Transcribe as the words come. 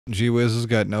Whiz has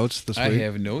got notes this week. I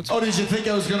have notes. Oh, did you think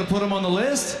I was going to put him on the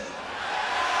list?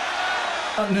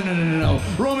 No.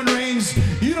 Roman Reigns,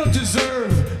 you don't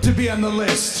deserve to be on the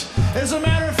list. As a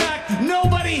matter of fact,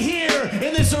 nobody here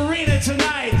in this arena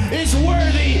tonight is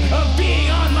worthy of being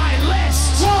on my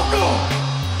list. Welcome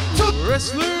to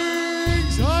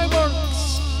Wrestling's High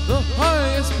Marks, the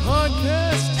highest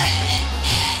podcast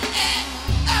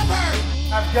ever.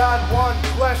 I've got one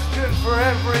question for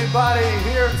everybody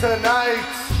here tonight.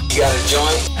 You got a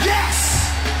joint?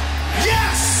 Yes!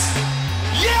 Yes!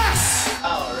 Yes!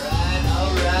 All right.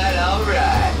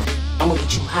 I'm gonna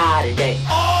get you high today.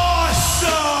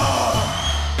 Awesome!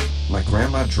 My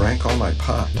grandma drank all my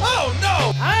pop. Oh,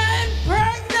 no! I'm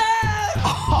pregnant!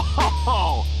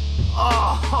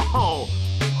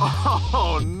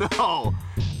 Oh no!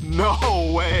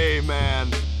 No way, man.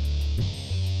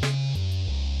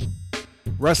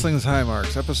 Wrestling's High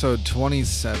Marks, episode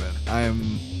 27. I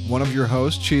am one of your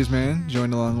hosts, Cheez Man,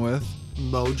 joined along with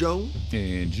Mojo?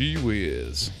 and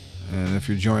Whiz. And if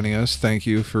you're joining us, thank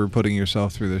you for putting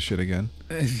yourself through this shit again.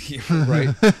 Right.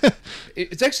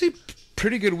 It's actually a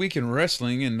pretty good week in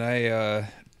wrestling, and I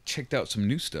checked out some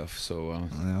new stuff. So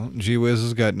Whiz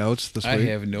has got notes this week. I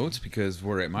have notes because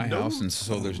we're at my house, and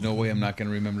so there's no way I'm not going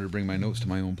to remember to bring my notes to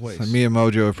my own place. So me and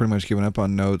Mojo have pretty much given up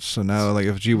on notes. So now, like,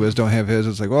 if Whiz don't have his,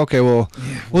 it's like, well, okay, well,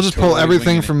 we'll just pull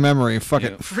everything from memory. Fuck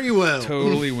it. Free will.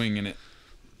 Totally winging it.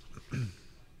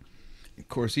 Of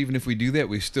course, even if we do that,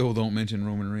 we still don't mention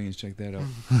Roman Reigns. Check that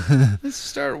out. Let's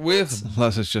start with...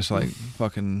 Unless it's just like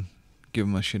fucking give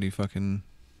him a shitty fucking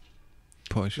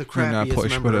push. The Or not crappiest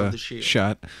push, member but of a the Shield.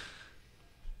 shot.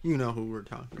 You know who we're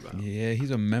talking about. Yeah,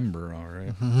 he's a member, all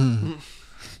right.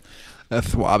 A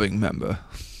throbbing member.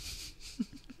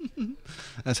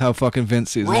 That's how fucking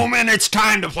Vince sees it. Roman, it's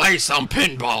time to play some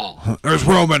pinball. There's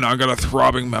Roman, I got a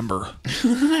throbbing member.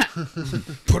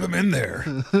 Put him in there.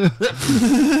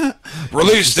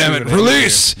 Release, damn it,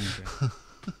 release!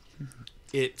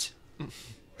 It.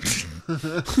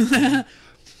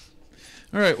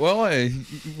 All right, well,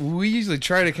 we usually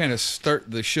try to kind of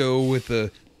start the show with the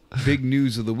big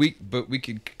news of the week, but we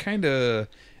could kind of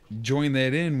join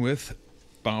that in with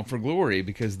Bound for Glory,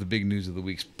 because the big news of the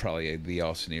week's probably the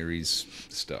Austin Aries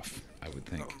stuff, I would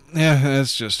think. Yeah,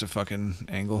 that's just a fucking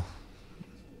angle.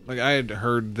 Like, I had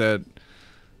heard that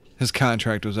his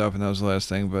contract was up and that was the last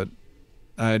thing, but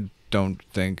I don't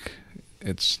think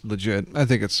it's legit. I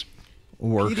think it's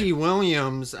work. Petey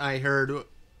Williams, I heard,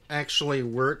 actually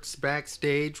works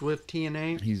backstage with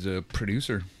TNA. He's a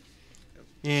producer.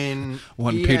 And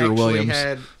One he Peter actually Williams.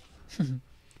 had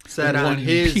said on One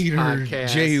his Peter podcast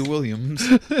J. Williams.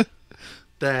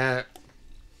 that,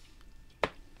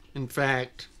 in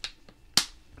fact,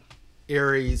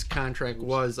 Aries' contract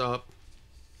was up,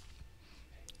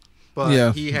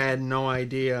 but he had no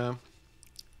idea,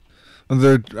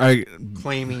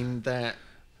 claiming that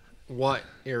what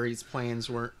Aries' plans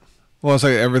were. Well, it's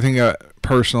like everything got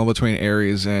personal between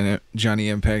Aries and Johnny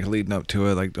Impact leading up to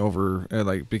it,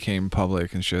 it became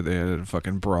public and shit. They had a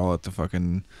fucking brawl at the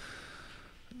fucking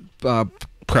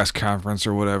press conference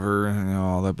or whatever, and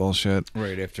all that bullshit.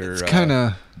 Right after it's kind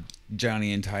of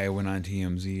Johnny and Taya went on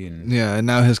TMZ, and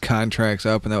now his contract's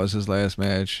up, and that was his last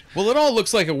match. Well, it all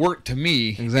looks like it worked to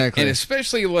me. Exactly, and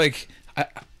especially like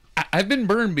I've been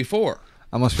burned before.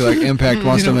 I must feel like Impact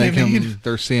wants to make him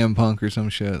their CM Punk or some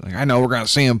shit. Like, I know we're gonna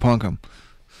CM Punk him.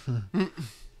 And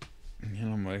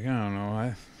I'm like, I don't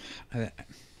know. I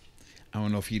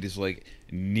don't know if he just like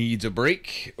needs a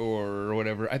break or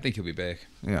whatever. I think he'll be back.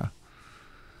 Yeah.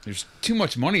 There's too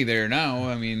much money there now.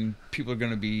 I mean, people are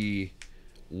gonna be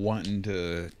wanting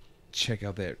to check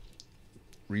out that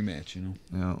rematch. You know.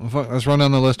 Yeah. Well, fuck, let's run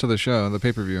down the list of the show, the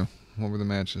pay-per-view. What were the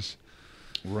matches?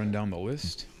 Run down the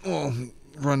list. Well,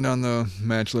 run down the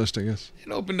match list, I guess.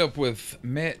 It opened up with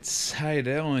Matt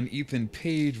Sydal and Ethan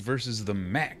Page versus the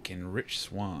Mac and Rich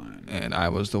Swann. And I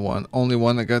was the only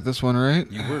one that got this one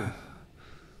right. You were.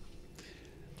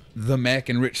 The Mac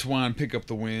and Rich Swann pick up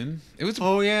the win. It was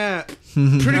Oh yeah,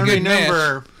 pretty I good match.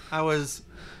 remember. I was.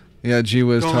 Yeah,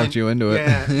 Whiz talked you into it.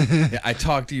 Yeah. Yeah, I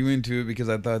talked you into it because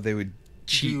I thought they would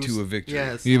cheat to a victory.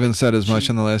 Yes. You even said as much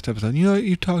in the last episode. You know what?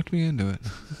 You talked me into it.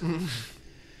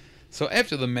 So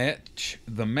after the match,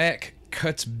 the Mac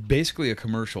cuts basically a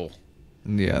commercial.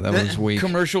 Yeah, that was weak.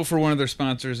 Commercial for one of their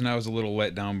sponsors, and I was a little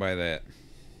let down by that.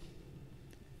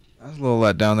 I was a little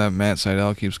let down that Matt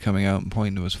Sydal keeps coming out and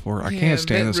pointing to his fork. I can't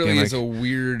stand this That really gimmick. is a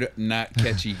weird, not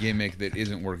catchy gimmick that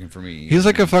isn't working for me. He's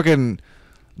like a fucking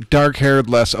dark-haired,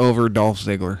 less over Dolph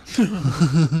Ziggler.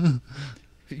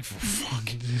 Fuck.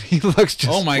 He looks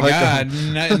just. Oh my like God!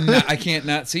 him. I can't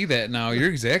not see that now. You're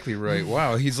exactly right.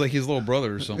 Wow, he's like his little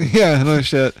brother or something. Yeah, no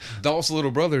shit. Dolph's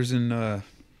little brother's in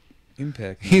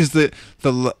Impact. He's the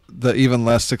even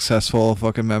less successful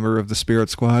fucking member of the Spirit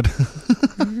Squad.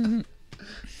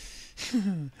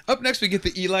 Up next, we get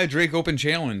the Eli Drake Open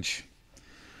Challenge,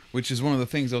 which is one of the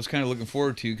things I was kind of looking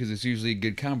forward to because it's usually a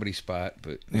good comedy spot.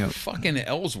 But fucking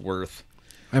Ellsworth.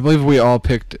 I believe we all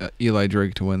picked Eli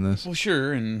Drake to win this. Well,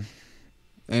 sure, and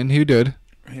who did?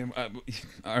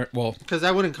 Well, Because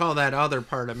I wouldn't call that other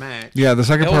part a match. Yeah, the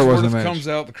second part Ellsworth wasn't a match. comes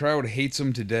out, the crowd hates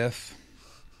him to death.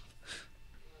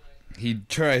 He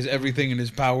tries everything in his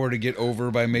power to get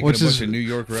over by making Which a is bunch of New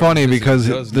York funny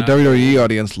references. because the WWE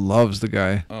audience loves the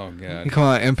guy. Oh God! He come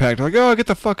out Impact like, oh, get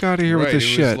the fuck out of here with this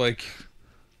shit.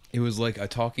 It was like a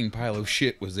talking pile of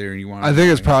shit was there, and you wanted. I think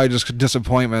it's probably just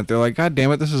disappointment. They're like, God damn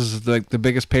it, this is like the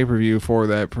biggest pay-per-view for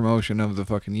that promotion of the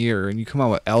fucking year, and you come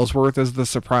out with Ellsworth as the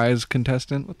surprise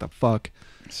contestant. What the fuck?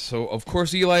 So of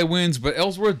course Eli wins, but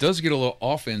Ellsworth does get a little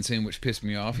offense in, which pissed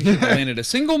me off. He should have landed a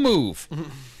single move.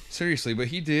 Seriously, but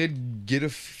he did get a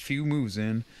few moves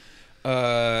in.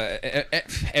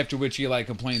 After which Eli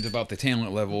complains about the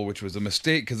talent level, which was a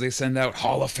mistake because they send out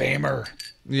Hall of Famer.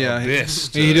 Yeah,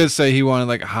 Abyss he did say he wanted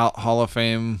like Hall of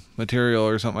Fame material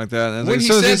or something like that. And when like, he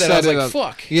so said that, I was like, up,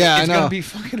 "Fuck, yeah, it's I know." gonna be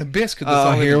fucking Abyss." Because that's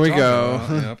all here we go.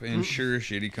 Yep, and sure as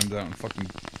shit, he comes out and fucking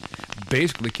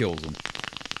basically kills him.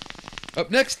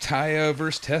 Up next, Taya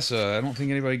versus Tessa. I don't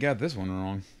think anybody got this one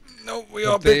wrong. No, we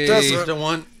But all picked This is Tessa. the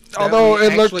one that Although we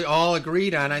it looked- actually all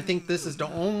agreed on. I think this is the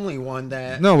only one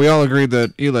that... No, we all agreed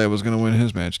that Eli was going to win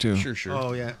his match too. Sure.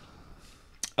 Oh, yeah.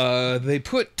 They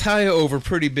put Taya over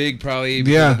pretty big, probably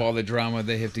because of all the drama.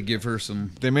 They have to give her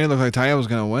some. They made it look like Taya was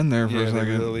going to win there for Yeah, a they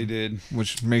second. really did.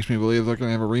 Which makes me believe they're going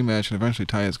to have a rematch, and eventually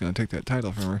Taya's going to take that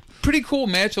title from her. Pretty cool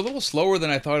match. A little slower than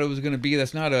I thought it was going to be.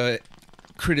 That's not a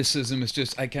criticism. It's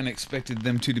just I kind of expected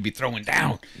them two to be throwing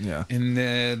down. Yeah. And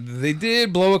they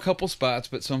did blow a couple spots,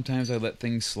 but sometimes I let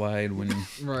things slide when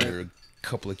there are a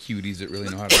couple of cuties that really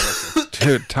know how to wrestle.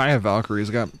 Dude, Taya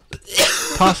Valkyrie's got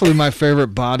possibly my favorite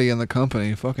body in the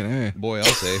company. Fucking A. Boy, I'll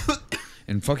say.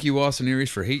 And fuck you, Austin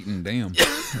Aries, for hating. Damn.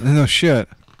 No shit.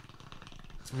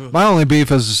 My only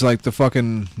beef is just like the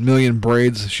fucking million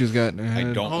braids she's got in her I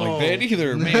head. don't like that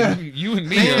either, man. You and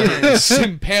me are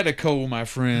simpatico, my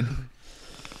friend.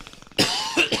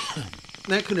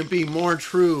 That couldn't be more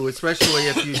true, especially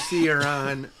if you see her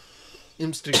on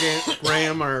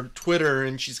Instagram or Twitter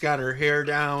and she's got her hair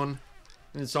down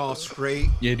and it's all straight.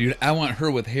 Yeah, dude, I want her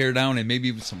with hair down and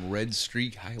maybe with some red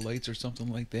streak highlights or something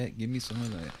like that. Give me some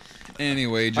of that.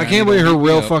 Anyway, Johnny, I can't believe her don't beat me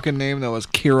real up. fucking name though was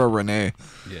Kira Renee.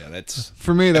 Yeah, that's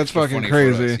For me, that's extra fucking funny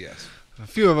for crazy. us, yes. A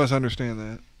few of us understand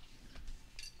that.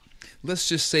 Let's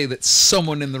just say that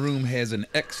someone in the room has an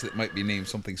ex that might be named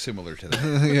something similar to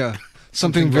that. Yeah.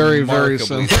 Something very, very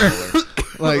remarkably similar.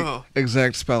 Like, Oh.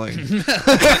 exact spelling.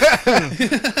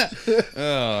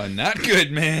 Oh, not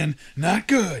good, man. Not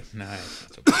good. Nice.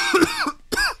 Okay.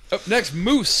 Up next,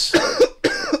 Moose.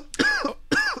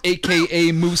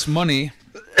 A.K.A. Moose Money.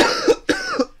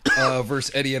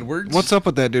 Versus Eddie Edwards. What's up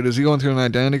with that dude? Is he going through an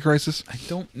identity crisis? I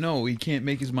don't know. He can't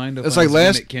make his mind up. It's on like his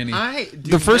last- gimmick, can he? I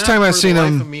do The first not time I for seen the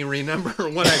him- life of me remember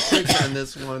what I picked on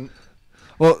this one.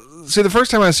 Well, see, the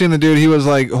first time I seen the dude, he was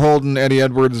like holding Eddie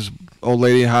Edwards' old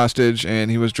lady hostage, and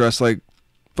he was dressed like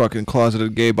fucking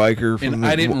closeted gay biker. From And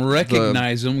I didn't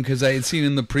recognize him because I had seen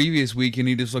him the previous week, and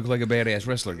he just looked like a badass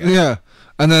wrestler guy. Yeah,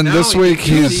 and then Now this he week can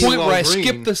To the he's see- point where I Green.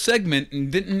 skipped the segment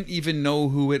and didn't even know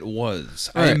who it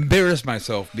was. I Right. embarrassed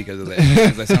myself because of that.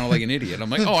 Because I sounded like an idiot. I'm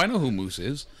like, oh, I know who Moose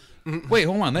is. Wait,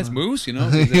 hold on, that's Moose. You know,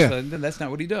 'cause Yeah. that's not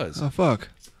what he does. oh fuck.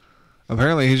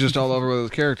 Apparently, he's just all over with his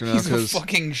character now. He's a Cause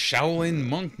fucking Shaolin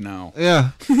monk now.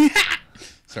 yeah,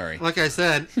 Sorry. Like I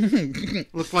said,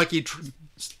 looked like he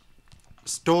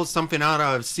stole something out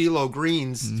of CeeLo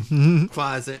Green's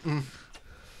closet.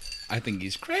 I think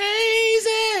he's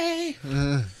crazy.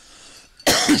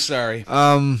 Sorry.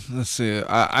 let's see.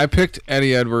 I picked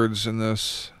Eddie Edwards in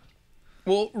this.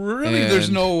 Well, really, there's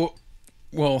And- no.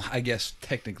 Well, I guess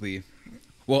technically.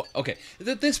 Well, okay.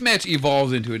 This match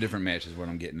evolves into a different match, is what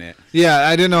I'm getting at. Yeah,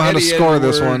 I didn't know how to Eddie score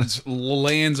this one. Edwards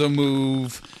lands a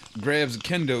move, grabs a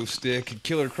kendo stick,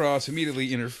 Killer Cross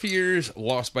immediately interferes,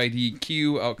 lost by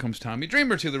DQ. Out comes Tommy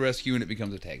Dreamer to the rescue, and it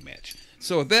becomes a tag match.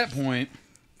 So at that point,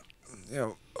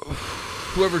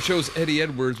 whoever chose Eddie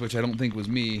Edwards, which I don't think was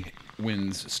me,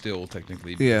 wins still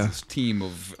technically. Because Yeah. this team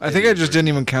of. I think Eddie I just Edwards. didn't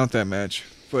even count that match.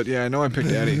 But yeah, I know I picked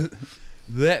Eddie.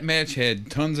 That match had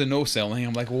tons of no selling.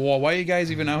 I'm like, well, why are you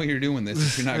guys even out here doing this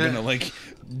if you're not gonna like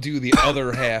do the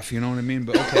other half? You know what I mean?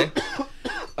 But okay.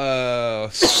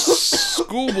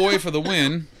 Schoolboy for the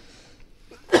win.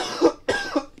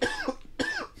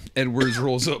 Edwards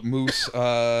rolls up Moose.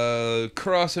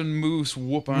 Cross and Moose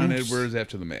whoop on Edwards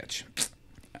after the match.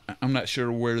 I'm not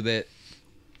sure where that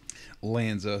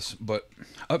lands us, but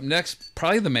up next,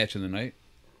 probably the match of the night,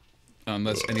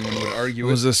 unless anyone would argue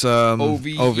Was it. this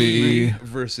OVE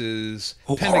versus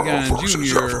Pentagon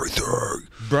Jr.,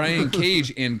 Brian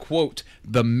Cage, and, quote,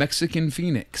 the Mexican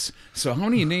Phoenix. So how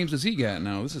many names does he got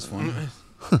now? This is fun.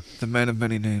 The man of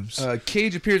many names.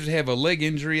 Cage appears to have a leg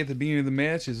injury at the beginning of the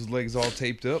match. His leg's all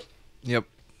taped up. Yep.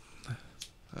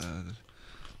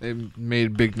 They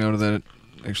made big note of that,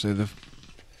 actually, the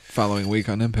following week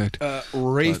on Impact.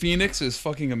 Ray Phoenix is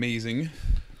fucking amazing.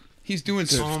 He's doing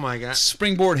Oh my god.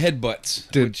 springboard headbutts.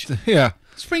 Dude, yeah.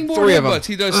 Springboard 3 of 'em. headbutts.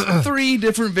 He does 3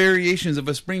 different variations of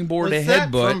a springboard Was that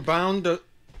headbutt. from Bound to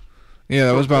Yeah,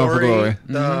 that was Bound for Glory.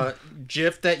 The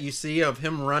GIF that you see of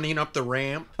him running up the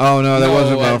ramp. Oh, no, that No,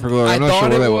 wasn't Bound for Glory. I I'm not thought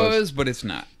sure where it that was, but it's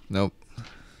not. Nope.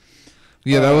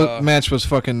 Yeah, that match was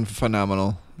fucking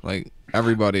phenomenal. Like,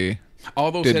 everybody.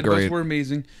 All those did headbutts great. were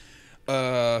amazing.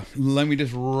 Let me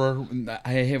just...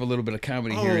 I have a little bit of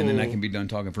comedy here, and then I can be done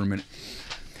talking for a minute.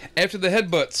 After the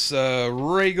headbutts,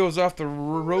 Ray goes off the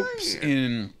ropes,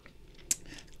 and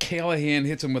Callahan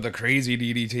hits him with a crazy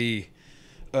DDT.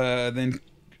 Then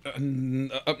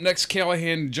up next,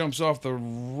 Callahan jumps off the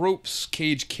ropes.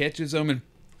 Cage catches him and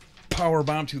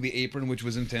powerbomb to the apron, which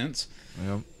was intense.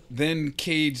 Yep. Then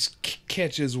Cage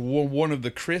catches one of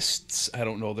the Christs. I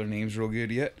don't know their names real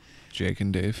good yet. Jake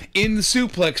and Dave. In the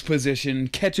suplex position,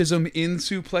 catches him in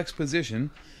suplex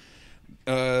position.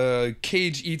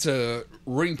 Cage eats a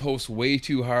ring post way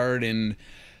too hard, and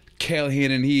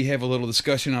Callahan and he have a little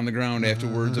discussion on the ground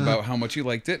afterwards about how much he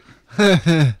liked it.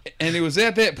 And it was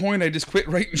at that point I just quit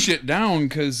writing shit down,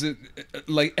 because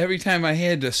like every time I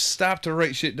had to stop to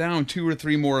write shit down, 2 or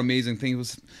 3 more amazing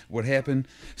things would happen,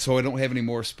 so I don't have any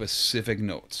more specific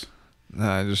notes.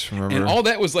 Nah, I just remember. And all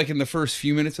that was like in the first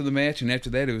few minutes of the match, and after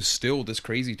that it was still this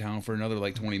crazy town for another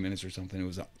like 20 minutes or something. It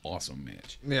was an awesome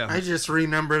match. Yeah. I just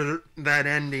remember that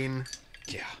ending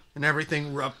Yeah. and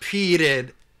everything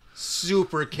repeated.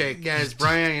 Super kick as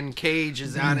Brian Cage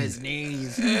is on his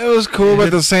knees. It was cool, but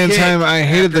at the same Kick time, I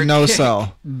hated the after no kick.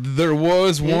 sell. There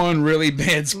was one really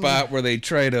bad spot where they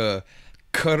try to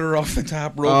cut her off the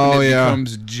top rope, Oh, and it yeah.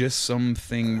 becomes just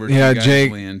something where Yeah, you guys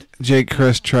Jake land.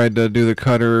 Chris tried to do the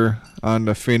cutter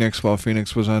onto Phoenix while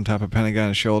Phoenix was on top of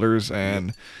Pentagon's shoulders,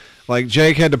 and like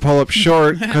Jake had to pull up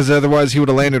short because otherwise he would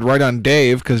have landed right on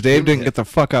Dave, because Dave didn't get the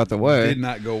fuck out the way, Did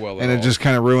not go well at and all. it just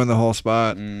kind of ruined the whole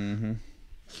spot. Mm-hmm.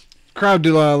 Crowd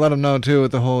did let him know too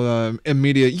with the whole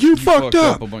immediate "you fucked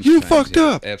up, a bunch you of times, fucked yeah,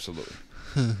 up." Absolutely.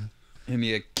 And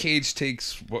yeah, Cage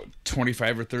takes what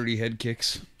 25 or 30 head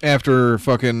kicks. After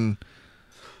fucking,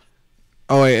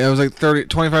 oh wait, it was like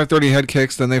 25, 30 head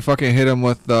kicks. Then they fucking hit him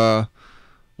with the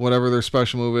whatever their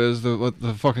special move is,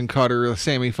 the fucking cutter.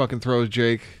 Sammy fucking throws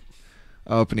Jake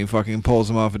up, and he fucking pulls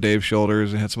him off of Dave's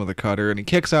shoulders and hits him with a cutter, and he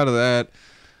kicks out of that.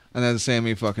 And then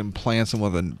Sammy fucking plants him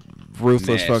with a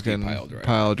ruthless Nasty fucking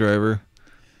pile driver.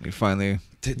 He finally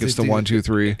gets the Dude, 1, 2,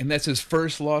 3, And that's his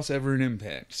first loss ever in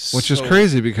Impact. which is So,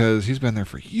 crazy because he's been there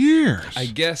for years. I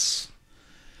guess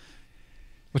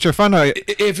Which I found out.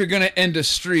 if you're going to end a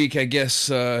streak, I guess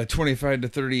 25 to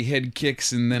 30 head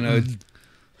kicks and then a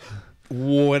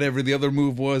whatever the other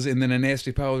move was, and then a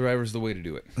nasty pile driver is the way to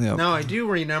do it. Yeah. Now, I do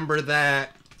remember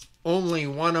that only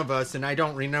one of us, and I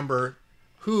don't remember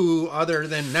who other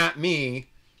than not me,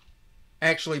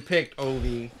 actually picked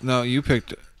OV. No, you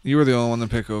were the only one to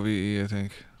pick OVE, I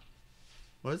think.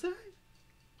 Was I?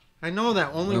 I know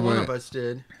that only Wait, one wait. of us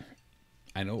did.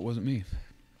 I know it wasn't me.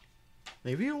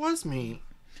 Maybe it was me.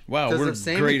 Wow, 'Cause we're of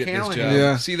Sammy great at this job. Callahan.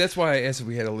 Yeah. See, that's why I asked if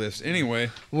we had a list. Anyway,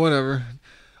 Whatever.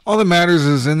 All that matters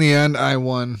is in the end, I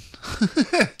won.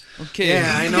 okay.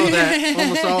 Yeah, I know that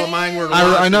almost all of mine were I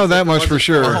losses know if that it much for wasn't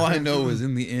sure. All I know is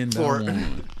in the end, I For-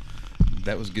 won.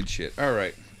 That was good shit. All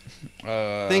right.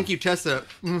 Thank you, Tessa.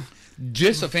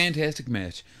 Just a fantastic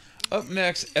match. Up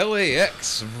next,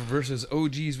 LAX versus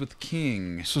OGs with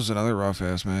King. This was another rough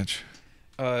ass match.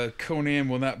 Conan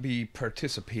will not be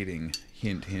participating.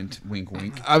 Hint, hint, wink,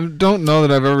 wink. I don't know that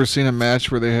I've ever seen a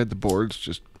match where they had the boards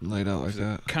just laid out like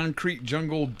that. Concrete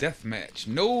jungle death match.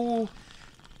 No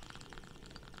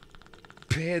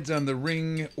pads on the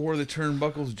ring or the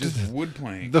turnbuckles, just wood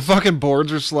plank. The fucking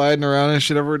boards were sliding around and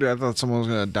shit everywhere. I thought someone was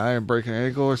gonna die and break an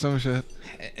ankle or some shit.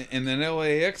 And then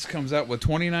LAX comes out with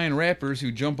 29 rappers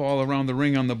who jump all around the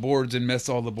ring on the boards and mess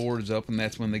all the boards up, and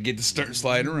that's when they get to start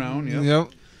sliding around. Yep. Yep.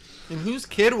 And whose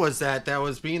kid was that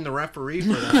was being the referee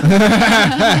for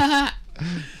that?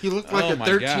 He looked like Oh a my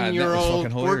God, that was 13-year-old,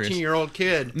 fucking hilarious. 14-year-old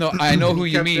kid. No, I know who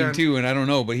He you kept mean on- too, and I don't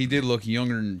know, but he did look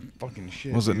younger than fucking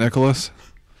shit. Was it dude. Nicholas?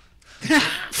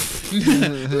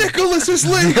 Nicholas is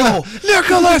legal.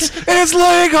 Nicholas is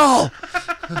legal.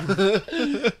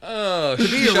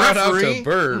 Should be a Shout out to referee.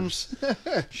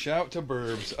 Burbs. Shout to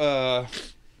Burbs.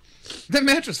 That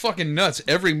match was fucking nuts.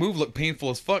 Every move looked painful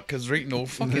as fuck because there ain't no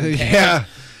fucking tag. Yeah.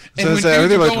 And So when it's,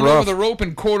 everything dudes were looked going over rough. the rope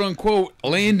and quote unquote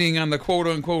landing on the quote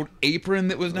unquote apron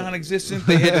that was non-existent,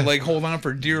 they had to like hold on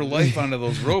for dear life onto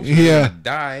those ropes. Or Yeah. they would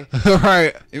die.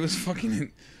 Right. It was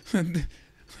fucking.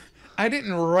 I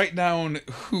didn't write down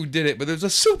who did it, but there's a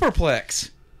superplex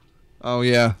Oh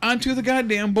yeah. onto the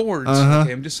goddamn boards. Uh-huh.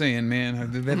 Okay, I'm just saying,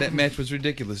 man, that match was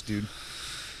ridiculous, dude.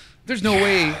 There's no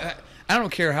way. I don't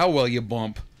care how well you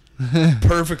bump,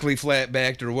 perfectly flat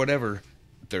backed or whatever.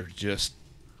 They're just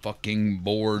fucking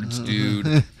boards,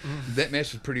 dude. That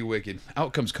match was pretty wicked.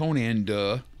 Out comes Conan,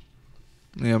 duh.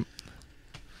 Yep.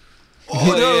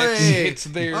 Oh, it's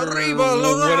their Arriba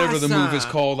la whatever the move is raza.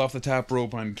 called off the top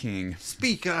rope on King.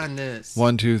 Speak on this.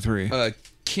 1, 2, 3.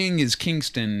 King is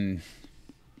Kingston.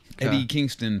 Eddie Okay.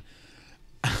 Kingston.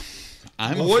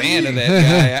 I'm a Boy. fan of that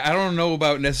guy. I don't know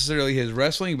about necessarily his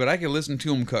wrestling, but I can listen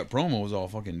to him cut promos all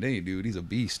fucking day, dude. He's a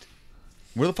beast.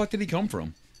 Where the fuck did he come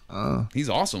from? He's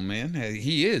awesome, man.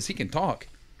 He is. He can talk.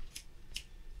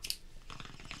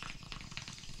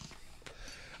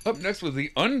 Up next was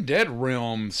the Undead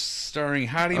Realm, starring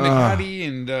Hottie McHottie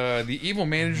and the evil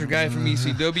manager guy from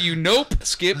ECW. Nope,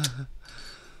 skipped.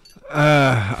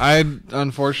 I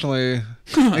unfortunately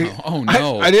Oh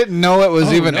no! I didn't know it was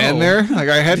Oh, even no. in there. Like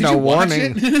I had Did no you watch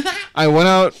warning. it? I went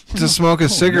out to smoke a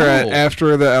cigarette no.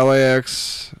 after the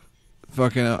LAX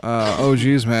fucking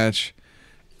OG's match,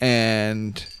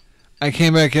 and I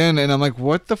came back in and I'm like,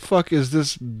 what the fuck is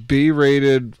this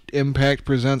B-rated Impact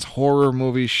Presents horror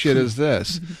movie shit is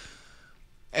this?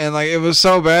 And like it was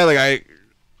so bad, like I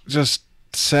just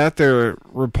sat there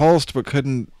repulsed but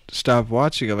couldn't stop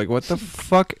watching it. Like what the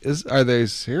fuck are they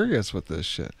serious with this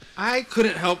shit? I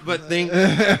couldn't help but think,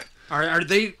 are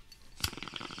they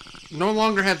no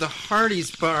longer have the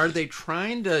Hardys, but are they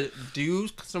trying to do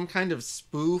some kind of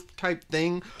spoof type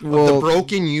thing of the Well-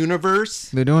 broken universe?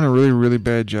 They're doing a really, really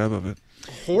bad job of it.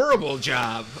 Horrible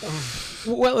job.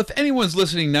 Well, if anyone's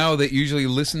listening now that usually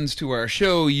listens to our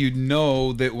show, you'd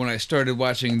know that when I started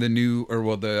watching the new, or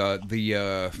well, the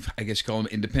I guess you call them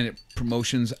independent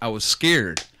promotions, I was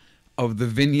scared of the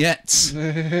vignettes.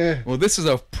 Well, this is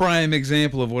a prime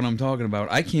example of what I'm talking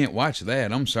about. I can't watch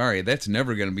that. I'm sorry. That's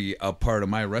never going to be a part of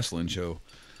my wrestling show.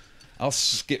 I'll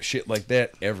skip shit like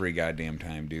that every goddamn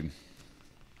time, dude.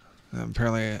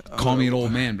 Apparently, Call me an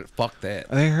old man, but fuck that.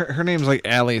 I think her name's like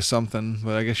Allie something,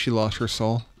 but I guess she lost her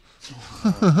soul.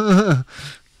 Oh,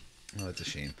 that's a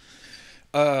shame.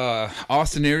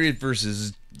 Austin Aries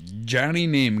versus Johnny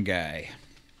Name Guy.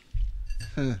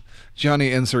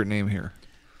 Johnny, insert name here.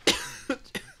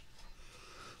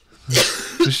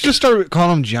 Just start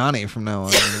calling him Johnny from now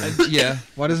on. Yeah,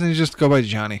 Why doesn't he just go by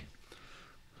Johnny?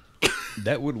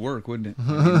 that would work, wouldn't it?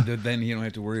 I mean, then you don't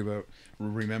have to worry about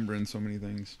remembering so many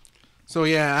things. So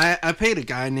yeah, I paid a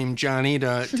guy named Johnny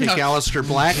to take Aleister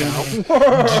Black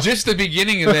out. Just the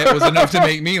beginning of that was enough to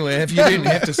make me laugh. You didn't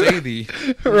have to say the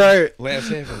Right. last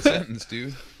half of the sentence,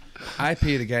 dude. I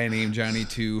paid a guy named Johnny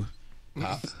to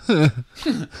pop.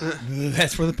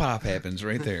 That's where the pop happens,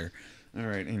 right there. All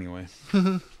right, anyway.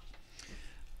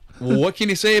 Well, what can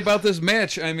you say about this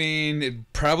match? I mean,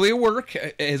 probably a work,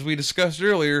 as we discussed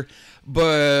earlier,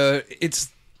 but it's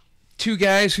two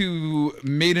guys who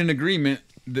made an agreement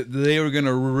that they were going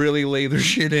to really lay their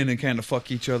shit in and kind of fuck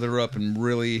each other up and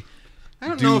really I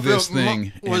don't do know if this it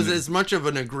thing. was And- as much of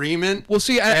an agreement. well,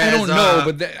 see, I as, don't know,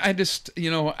 but I just,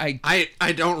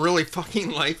 I don't really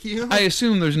fucking like you. I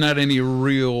assume there's not any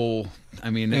real. I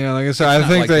mean, Yeah, like I said, it's I not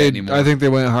think like that they, anymore. I think they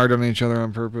went hard on each other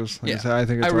on purpose. Like Yeah, I said, I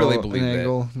think it's I really all believe an that.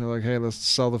 angle. They're like, hey, let's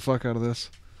sell the fuck out of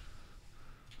this.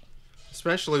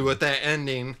 Especially with that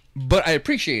ending. but I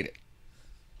appreciate it.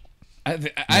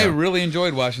 I really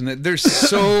enjoyed watching that. There's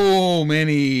so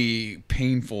many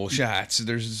painful shots.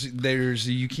 There's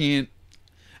you can't.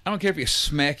 I don't care if you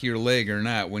smack your leg or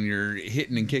not when you're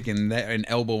hitting and kicking that and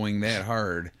elbowing that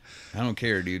hard. I don't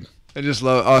care, dude. I just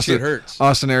love Austin. Shit hurts.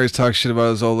 Austin Aries talks shit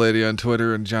about his old lady on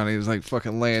Twitter, and Johnny was like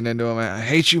fucking laying into him. I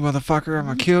hate you, motherfucker. I'm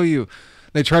gonna kill you.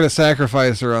 They try to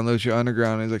sacrifice her on Lucha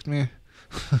Underground. And he's like,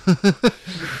 meh.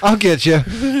 I'll get you.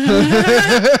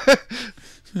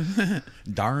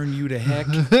 Darn you to heck.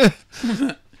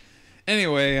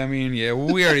 Anyway, I mean, yeah,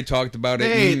 we already talked about it.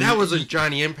 Hey, that wasn't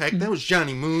Johnny Impact. That was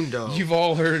Johnny Mundo. You've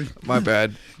all heard. My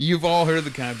bad. You've all heard the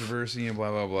controversy and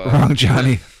blah blah blah. Wrong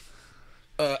Johnny.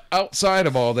 outside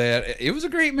of all that, it was a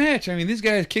great match. I mean, these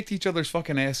guys kicked each other's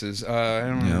fucking asses. I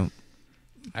don't know.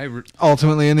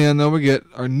 Ultimately, in the end, though, we get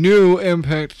our new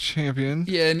Impact champion.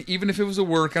 Yeah, and even if it was a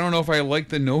work, I don't know if I like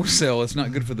the no sell. It's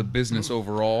not good for the business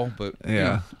overall, but Yeah. you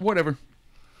know, whatever.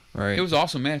 Right. It was an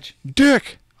awesome match.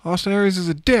 Dick! Austin Aries is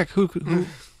a dick. Who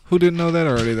didn't know that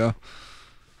already, though?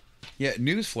 Yeah,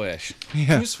 newsflash.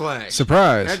 Yeah. Newsflash.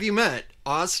 Surprise. Have you met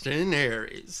Austin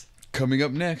Aries? Coming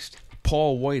up next,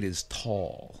 Paul White is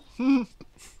tall.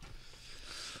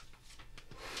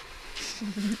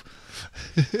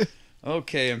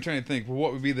 Okay, I'm trying to think. Well,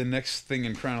 what would be the next thing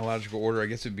in chronological order? I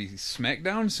guess it'd be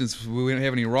SmackDown, since we don't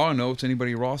have any Raw notes.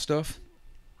 Anybody Raw stuff?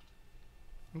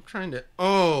 I'm trying to...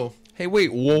 Oh. Hey,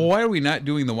 wait. Well, why are we not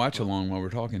doing the watch-along while we're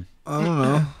talking? I don't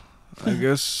know. I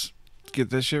guess get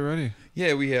that shit ready.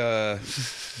 Yeah, we,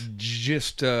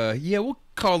 we'll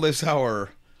call this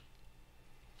our...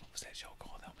 What was that show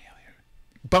called? Help me out here.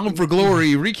 Bound for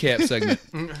Glory recap segment.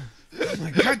 I'm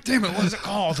like, God damn it, what is it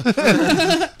called?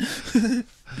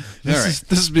 This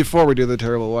is before we do the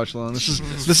terrible watch along. This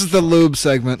is the lube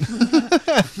segment.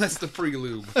 That's the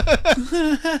prelude.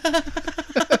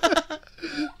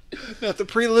 Not the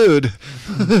prelude.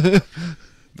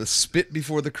 The spit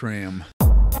before the cram.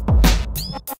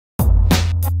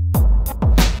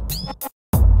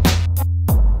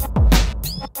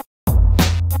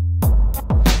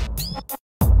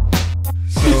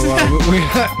 So we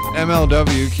got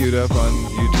MLW queued up on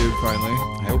YouTube finally.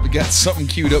 I hope we got something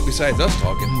queued up besides us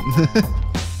talking.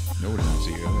 Nobody wants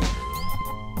to hear that.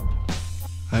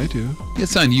 I do.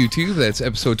 It's on YouTube. That's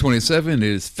episode 27. It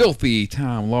is Filthy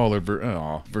Tom Lawler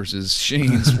versus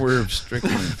Shane Swerve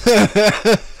Strickland.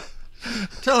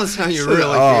 Tell us how you really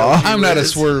feel. I'm not a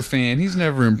Whiz. Swerve fan. He's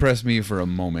never impressed me for a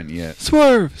moment yet.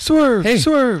 Swerve, Hey,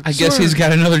 swerve. I guess he's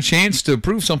got another chance to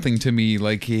prove something to me,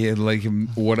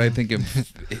 what I think of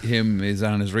him is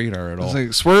on his radar at all. It's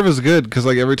like Swerve is good because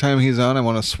like every time he's on, I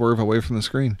want to swerve away from the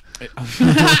screen.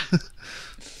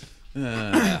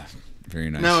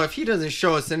 Very nice. Now, if he doesn't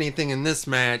show us anything in this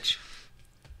match,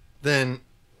 then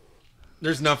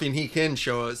there's nothing he can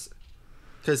show us.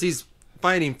 Because he's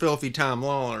fighting Filthy Tom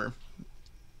Lawler.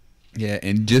 Yeah,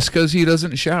 and just because he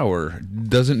doesn't shower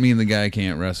doesn't mean the guy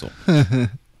can't wrestle. God,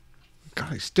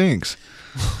 he stinks.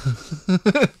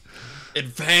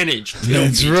 Advantage.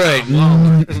 That's Filthy right.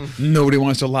 Tom Lawler. Nobody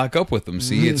wants to lock up with him.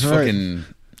 See, it's That's right. fucking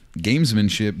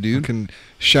gamesmanship, dude. Can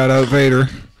shout out Vader.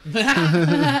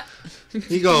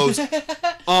 He goes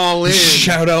all in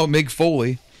Shout out Mick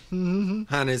Foley.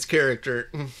 on his character.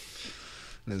 And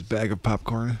his bag of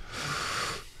popcorn.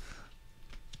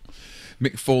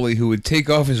 Mick Foley, who would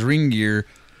take off his ring gear,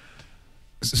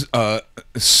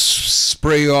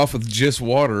 spray off with just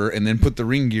water, and then put the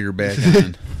ring gear back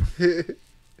on.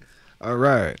 All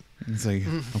right. It's like,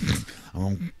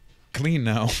 I'm clean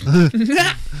now.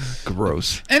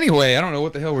 Gross. Anyway, I don't know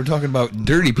what the hell we're talking about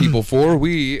dirty people for.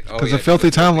 Because of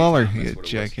Filthy Tom Lawler, you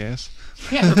jackass.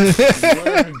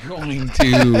 We're going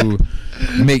to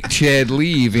make Chad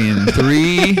leave in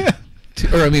 3,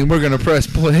 we're going to press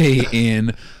play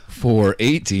in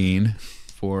 4:18,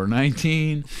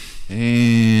 4:19,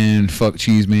 and fuck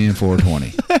Cheese Man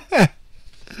 4:20.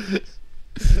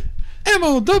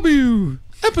 MLW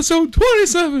episode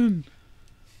 27.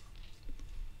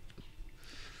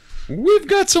 We've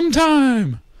got some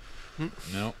time.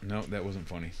 No, that wasn't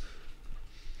funny.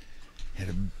 Had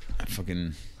a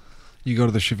fucking You go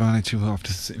to the Shivani too often.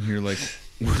 sitting here like.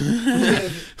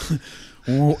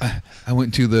 Well, I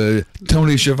went to the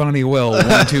Tony Schiavone well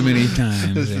one too many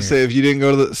times. Just to there. say, if you didn't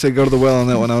go to the well on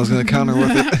that one, I was going to counter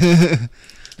with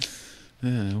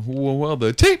it. Well,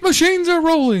 the tape machines are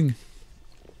rolling.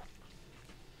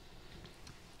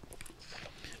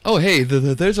 Oh, hey,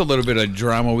 there's a little bit of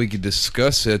drama we could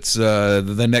discuss. It's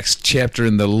the next chapter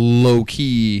in the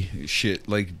low-key shit.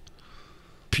 Like,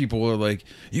 people are like,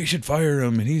 you should fire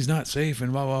him, and he's not safe,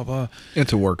 and blah, blah, blah.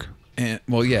 It's a work. And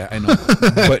well, yeah, I know.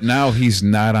 But now he's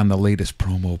not on the latest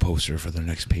promo poster for the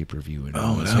next pay-per-view. And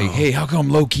it's like, hey, how come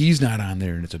low-key's not on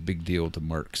there? And it's a big deal to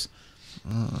Marks.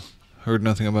 Heard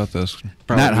nothing about this.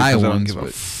 Not high because I don't ones, give a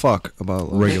but fuck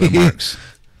about Regular Marks.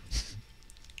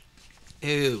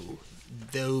 Ew,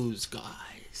 those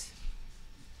guys.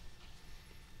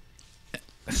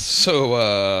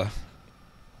 So,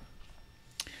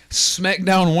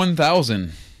 SmackDown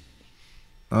 1000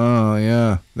 Oh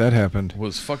yeah, that happened.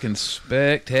 was fucking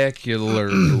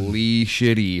spectacularly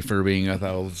shitty for being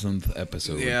 1000th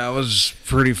episode. Yeah, I was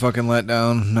pretty fucking let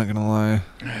down. Not gonna lie.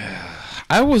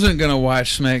 I wasn't gonna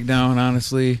watch SmackDown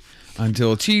honestly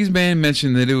until Cheese Man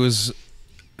mentioned that it was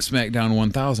SmackDown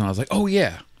 1000. I was like, oh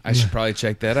yeah, I should probably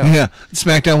check that out. Yeah,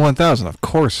 SmackDown 1000, of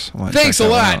course. I wanna Thanks check a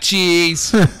that one lot, out.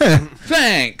 Cheez.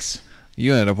 Thanks.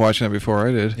 You ended up watching it before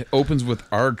I did. It opens with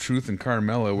R-Truth and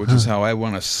Carmella, which is how I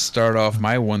want to start off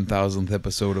my 1000th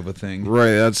episode of a thing.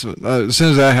 Right, that's as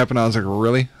soon as that happened, I was like,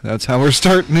 really? That's how we're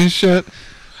starting this shit?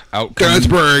 Out comes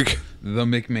Break. the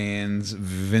McMahons.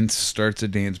 Vince starts a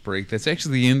dance break. That's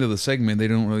actually the end of the segment. They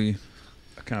don't really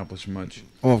accomplish much.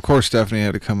 Well, of course, Stephanie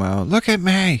had to come out. Look at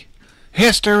me.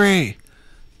 History.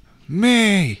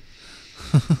 Me.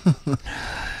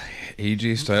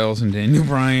 AJ Styles and Daniel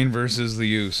Bryan versus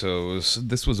the Usos.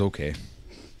 This was okay.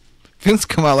 Vince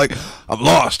come out like, I'm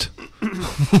lost.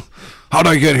 How'd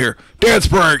I get here? Dance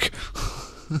break.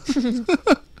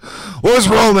 Where's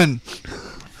Roman?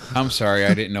 I'm sorry,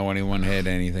 I didn't know anyone had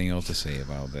anything else to say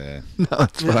about that. No,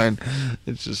 it's fine.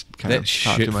 It's just kind That of popped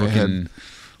shit in my head. fucking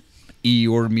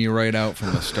Eeyored me right out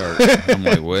from the start. I'm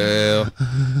like, well,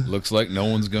 looks like no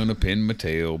one's gonna pin my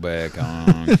tail back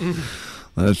on.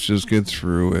 Let's just get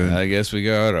through it. I guess we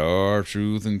got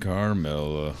R-Truth and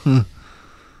Carmella.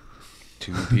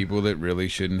 Two people that really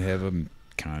shouldn't have a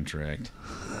contract.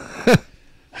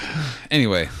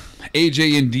 Anyway,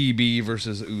 AJ and DB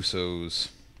versus Usos.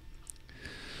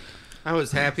 I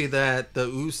was happy that the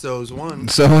Usos won.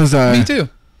 So was I. Me too.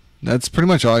 That's pretty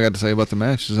much all I got to say about the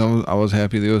match. Is I was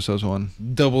happy the Usos won.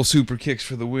 Double super kicks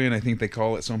for the win. I think they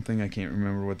call it something. I can't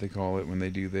remember what they call it when they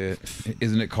do that.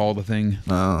 Isn't it called a thing?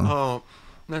 Oh,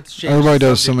 that's changed Everybody the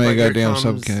does so subject, many but here goddamn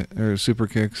comes or super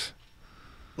kicks.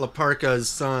 La Parca's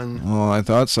son. Well, I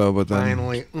thought so, but then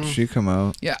Finally. she come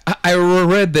out. Yeah, I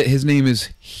read that his name is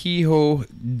Hijo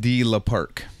de la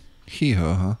Park.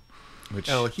 Hee-ho, huh? Which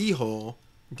El Hijo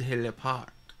de la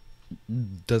Parc.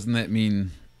 doesn't that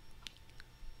mean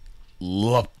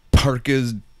La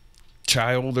Parca's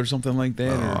child or something like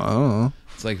that? I Or, don't know.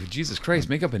 it's like, Jesus Christ,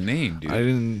 make up a name, dude. I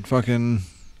didn't fucking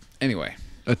Anyway,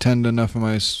 attend enough of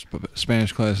my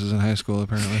Spanish classes in high school,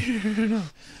 apparently.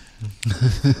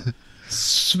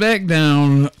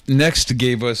 SmackDown next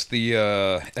gave us the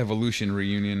Evolution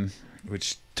reunion,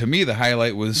 which to me the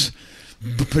highlight was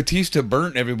Batista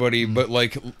burnt everybody, but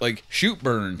like shoot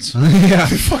burns. Yeah.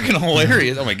 Fucking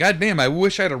hilarious. Oh my goddamn! I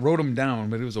wish I'd have wrote them down,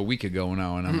 but it was a week ago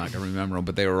now, and I'm not gonna remember them.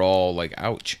 But they were all like,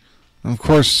 ouch. Of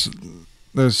course,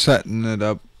 they're setting it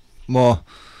up. Well,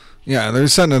 yeah, they're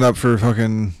setting it up for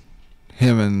fucking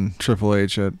him and Triple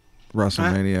H at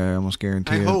WrestleMania. I almost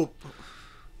guarantee I it. hope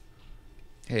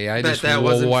Hey, I that just that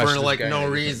wasn't watched for this like guy no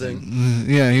do reason.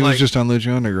 something. Yeah, he was Like- just on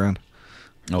Lucha Underground.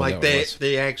 Oh, Like that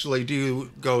they was. actually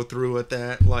do go through with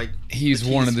that. Like He's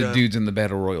one of the Batista. dudes in the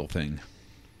Battle Royal thing.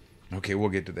 Okay, we'll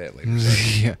get to that later.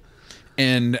 Sorry. Yeah.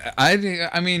 And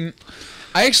I mean,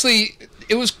 I actually,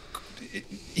 it was,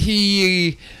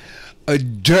 he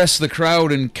addressed the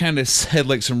crowd and kind of said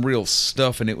like some real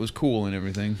stuff, and it was cool and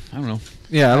everything. I don't know.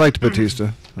 Yeah, I liked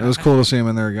Batista. It was cool to see him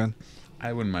in there again.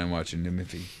 I wouldn't mind watching him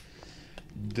if he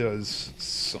does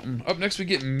something. Up next, we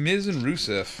get Miz and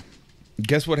Rusev.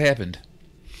 Guess what happened?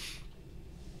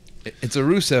 It's a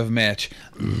Rusev match.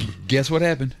 Guess what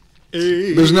happened?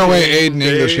 There's no way Aiden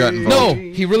English got involved.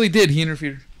 No, he really did. He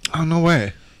interfered. Oh, no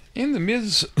way. And the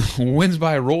Miz wins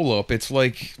by roll-up. It's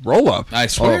like, Roll up. I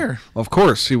swear. Oh, of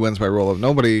course he wins by roll up.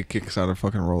 Nobody kicks out a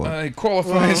fucking roll up. He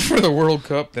qualifies for the World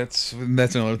Cup. That's another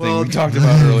thing Well, we talked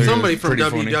about earlier. Somebody It's from pretty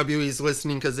funny. WWE is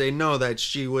listening because they know that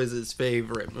she was his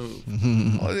favorite move.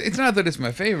 Well, it's not that it's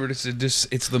my favorite.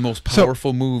 It's the most So-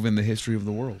 powerful move in the history of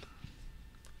the world.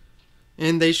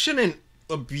 And they shouldn't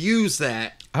abuse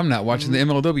that. I'm not watching the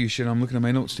MLW shit. I'm looking at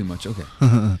my notes too much. Okay.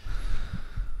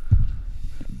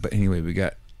 But anyway, we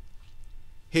got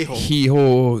Hey-ho.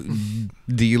 Hijo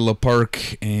de la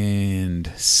Park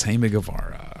and Sammy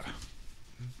Guevara.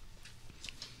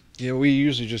 Yeah, we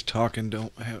usually just talk and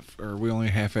don't have, or we only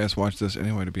half-ass watch this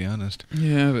anyway, to be honest.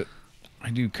 Yeah, but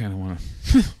I do kind of want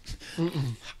to.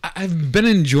 I've been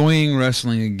enjoying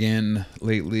wrestling again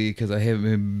lately because I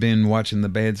haven't been watching the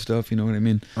bad stuff. You know what I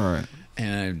mean? All right.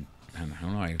 And I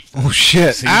don't know. I Oh,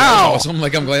 shit. see that was Ow! awesome.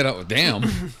 Like I'm glad. Damn.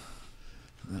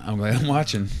 I'm glad I'm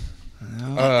watching.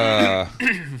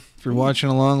 If you're watching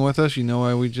along with us, you know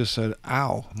why we just said,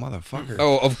 ow, motherfucker.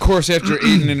 Oh, of course. After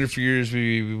Aiden interferes,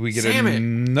 we get Damn a it.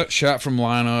 nut shot from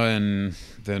Lana, and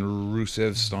then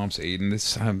Rusev stomps Aiden.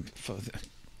 This time,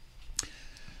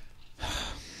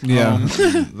 Yeah.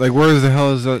 Like, where the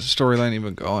hell is that storyline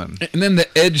even going? and then the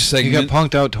Edge He got segment,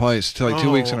 punked out twice, like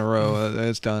 2 weeks in a Oh. row.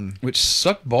 It's done. which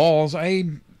sucked balls.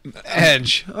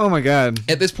 Edge. Oh, my God.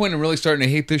 At this point, I'm really starting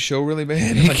to hate this show really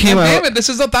bad. He Like, came God damn out- it! This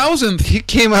is 1,000th. He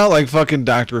came out like fucking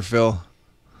Dr. Phil.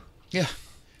 Yeah.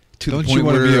 To Don't the you point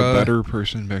want to where be a better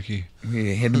person, Becky?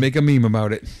 we had to make a meme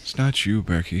about it. It's not you,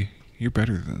 Becky. You're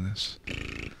better than this.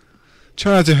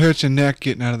 Try not to hurt your neck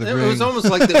getting out of the It ring. was almost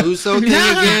like the Uso thing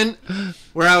again,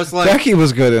 where I was like, Becky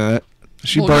was good in it.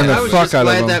 She burned I the was fuck just out of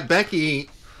glad him. that Becky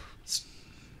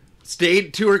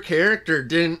stayed to her character.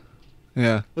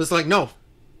 Yeah. Was like, no,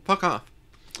 fuck off.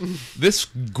 This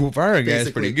Guevara guy's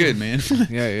pretty Basically. good, man.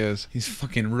 Yeah, he is. He's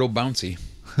fucking real bouncy.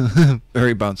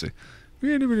 Very bouncy.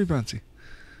 Really, really bouncy.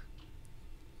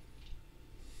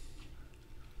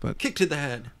 Kick to the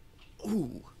head.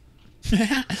 Ooh,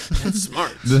 that's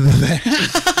smart.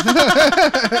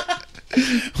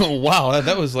 Oh wow,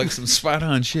 that was like some spot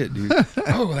on shit, dude.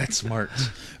 Oh, that's smart.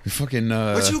 We fucking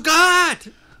What you got?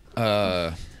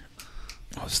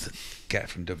 what was the guy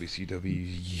from WCW?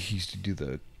 He used to do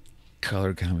the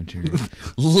color commentary.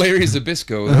 Larry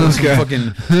Zbyszko. That was some fucking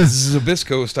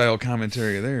Zbyszko style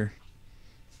commentary there.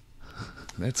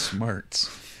 That's smart.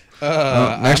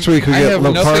 Next week we I get have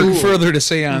Low nothing Park. further to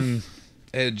say on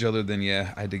Edge other than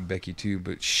I dig Becky too,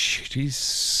 but she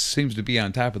seems to be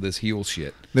on top of this heel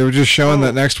shit. They were just showing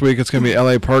that next week it's going to be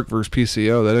LA Park versus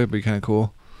PCO. That'd be kind of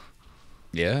cool.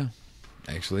 Yeah,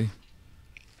 actually,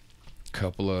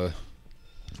 couple of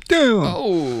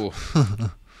Damn.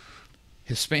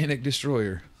 Hispanic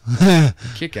Destroyer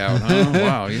kick out. Huh?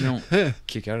 Wow, you don't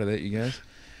kick out of that, you guys.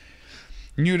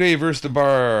 New Day versus the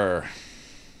Bar.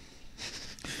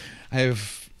 I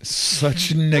have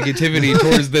such negativity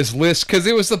towards this list because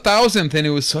it was the 1000th and it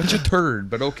was such a turd.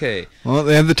 But okay, Well,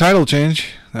 they had the title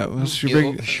change. That was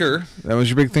your big. sure. That was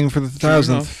your big thing for the True 1000th.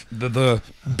 enough. The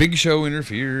Big Show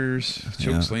interferes,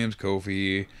 choke Yeah. slams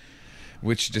Kofi,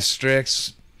 which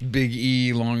distracts Big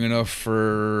E long enough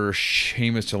for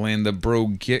Sheamus to land the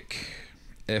brogue kick.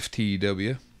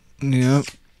 FTW. Yep.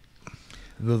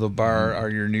 The Bar are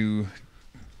your new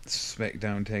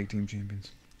SmackDown Tag Team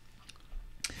Champions.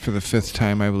 For the 5th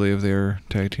time, I believe they're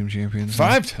tag team champions.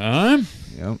 5-time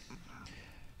Yep.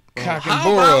 Cock and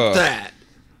How about that?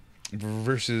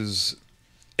 versus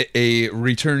a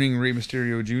returning Rey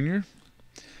Mysterio Jr.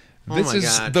 Oh This my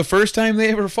is God. the first time they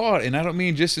ever fought, and I don't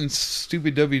mean just in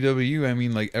stupid WWE. I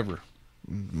mean like ever.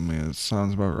 I mean, it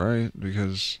sounds about right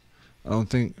because I don't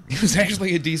think. It was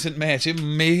actually a decent match. It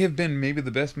may have been maybe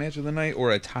the best match of the night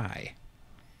or a tie.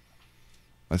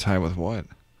 A tie with what?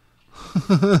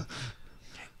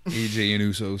 AJ and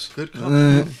Usos. Good call.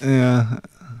 Yeah.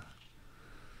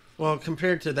 Well,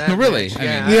 compared to that, No, really, match, I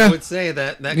yeah, mean- Yeah. I would say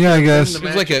that. Yeah, I could've been guess. the It was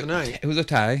match like of the night. it was a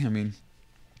tie. I mean,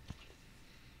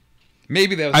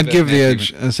 maybe that was. I'd best give the match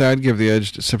edge. even. I'd give the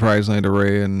edge surprisingly to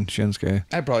Ray and Shinsuke.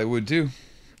 I probably would too.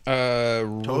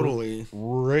 Totally.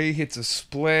 Ray hits a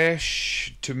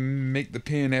splash to make the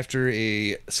pin after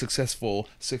a successful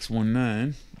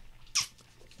 619.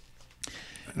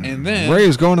 And then Ray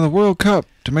is going to the World Cup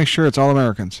to make sure it's all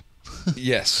Americans.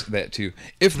 yes, that too.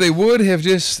 If they would have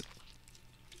just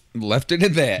left it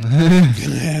at that,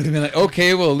 they'd be like,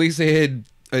 okay, well at least they had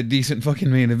a decent fucking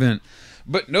main event.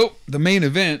 But nope, the main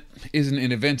event isn't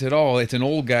an event at all. It's an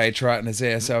old guy trotting his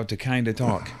ass out to kind of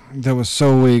talk. That was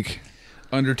so weak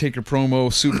Undertaker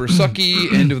promo, super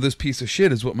sucky, end of this piece of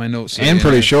shit is what my notes say. and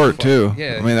pretty short too.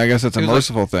 Yeah. I mean, I guess that's a It was like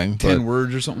merciful thing. 10 But,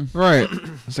 words or something. right.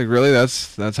 It's like really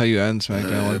that's how you end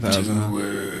SmackDown 1000.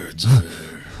 Words.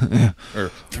 Or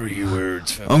 3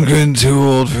 words. I'm getting too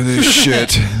old for this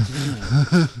shit.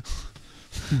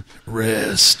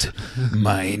 Rest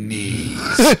my knees.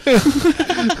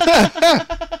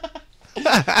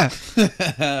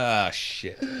 Ah,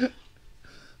 shit.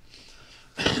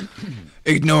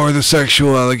 Ignore the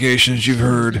sexual allegations you've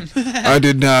heard. I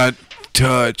did not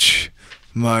touch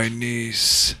my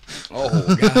niece.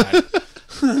 Oh, God.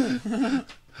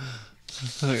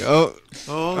 Like, oh,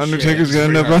 Oh, Undertaker's shit.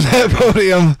 gonna end up on that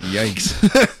podium.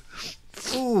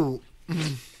 Yikes. Ooh.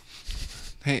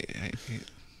 Hey,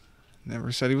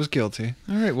 never said he was guilty.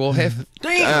 All right, well, have...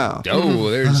 Damn. Oh,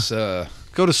 there's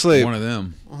Go to sleep. one of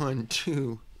them. 1,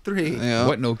 2, 3. Yeah.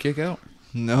 What, no kick out?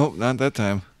 Nope, not that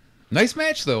time. Nice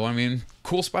match, though. I mean,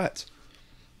 cool spots.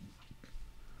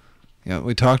 Yeah,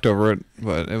 we talked over it,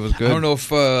 but it was good. I don't know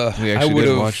if we I actually would did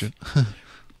have... watch it.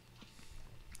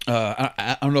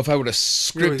 I don't know if I would have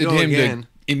Here we scripted go him again. to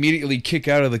immediately kick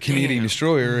out of the Canadian Damn.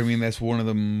 Destroyer. I mean, that's one of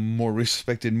the more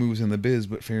respected moves in the biz,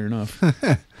 but fair enough,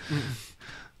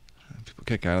 People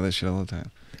kick out of this shit all the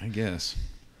time. I guess.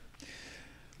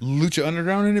 Lucha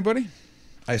Underground, anybody?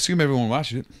 I assume everyone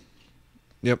watched it.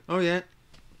 Oh, yeah.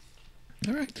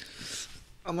 All right.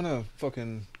 I'm gonna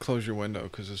fucking close your window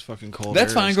because it's fucking cold.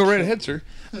 That's here. fine. Go right ahead, sir.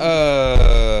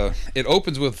 It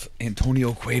opens with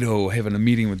Antonio Cueto having a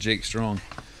meeting with Jake Strong.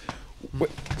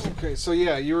 Okay, so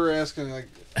yeah, you were asking like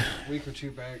a week or two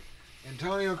back.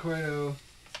 Antonio Cueto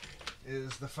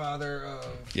is the father of.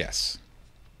 Yes.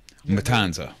 Yeah,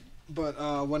 Matanza. But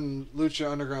when Lucha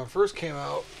Underground first came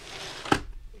out,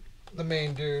 the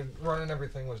main dude running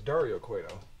everything was Dario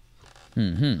Cueto,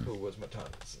 Mm-hmm. who was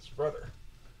Matanzas' brother.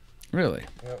 Really?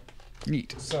 Yep.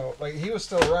 Neat. So, like, he was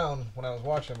still around when I was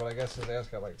watching, but I guess his ass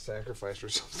got, like, sacrificed or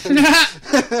something.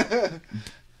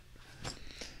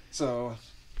 So,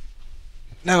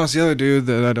 now it's the other dude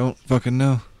that I don't fucking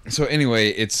know. So anyway,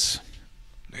 it's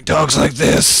Dogs like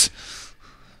this.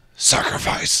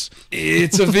 Sacrifice.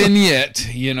 it's a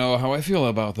vignette. You know how I feel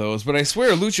about those, but I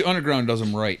swear Lucha Underground does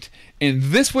them right. And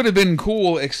this would have been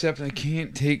cool, except I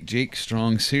can't take Jake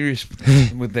Strong serious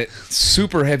with that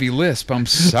super heavy lisp. I'm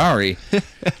sorry.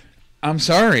 I'm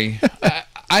sorry.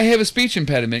 I have a speech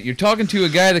impediment. You're talking to a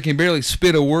guy that can barely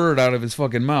spit a word out of his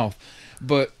fucking mouth.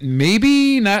 But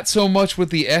maybe not so much with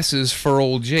the S's for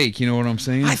old Jake, you know what I'm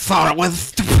saying? I thought it was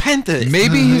stupendous.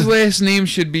 Maybe his last name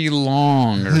should be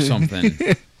Long or something.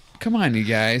 Come on, you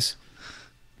guys.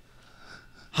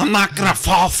 I'm not gonna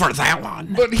fall for that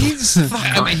one. But he's...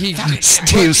 I mean, Steve's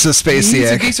the he's a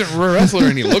Spacey decent wrestler,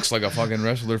 and he looks like a fucking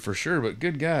wrestler for sure, but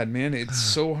good God, man, it's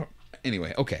so...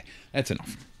 Anyway, okay, that's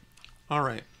enough. All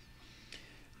right.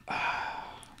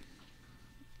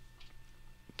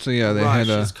 So, yeah, they Rush had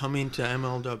a... is coming to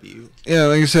MLW. Yeah,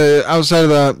 like I said, outside of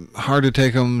the hard to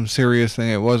take them serious thing,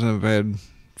 it wasn't a bad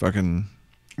fucking...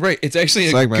 Right, it's actually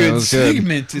a Segment, it good was good.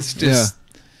 segment. It's just...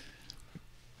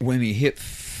 When he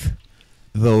hits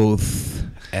those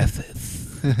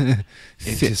S's,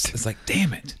 it's like,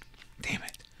 damn it.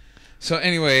 So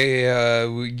anyway,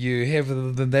 you have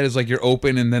that is like your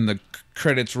open, and then the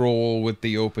credits roll with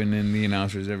the open and the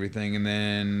announcers, everything, and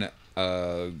then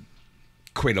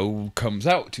Cueto comes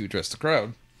out to address the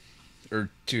crowd, or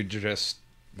to address,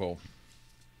 well,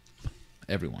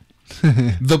 everyone,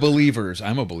 the believers.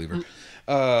 I'm a believer,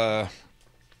 and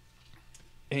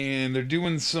they're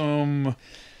doing some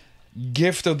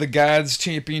Gift of the Gods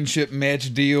championship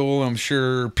match deal. I'm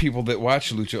sure people that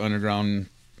watch Lucha Underground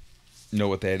know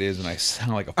what that is, and I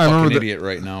sound like a fucking idiot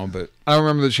right now, but I don't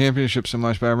remember the championship so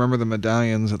much, but I remember the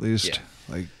medallions at least. Yeah.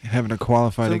 Like, having to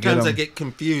qualify to get them. Sometimes I get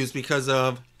confused because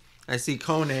of I see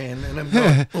Conan and I'm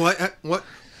going, what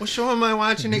show am I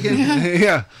watching again?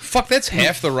 Yeah. fuck, that's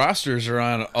half the rosters are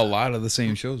on a lot of the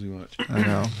same shows we watch. I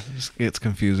know. It gets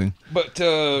confusing. But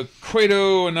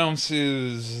Cueto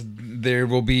announces there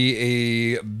will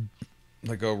be a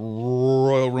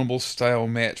Royal Rumble style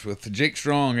match with Jake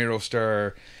Strong,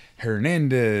 Aerostar,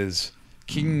 Hernandez,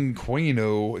 King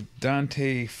Cueto,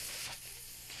 Dante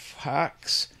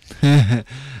Fox,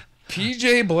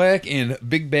 PJ Black, and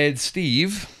Big Bad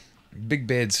Steve. Big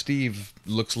Bad Steve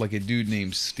looks like a dude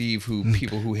named Steve who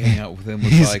people who hang out with him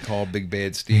would probably call Big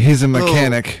Bad Steve. He's a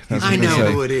mechanic. That's what I they know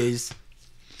say. who it is.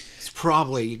 It's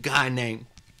probably a guy named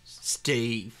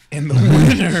Steve. And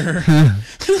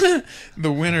the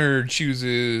winner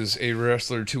chooses a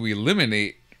wrestler to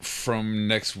eliminate from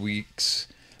next week's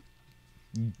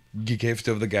Gift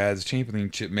of the Gods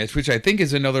championship match, which I think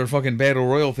is another fucking Battle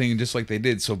Royal thing, just like they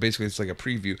did. So basically, it's like a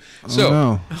preview. So,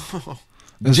 no.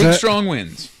 Jake Strong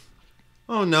wins.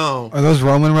 Oh no! Are those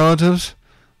Roman relatives?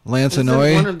 Lance Is it one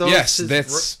Anoa'i? of those Yes, his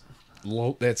that's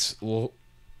Lance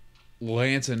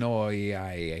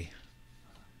Anoa'i,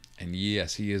 and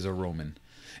yes, he is a Roman.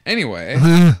 Anyway,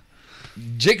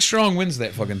 Jake Strong wins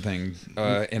that fucking thing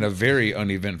in a very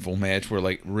uneventful match where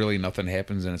like really nothing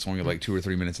happens and it's only like 2 or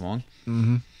 3 minutes long.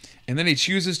 Mm-hmm. And then he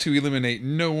chooses to eliminate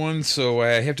no one, so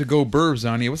I have to go burbs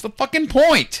on you. What's the fucking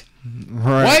point?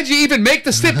 Right. Why'd you even make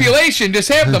the stipulation? Just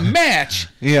have the match.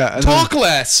 Yeah. And Talk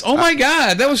less. Oh my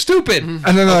god, that was stupid.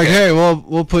 then they're like, hey,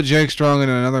 we'll put Jake Strong in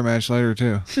another match later,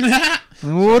 too.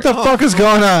 What the fuck is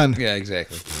going on? Yeah,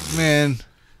 exactly. Man.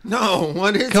 No,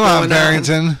 what is Come going on,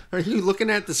 Barrington. Are you looking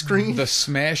at the screen? The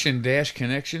smash and dash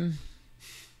connection.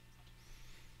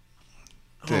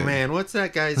 Oh man, what's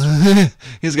that guy's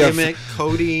He's got gimmick?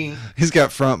 Cody. he's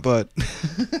got front butt.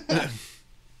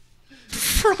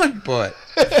 Front butt.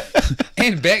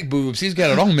 And back boobs. He's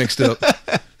got it all mixed up.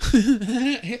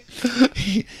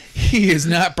 he is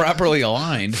not properly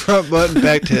aligned. Front butt and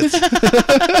back tits.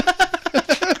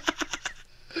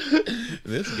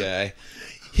 This guy.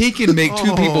 He can make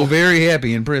two people very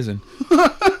happy in prison.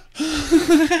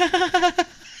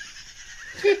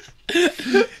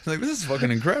 Like, this is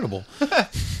fucking incredible.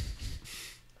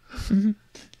 You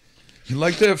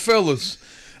like that, fellas?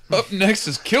 Up next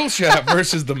is Killshot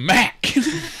versus the Mac.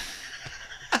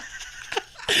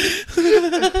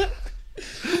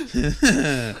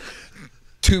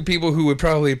 Two people who would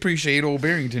probably appreciate old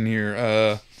Barrington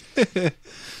here.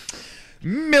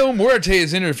 Mil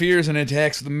Muertes interferes and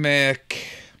attacks the Mac.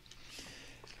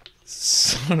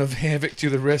 Son of Havoc to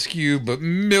the rescue, but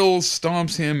Mil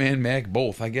stomps him and Mac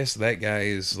both. I guess that guy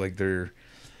is like their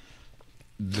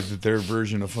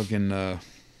version of fucking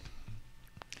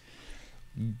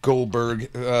Goldberg.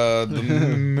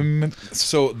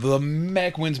 So the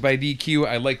Mac wins by DQ.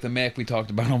 I like the Mac. We talked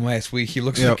about him last week. He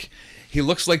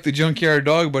looks like the Junkyard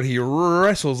Dog, but he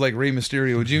wrestles like Rey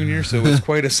Mysterio Jr. So it's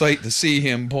quite a sight to see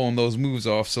him pulling those moves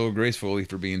off so gracefully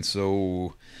for being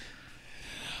so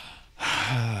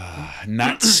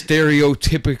not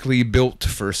stereotypically built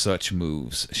for such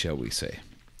moves, shall we say.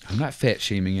 I'm not fat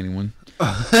shaming anyone.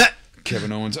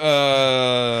 Kevin Owens.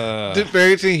 Did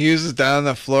Barrington Hughes is down on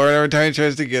the floor and every time he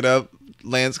tries to get up,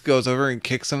 Lance goes over and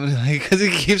kicks him because he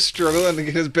keeps struggling to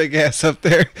get his big ass up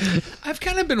there. I've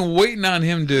kind of been waiting on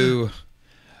him to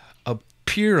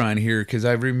appear on here because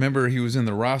I remember he was in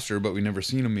the roster, but we never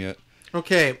seen him yet.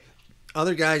 Okay,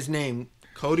 other guy's name,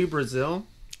 Cody Brazil?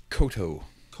 Koto.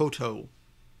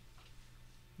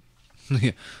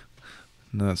 Yeah.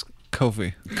 No, that's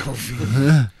Kofi.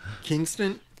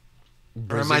 Kingston?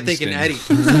 Or am I thinking Eddie?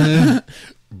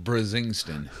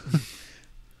 Brazingston.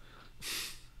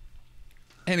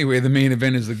 Anyway, the main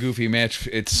event is the goofy match.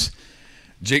 It's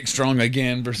Jake Strong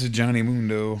again versus Johnny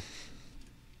Mundo.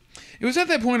 It was at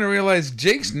that point I realized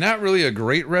Jake's not really a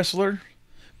great wrestler,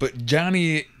 but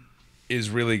Johnny is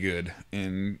really good,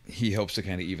 and he helps to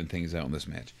kind of even things out in this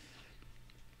match.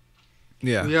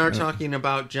 Yeah. We are talking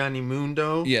about Johnny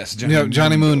Mundo. Yes,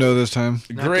 Johnny Mundo this time.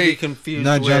 Not Great. to be confused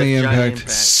Not with Johnny Impact.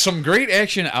 Some great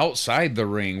action outside the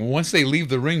ring. Once they leave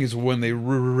the ring is when they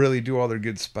really do all their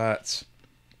good spots.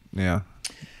 Yeah.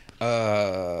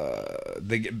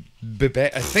 They get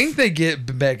back. I think they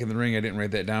get back in the ring. I didn't write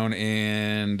that down.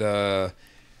 And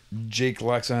Jake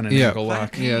locks on an ankle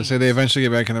lock. Yeah, so they eventually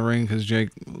get back in the ring because Jake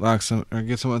locks him or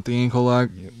gets him with the ankle lock.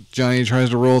 Yep. Johnny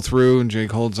tries to roll through and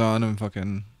Jake holds on and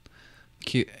fucking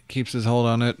keeps his hold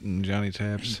on it, and Johnny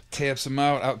taps him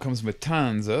out. Out comes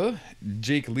Matanza.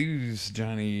 Jake leaves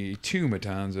Johnny to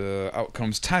Matanza. Out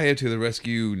comes Taya to the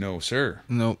rescue. No, sir.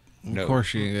 Nope. Of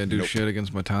course you ain't gonna do shit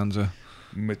against Matanza.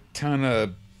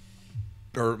 Matanza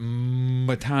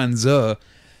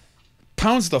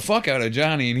pounds the fuck out of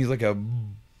Johnny, and he's like a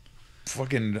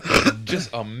fucking just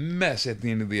a mess at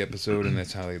the end of the episode, and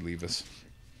that's how they leave us.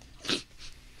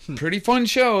 Pretty fun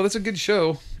show. That's a good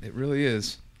show. It really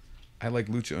is. I like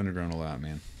Lucha Underground a lot,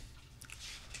 man.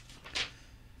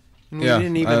 We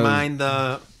didn't even mind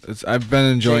the... I've been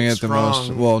enjoying Jake it the Strong,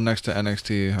 most. Well, next to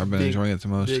NXT, I've been enjoying it the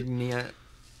most. Big net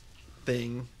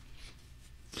thing.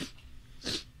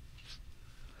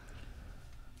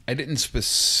 I didn't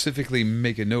specifically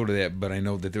make a note of that, but I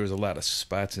know that there was a lot of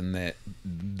spots in that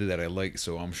I liked,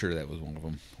 so I'm sure that was one of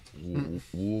them.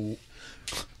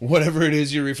 Whatever it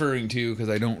is you're referring to, because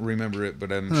I don't remember it,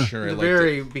 but I'm sure I liked it. The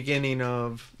very beginning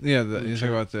of... Yeah, you're talking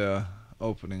about the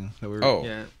opening. That we were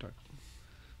Yeah.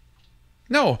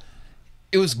 No,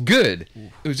 it was good.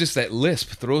 It was just that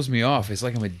lisp throws me off. It's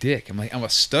like I'm a dick. I'm a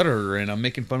stutterer, and I'm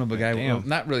making fun of a guy. Well,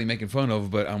 not really making fun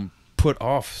of, but I'm put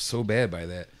off so bad by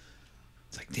that.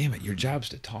 It's like, damn it, your job's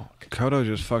to talk. Kodo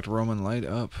just fucked Roman Light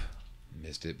up.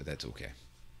 Missed it, but that's okay.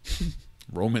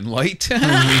 Roman Light?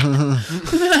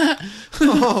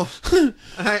 Oh,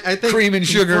 I think... Cream and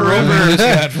sugar Roman just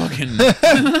got fucking...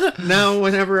 Now,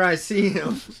 whenever I see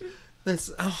him, that's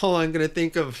all I'm going to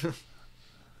think of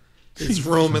is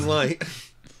Roman Light.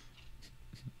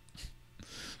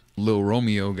 Lil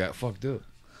Romeo got fucked up.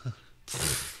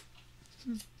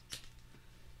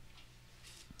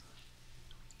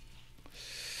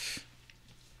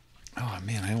 Oh,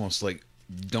 man, I almost,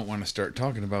 don't want to start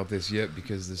talking about this yet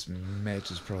because this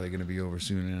match is probably going to be over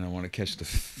soon and I want to catch the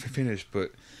finish, but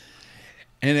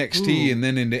NXT and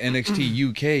then into NXT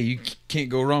UK, you can't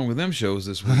go wrong with them shows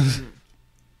this week.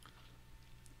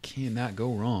 Cannot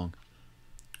go wrong.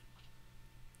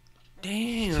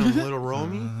 Damn, little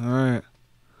Romy. All right.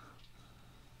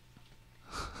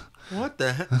 What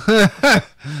the heck?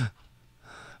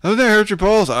 Oh, that hurt your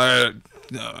balls. I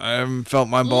haven't felt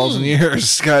my balls in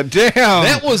years. God damn.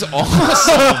 That was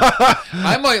awesome.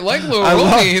 I might like Lil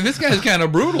Romy. This guy's kind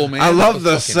of brutal, man. I love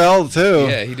the cell, too.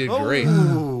 Yeah, he did great.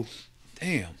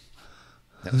 Damn.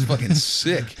 That was fucking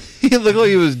sick. He looked like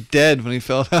he was dead when he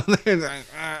fell down there.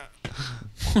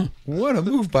 What a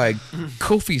move by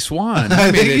Kofi Swan.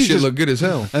 He made that shit look good as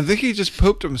hell. I think he just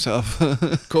pooped himself.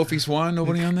 Kofi Swan,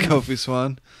 nobody on there? Kofi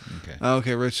Swan. Okay.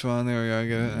 Okay, Rich Swan. There we go. I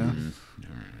get it now.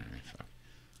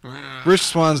 Rich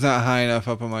Swan's not high enough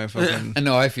up on my fucking I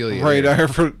know, I feel you. radar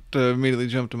for it to immediately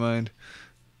jump to mind.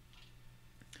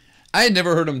 I had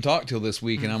never heard him talk till this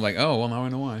week, and I'm like, oh, well, now I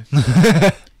know why.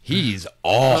 He's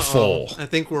awful. I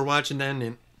think we're watching the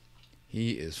ending.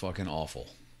 He is fucking awful.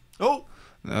 Oh!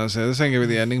 No, so this ain't gonna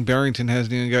be the ending. Barrington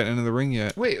hasn't even gotten into the ring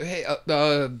yet. Wait, hey,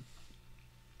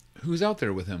 who's out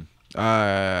there with him?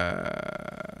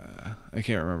 I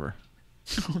can't remember.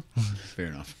 Fair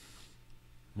enough.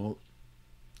 Well,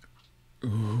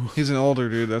 He's an older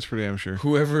dude, that's for damn sure.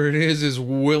 whoever it is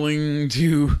willing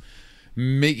to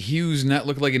make Hughes not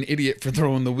look like an idiot for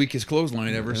throwing the weakest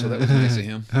clothesline ever, so that was nice of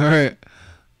him. All right.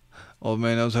 Old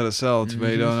man knows how to sell. Too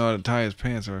bad he don't know how to tie his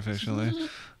pants officially.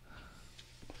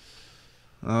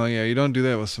 Oh, yeah, you don't do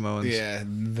that with Samoans. Yeah,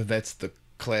 that's the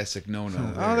classic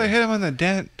no-no. Oh, they hit him on the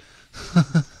dent.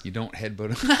 You don't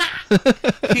headbutt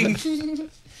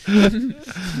him.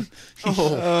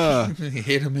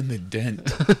 Hit him in the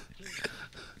dent.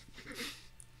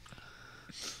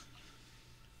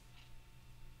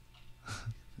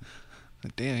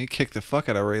 Damn, he kicked the fuck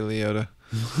out of Ray Liotta.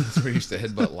 That's where he used to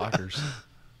headbutt lockers.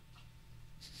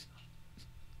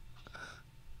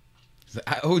 He's like,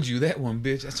 I owed you that one,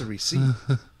 bitch. That's a receipt.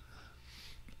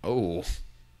 Oh.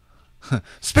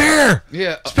 Spare!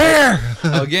 Yeah. Spare!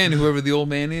 Again, whoever the old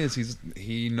man is,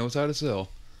 he knows how to sell.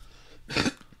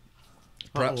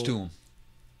 Props to him.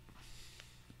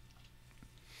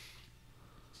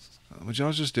 Would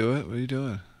y'all just do it? What are you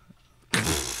doing?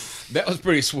 That was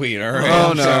pretty sweet, all right?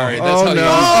 Oh, I'm no. sorry. That's Oh, how no. you...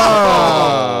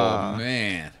 Oh,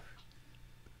 man.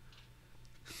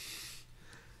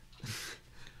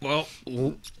 Well,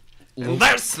 And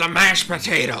that's the mashed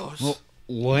potatoes.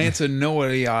 Lance and Noah,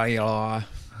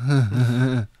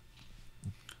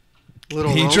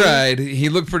 Little he Roman? tried. He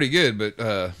looked pretty good, but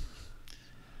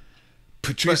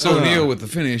Patrice O'Neal with the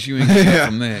finish, you ain't getting Yeah.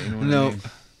 from that. You know what I No. mean?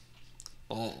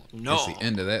 Oh, no. That's the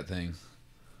end of that thing.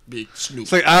 Big Snoop.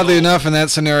 It's like, oddly enough, in that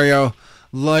scenario,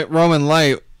 Roman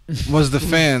Light was the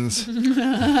fans.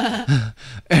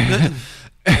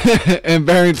 And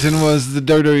Barrington was the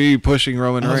WWE pushing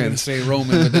Roman I was going to Reigns. say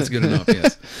Roman, but that's good enough,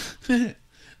 yes.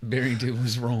 Barrington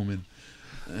was Roman.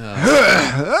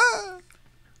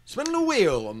 Spin the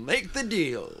wheel and make the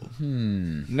deal.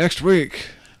 Next week.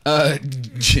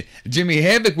 Jimmy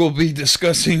Havoc will be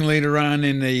discussing later on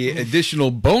in the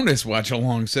additional bonus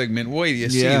watch-along segment. Wait, you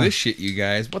see Yeah. this shit, you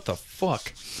guys. What the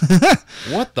fuck?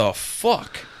 What the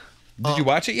fuck? Did you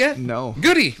watch it yet? No.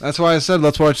 Goody. That's why I said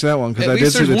let's watch that one, because At I did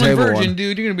least see there's the one table virgin, one.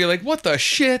 dude. You're going to be like, what the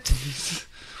shit?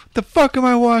 The fuck am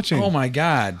I watching? Oh, my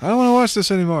God. I don't want to watch this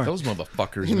anymore. Those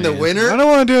motherfuckers, In man. the winner, I don't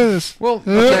want to do this. Well,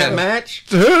 that match,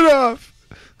 Turn it off.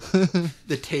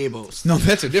 the tables. no,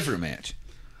 that's a different match.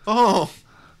 Oh,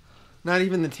 not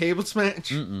even the tables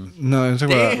match? No, I'm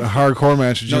talking about a hardcore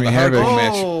match with No, Jimmy the Havoc.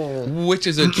 hardcore Oh. match, which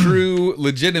is a true,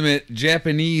 legitimate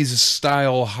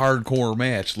Japanese-style hardcore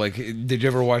match. Like, did you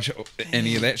ever watch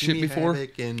any of that shit Jimmy before?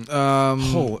 Havoc and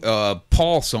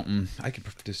Paul something. I can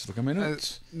just look at my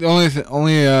notes. The only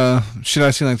shit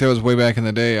I seen like that was way back in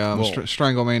the day. Whoa.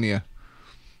 Stranglemania.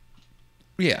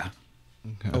 Yeah.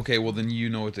 Okay. Okay, well then you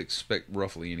know what to expect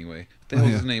roughly anyway. What the hell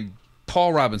is Yeah. his name?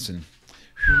 Paul Robinson.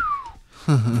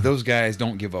 Those guys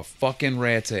don't give a fucking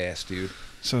rat's ass, dude.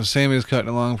 So Sammy's cutting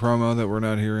a long promo that we're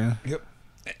not hearing. Yep.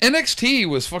 NXT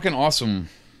was fucking awesome.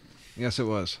 Yes, it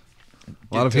was.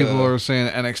 A lot of people were saying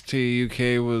NXT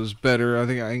UK was better. I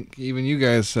think even you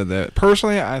guys said that.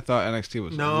 Personally, I thought NXT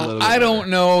was No, a little bit I don't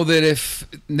better. know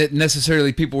that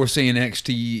necessarily people were saying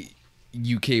NXT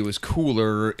UK was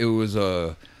cooler. It was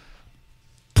a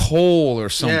poll or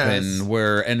something Yes.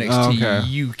 where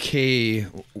NXT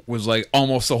UK was like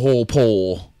almost a whole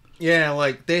poll. yeah,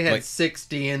 like they had Like-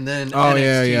 60 and then Oh,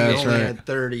 NXT yeah, that's only right. had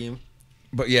 30.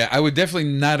 But yeah, I would definitely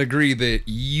not agree that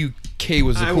UK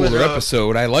was the I would, cooler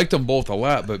episode. I liked them both a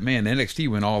lot, but man, NXT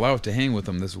went all out to hang with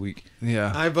them this week.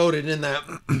 Yeah. I voted in that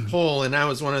poll and I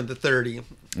was one of the 30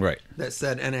 Right. that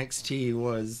said NXT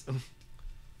was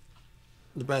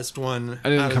the best one I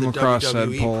didn't out come of the across that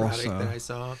WWE poll, product so. that I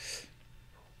saw.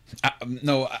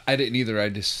 No, I didn't either. I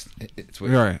just it's what,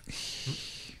 You're right.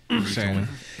 Saying.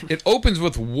 It opens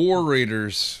with War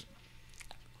Raiders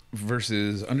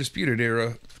versus Undisputed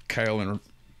Era, Kyle and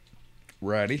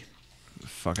Roddy.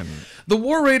 Fucking. The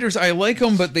War Raiders, I like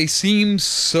them, but they seem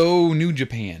so New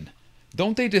Japan.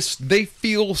 Don't they they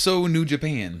feel so New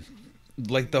Japan.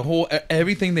 Like the whole,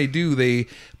 everything they do, they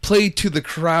play to the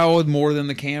crowd more than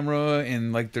the camera,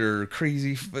 and like they're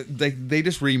crazy. They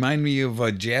just remind me of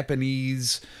a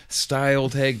Japanese style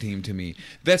tag team to me.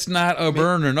 That's not a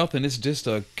burn or nothing. It's just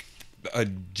a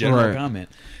general Right. comment.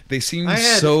 They seem I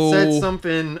had so. said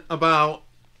something about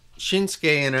Shinsuke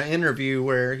in an interview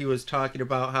where he was talking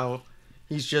about how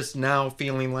he's just now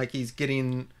feeling like he's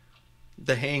getting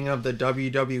the hang of the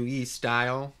WWE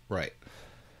style. Right.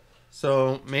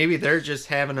 So maybe they're just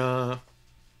having a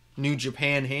New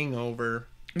Japan hangover.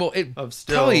 Well, it Of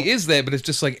still- probably is that, but it's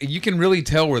just like you can really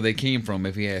tell where they came from.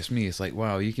 If you ask me, it's like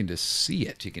wow, you can just see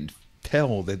it. You can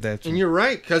tell that that's. And you're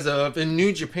right, because of in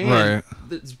New Japan, Right.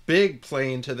 it's big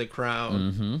playing to the crowd.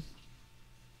 Mm-hmm.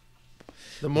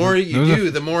 The more you do,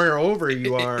 the more over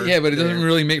you are. Yeah, but it doesn't there.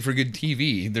 really make for good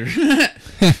TV.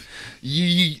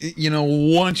 You know,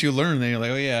 once you learn that, you're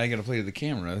like, oh yeah, I got to play to the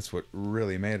camera. That's what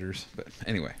really matters. But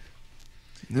anyway,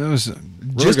 It was a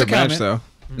really Just a good match, comment. though.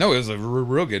 no, it was a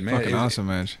real good match. Fucking awesome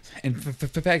match. And in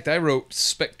fact, I wrote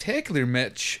spectacular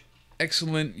match,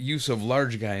 excellent use of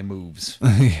large guy moves.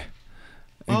 And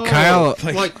Oh, Kyle,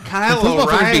 like Kyle Those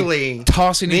motherfuckers be O'Reilly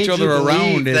tossing each made other you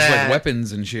around believe as that- like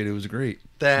weapons and shit. It was great.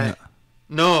 that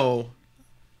no,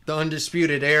 the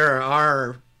Undisputed Era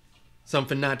are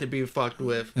something not to be fucked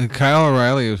with. and Kyle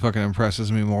O'Reilly fucking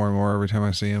impresses me more and more every time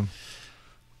I see him.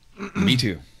 Me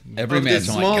too. Every Of match, this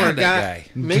I'm like, smaller God, that guy.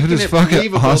 making Dude is it fucking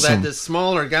believable awesome. that this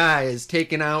smaller guy is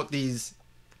taking out these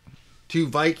two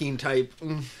Viking type.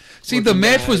 See, the looking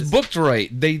match was guys. booked right.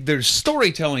 There's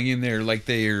storytelling in there, like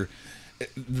they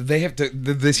have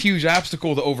this huge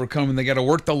obstacle to overcome, and they got to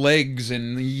work the legs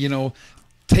and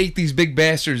take these big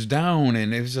bastards down,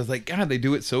 and it was just like, God, they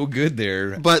do it so good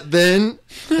there. But then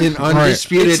in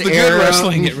Undisputed It's the Era, good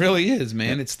wrestling. It really is,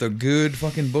 man. It's the good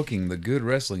fucking booking. The good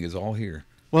wrestling is all here.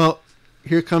 well,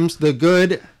 here comes the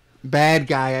good bad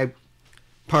guy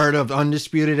part of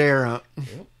Undisputed Era.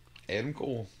 Adam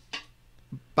Cole.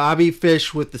 Bobby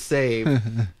Fish with the save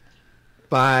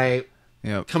by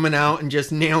Yep. coming out and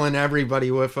just nailing everybody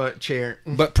with a chair.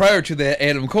 But prior to that,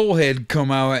 Adam Cole had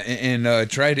come out and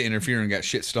tried to interfere and got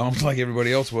shit stomped like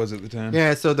everybody else was at the time.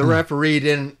 Yeah, so the referee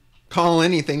didn't call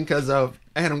anything because of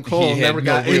Adam Cole. He Never had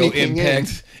got no real anything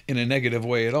impact in a negative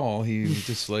way at all. He was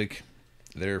just like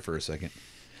there for a second.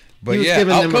 But He was yeah,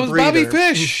 giving out them a comes Bobby breather.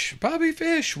 Fish. Bobby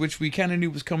Fish, which we kind of knew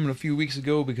was coming a few weeks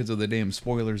ago because of the damn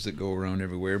spoilers that go around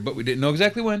everywhere, but we didn't know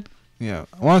exactly when. Yeah.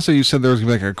 I want to say you said there was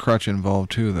going to be like a crutch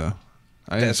involved, too, though.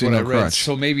 I didn't That's see what no I read. crutch.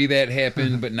 So maybe that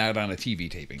happened, but not on a TV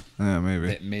taping. Yeah, maybe.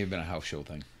 That may have been a house show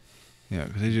thing. Yeah,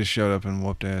 because he just showed up and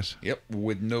whooped ass. Yep,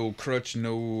 with no crutch,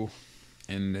 and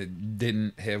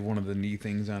didn't have one of the knee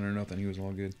things on or nothing. He was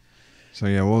all good. So,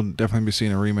 yeah, we'll definitely be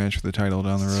seeing a rematch for the title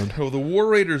down the road. So the War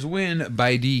Raiders win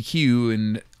by DQ,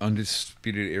 and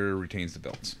Undisputed Era retains the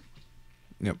belts.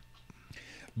 Yep.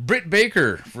 Britt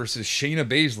Baker versus Shayna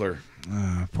Baszler.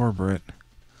 Poor Britt.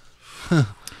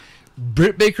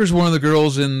 Britt Baker's one of the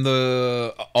girls in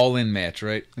the All-In match,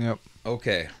 right? Yep.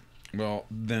 Okay. Well,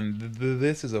 then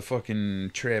this is a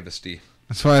fucking travesty.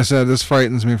 That's why I said this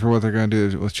frightens me for what they're going to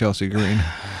do with Chelsea Green.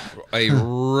 A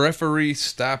referee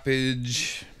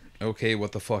stoppage. Okay,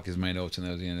 what the fuck is my notes? And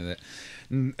that was the end of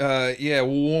that. Yeah,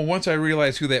 well, once I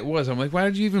realized who that was, I'm like, why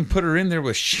did you even put her in there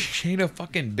with Shayna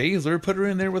fucking Baszler? Put her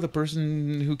in there with a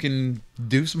person who can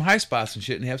do some high spots and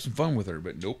shit and have some fun with her.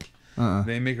 But nope.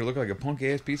 They make her look like a punk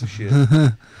ass piece of shit.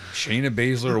 Shayna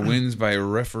Baszler wins by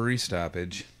referee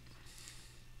stoppage.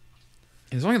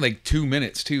 It's only like 2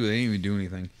 minutes too. They didn't even do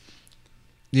anything.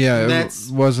 Yeah, That's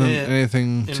it wasn't it.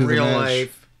 anything In to real the match.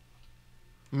 life,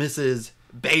 Mrs.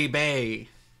 Bay.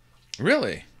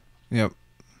 Really? Yep.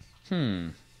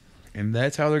 And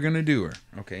that's how they're gonna do her.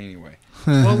 Okay. Anyway.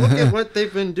 Well, look at what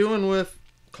they've been doing with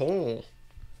Cole.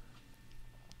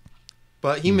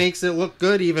 But he makes it look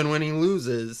good even when he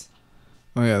loses.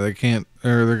 Oh, yeah, they can't,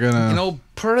 or they're going to... You know,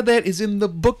 part of that is in the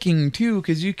booking too,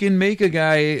 because you can make a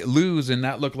guy lose and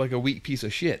not look like a weak piece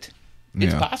of shit.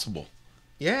 It's Yeah. possible.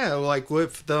 Yeah, like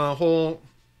with the whole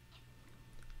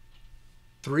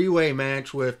three-way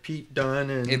match with Pete Dunne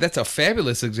and Hey, that's a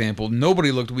fabulous example.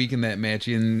 Nobody looked weak in that match,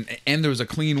 and there was a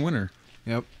clean winner.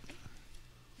 Yep.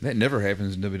 That never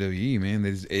happens in WWE, man.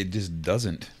 It just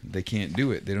doesn't. They can't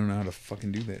do it. They don't know how to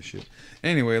fucking do that shit.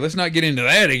 Anyway, let's not get into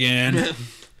that again.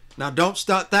 Now don't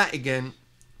start that again.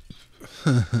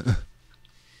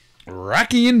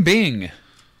 Rocky and Bing.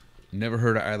 Never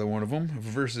heard of either one of them.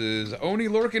 Versus Oni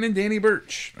Lorcan and Danny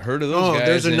Burch. Heard of those Oh, guys,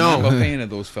 there's a and no. I'm a fan of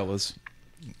those fellas.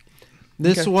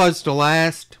 This Okay. was the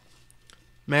last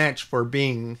match for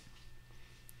Bing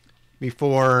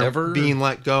before Ever? being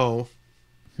let go.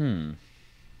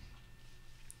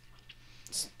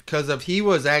 Because of he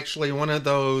was actually one of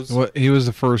those. What, he was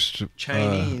the first...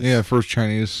 Chinese. first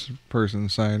Chinese person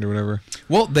signed or whatever.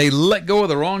 Well, they let go of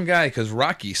the wrong guy because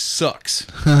Rocky sucks.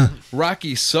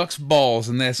 Rocky sucks balls,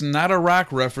 and that's not a Rock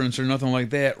reference or nothing like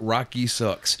that. Rocky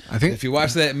sucks. I think- if you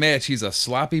watch that match, he's a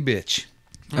sloppy bitch.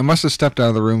 I must have stepped out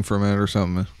of the room for a minute or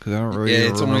something, because I don't really Yeah,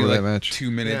 even it's remember only that like match.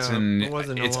 2 minutes, Yeah, and it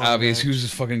wasn't a it's long obvious match. who's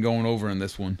just fucking going over in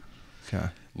this one. Okay.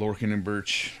 Lorcan and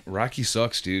Birch. Rocky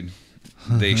sucks, dude.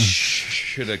 They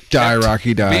should have Die,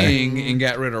 Rocky, die. Bing and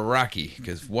got rid of Rocky,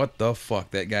 because what the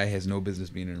fuck? That guy has no business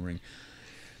being in the ring.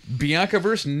 Bianca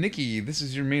versus Nikki. This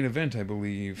is your main event, I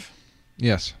believe.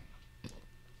 Yes.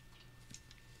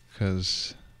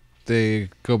 Because they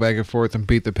go back and forth and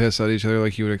beat the piss out of each other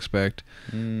like you would expect.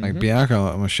 Like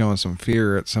Bianca was showing some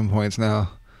fear at some points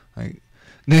now. Like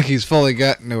Nikki's fully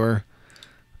gotten to her.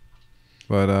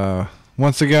 But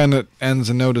once again, it ends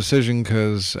in no decision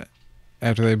because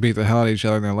after they beat the hell out of each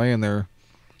other and they're laying there,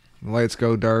 the lights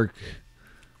go dark.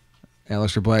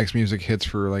 Aleister Black's music hits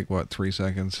for like, 3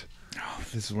 seconds. Oh,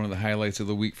 this is one of the highlights of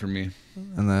the week for me.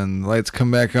 And then the lights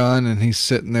come back on and he's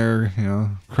sitting there,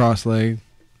 cross-legged,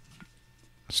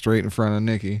 straight in front of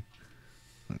Nikki.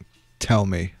 Tell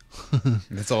me.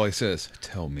 That's all he says.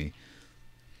 Tell me.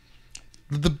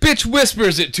 The bitch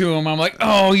whispers it to him. I'm like,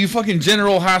 oh, you fucking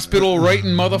General Hospital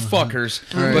writing motherfuckers.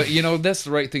 Right. But, that's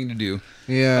the right thing to do.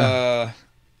 Yeah.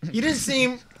 He didn't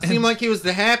seem like he was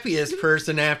the happiest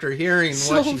person after hearing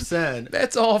what she said.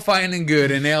 That's all fine and good.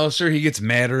 And Aleister, he gets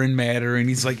madder and madder, and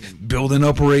he's like building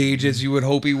up rage as you would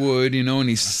hope he would, and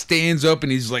he stands up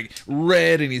and he's like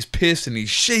red and he's pissed and he's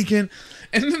shaking.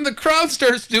 And then the crowd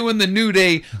starts doing the New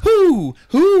Day, hoo,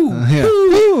 hoo.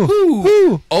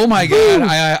 Oh my God,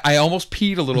 I almost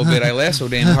peed a little bit. I laughed so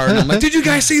damn hard. And I'm like, did you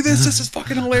guys see this? This is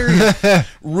fucking hilarious.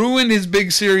 Ruined his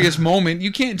big serious moment.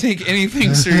 You can't take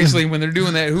anything seriously when they're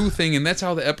doing that who thing, and that's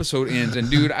how the episode ends. And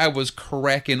dude, I was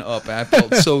cracking up. I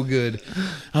felt so good.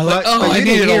 I was like, but I you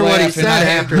needed didn't hear a what he laugh. And said I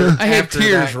had after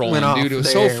tears that rolling, went off dude. It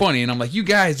was there. so funny. And I'm like, you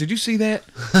guys, did you see that?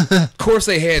 Of course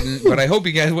they hadn't, but I hope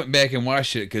you guys went back and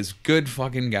watched it because good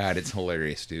fucking God, it's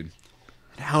hilarious, dude.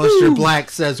 Aleister Black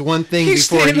says one thing He's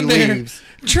before he standing there leaves.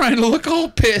 trying to look all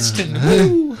pissed and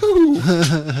woo.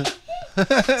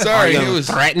 Sorry, Are you it was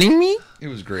threatening me? it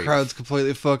was great. Crowd's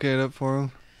completely fucking it up for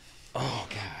him. Oh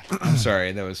God, I'm sorry.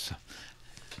 It was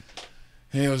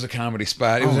a comedy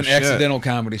spot. It was Oh, an shit. accidental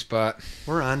comedy spot.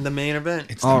 We're on the main event.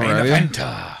 It's the main Alrighty. event.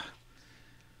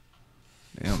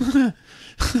 Damn.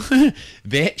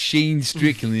 That Shane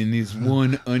Strickland is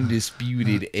one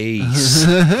undisputed ace.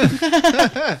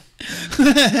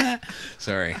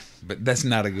 Sorry, but that's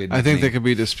not a good I think they nickname. could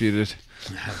be disputed.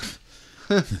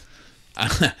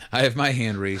 I have my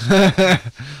hand raised.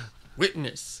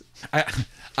 Witness.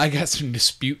 I got some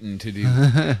disputing to do.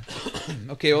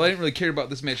 Okay, well, I didn't really care about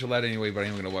this match a lot anyway, but I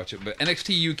am going to watch it. But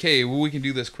NXT UK, well, we can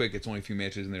do this quick. It's only a few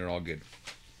matches, and they're all good.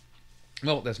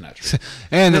 Well, that's not true.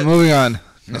 And moving on.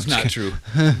 That's not true.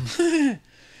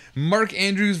 Mark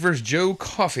Andrews versus Joe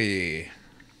Coffey.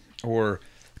 Or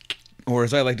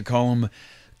as I like to call him,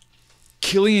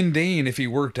 Killian Dane if he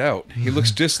worked out. He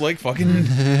looks just like fucking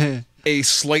a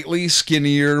slightly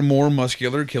skinnier, more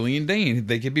muscular Killian Dane.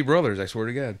 They could be brothers, I swear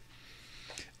to God.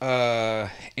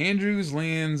 Andrews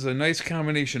lands a nice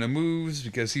combination of moves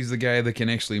because he's the guy that can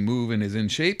actually move and is in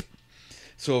shape.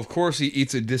 So, of course, he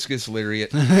eats a discus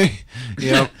lariat.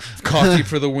 Yep. Coffee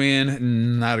for the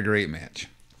win. Not a great match.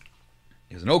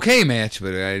 It was an okay match,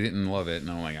 but I didn't love it. And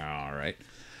I'm like, all right.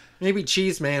 Maybe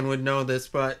Cheese Man would know this,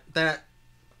 but that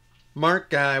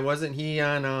Mark guy, wasn't he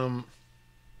on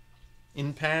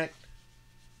Impact?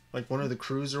 Like one of the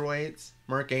cruiserweights?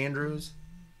 Mark Andrews?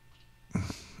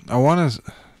 I want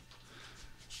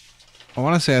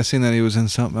to say I seen that he was in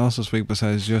something else this week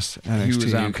besides just NXT He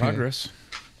was on UK. Progress.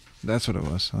 That's what it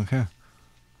was. Okay.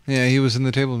 Yeah, he was in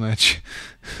the table match.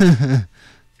 Oh,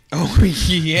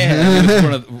 yeah. It was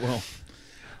one of the, well,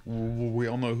 we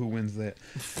all know who wins that.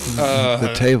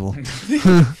 The table.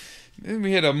 Then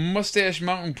we had a Mustache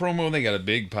Mountain promo. They got a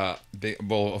big pop.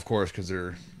 Well, of course, because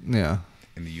they're Yeah.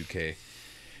 in the UK.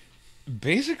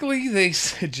 Basically, they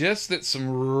suggest that some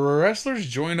wrestlers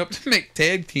join up to make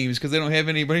tag teams because they don't have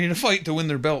anybody to fight to win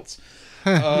their belts.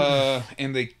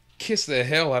 And they kiss the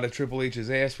hell out of Triple H's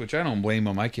ass, which I don't blame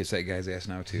him. I kiss that guy's ass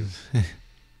now, too.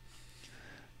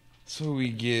 So we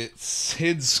get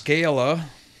Sid Scala,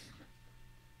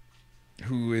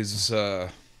 who is...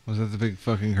 Was that the big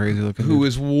fucking crazy looking who dude?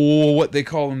 is what they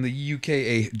call in the UK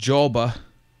a Jobba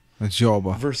That's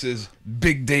Jobba. versus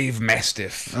Big Dave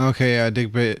Mastiff, Okay, yeah,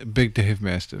 Big Dave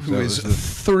Mastiff. who That is was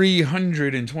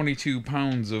 322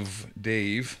 pounds of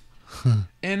Dave.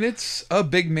 And it's a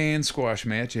big man squash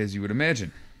match, as you would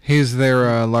imagine. He's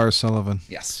their Lars Sullivan.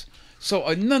 Yes. So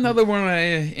another one,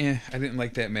 I didn't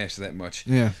like that match that much.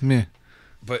 Yeah, me.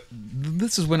 But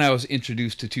this is when I was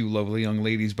introduced to two lovely young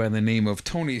ladies by the name of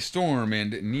Toni Storm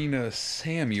and Nina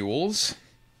Samuels.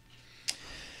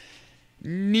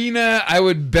 Nina, I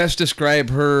would best describe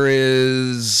her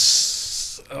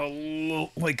as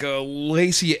like a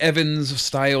Lacey Evans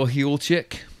style heel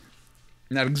chick.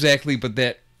 Not exactly, but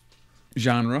that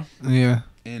genre. Yeah.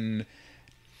 And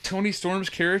Toni Storm's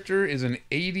character is an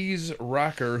 80s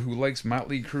rocker who likes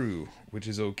Motley Crue, which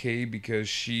is okay because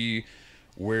she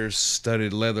wears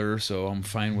studded leather, so I'm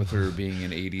fine with her being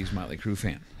an 80s Motley Crue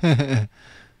fan.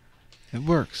 It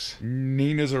works.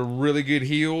 Nina's a really good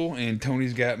heel, and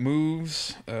Tony's got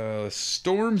moves.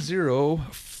 Storm Zero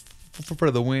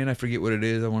for the win. I forget what it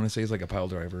is. I want to say it's like a pile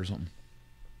driver or something.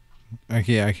 I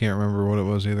can't remember what it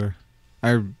was either.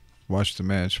 I watched the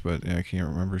match, but I can't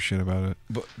remember shit about it.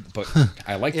 But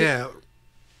I liked it. Yeah.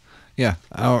 Yeah,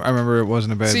 I remember it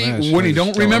wasn't a bad match. See, when you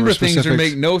don't remember things or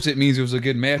specifics. make notes, it means it was a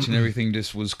good match and everything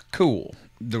just was cool.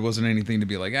 There wasn't anything to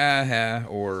be like,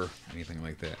 or anything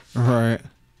like that. Right.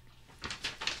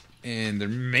 And the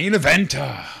main event,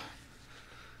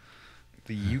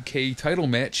 the UK title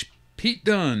match, Pete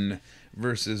Dunne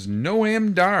versus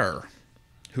Noam Dar,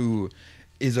 who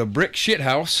is a brick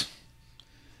shithouse.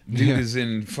 Dude is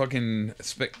in fucking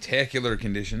spectacular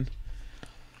condition.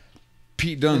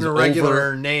 Pete Dunne's In a regular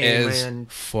over name as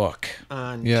and fuck.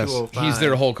 On Yes. 205. He's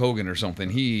their Hulk Hogan or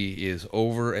something. He is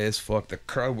over as fuck. The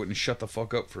crowd wouldn't shut the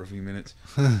fuck up for a few minutes.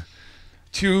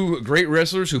 Two great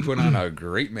wrestlers who put on a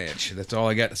great match. That's all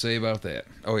I got to say about that.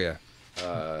 Oh, yeah.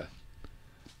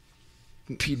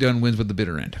 Pete Dunne wins with the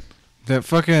bitter end. That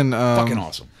fucking Fucking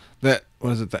awesome. That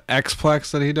what is it? The X-Plex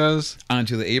that he does.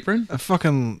 Onto the apron. I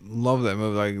fucking love that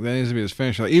move. Like that needs to be his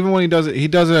finisher. Like, even when he does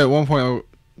it at one point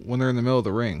when they're in the middle of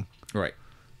the ring. Right.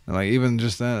 And like even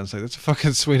just then, it's like that's a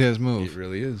fucking sweet ass It move.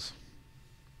 really is.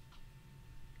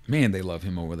 Man, they love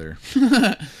him over there.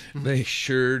 They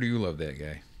sure do love that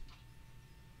guy.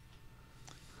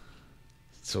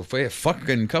 So a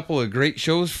fucking couple of great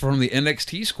shows from the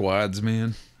NXT squads,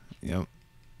 man. Yep.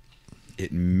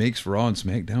 It makes Raw and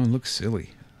SmackDown look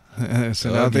silly.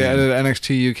 So now they added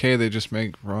NXT UK, they just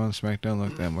make Raw and SmackDown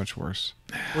look that much worse.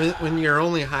 When your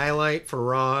only highlight for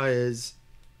Raw is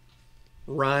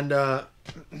Ronda.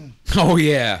 Oh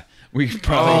yeah, we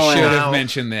probably Oh, should wow. have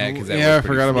mentioned that because Yeah, I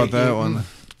forgot about that one.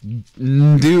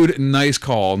 Dude, nice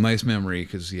call, nice memory.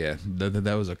 Because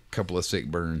that was a couple of sick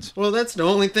burns. Well, that's the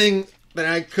only thing that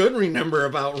I could remember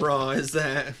about Raw is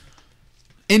that.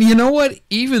 And you know what?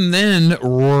 Even then,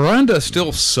 Ronda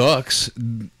still sucks.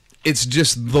 It's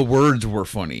just the words were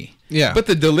funny. Yeah. But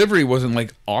the delivery wasn't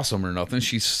like awesome or nothing.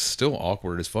 She's still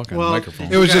awkward as fuck on the Well,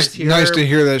 microphone. It was You guys just nice hear- to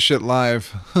hear that shit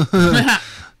live.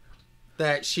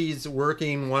 That she's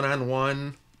working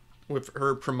one-on-one with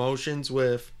her promotions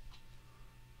with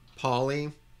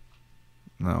Paulie.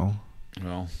 No.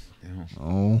 Well,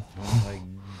 Oh. I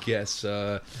guess.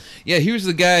 Yeah, he was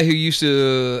the guy who used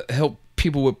to help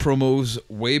people with promos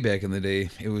way back in the day.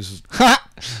 It was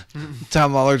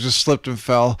Tom Lawler just slipped and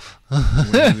fell.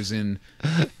 when he was in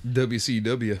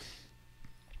WCW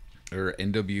or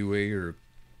NWA or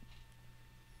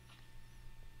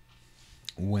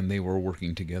when they were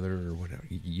working together or whatever.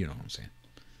 You know what I'm saying.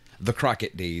 The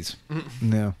Crockett days.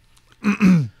 No.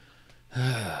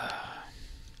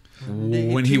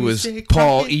 When he was Tuesday,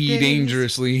 Paul Crockett E. days.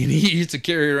 Dangerously, and he used to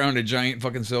carry around a giant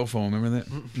fucking cell phone. Remember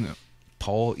that? No.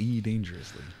 Paul E.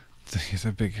 Dangerously. He's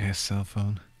a big ass cell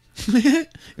phone. It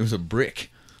was a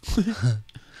brick.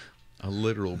 A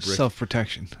literal brick. Self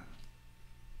protection.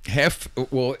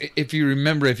 Well, if you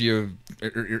remember,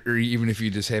 or even if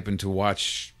you just happen to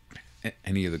watch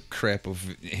any of the crap of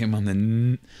him on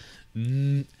the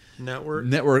Network.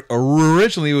 network,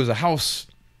 originally it was a house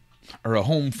or a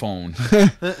home phone.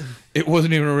 It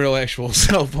wasn't even a real actual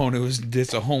cell phone. It was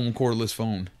just a home cordless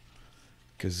phone.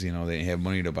 Because, they didn't have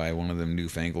money to buy one of them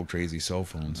newfangled crazy cell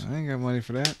phones. I ain't got money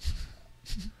for that.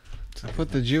 I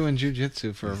put the Jew in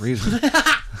jiu-jitsu for a reason.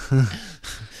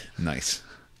 Nice.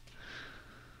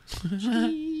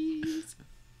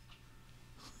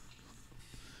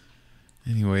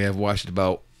 Anyway, I've watched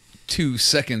about 2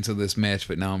 seconds of this match,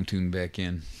 but now I'm tuned back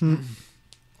in.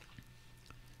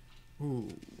 Ooh.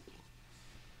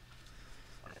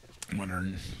 I'm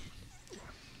wondering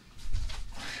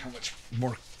how much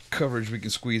more coverage we can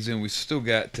squeeze in. We still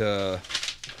got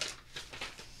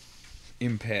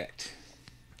Impact,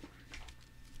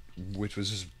 which was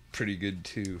just pretty good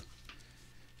too,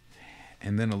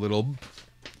 and then a little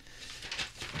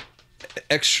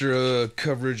extra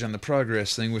coverage on the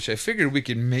Progress thing, which I figured we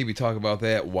could maybe talk about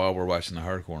that while we're watching the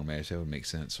hardcore match. That would make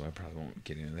sense, so I probably won't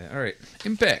get into that. All right,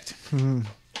 Impact.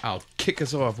 I'll kick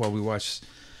us off while we watch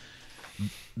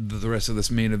the rest of this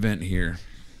main event here.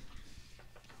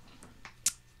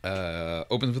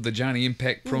 Opens with the Johnny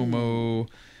Impact promo.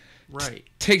 Right.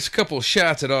 Takes a couple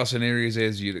shots at Austin Aries,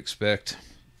 as you'd expect.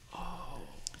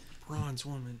 Bronze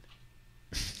woman.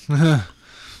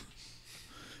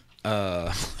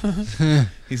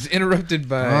 He's interrupted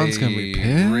by Ron's gonna be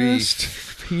Ray pissed.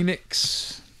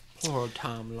 Phoenix, Poor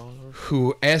Tom Lawler.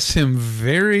 who asks him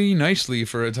very nicely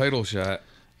for a title shot.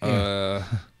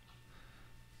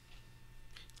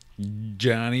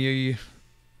 Johnny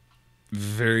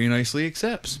very nicely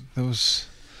accepts. Those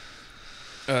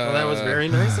Well, that was very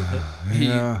nice of him.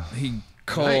 He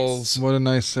calls What a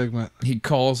nice segment. he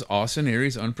calls Austin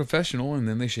Aries unprofessional, and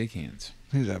then they shake hands.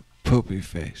 He's a poopy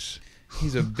face.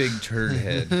 He's a big turd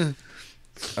head.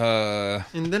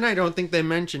 And then I don't think they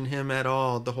mentioned him at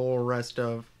all the whole rest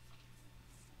of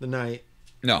the night.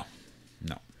 No.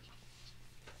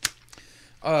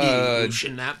 Who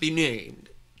should not be named.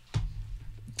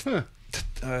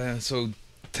 So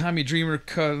Tommy Dreamer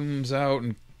comes out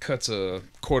and cuts a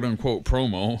quote-unquote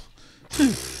promo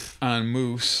on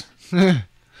Moose.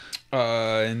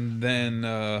 And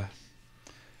then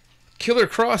Killer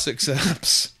Cross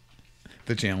accepts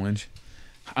the challenge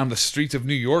on the streets of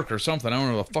New York or something. I don't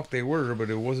know what the fuck they were, but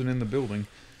it wasn't in the building.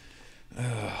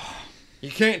 You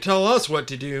can't tell us what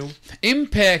to do.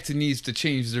 Impact needs to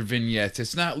change their vignettes.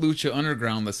 It's not Lucha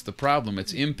Underground that's the problem.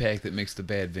 It's Impact that makes the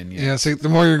bad vignettes. Yeah, see, the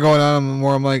more you're going on, the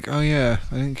more I'm like, oh yeah,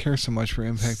 I didn't care so much for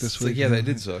Impact this It's week. like, yeah, that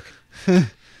did suck.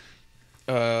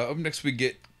 Up next, we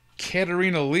get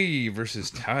Katarina Lee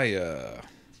versus Taya.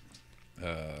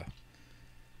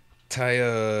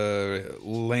 Taya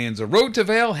lands a Road to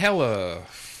Valhalla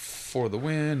for the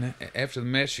win. After the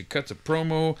match, she cuts a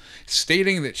promo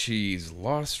stating that she's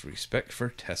lost respect for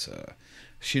Tessa.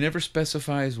 She never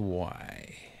specifies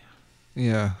why.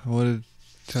 Yeah, what did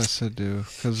Tessa do?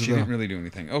 She didn't really do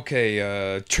anything.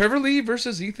 Okay, Trevor Lee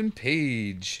versus Ethan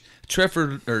Page.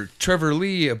 Trevor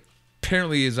Lee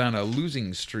apparently is on a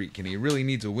losing streak, and he really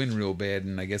needs a win real bad,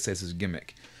 and I guess that's his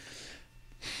gimmick.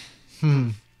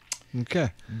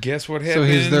 Okay. Guess what happens? So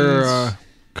he's their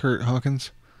Kurt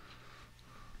Hawkins?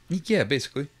 Yeah,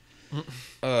 basically. What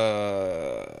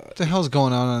the hell's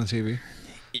going on TV?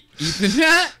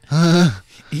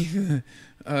 Ethan,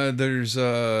 there's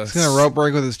He's gonna rope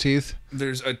break with his teeth.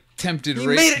 there's attempted He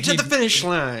rape. made it to the finish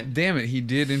line. Damn it, he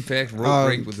did in fact rope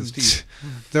break with his teeth.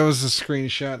 That was a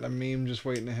screenshot and a meme just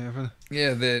waiting to happen.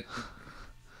 Yeah, that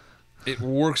it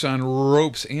works on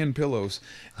ropes and pillows.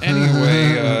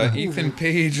 Anyway, Ethan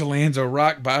Page lands a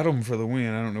rock bottom for the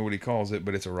win. I don't know what he calls it,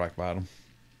 but it's a rock bottom.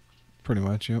 Pretty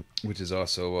much, yep. Which is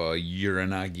also a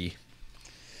Uranagi.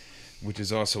 Which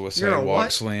is also a You're a sidewalk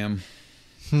what? slam.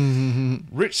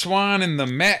 Rich Swann in the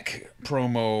Mac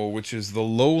promo, which is the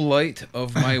low light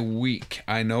of my week.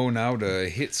 I know now to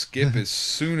hit skip as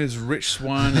soon as Rich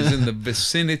Swann is in the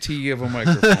vicinity of a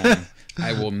microphone.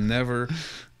 I will never...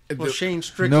 Well, Shane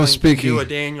Strickland No can speaking. do a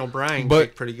Daniel Bryan But-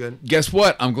 kick pretty good. Guess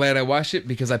what? I'm glad I watched it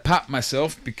because I popped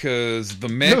myself because the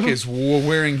Mac is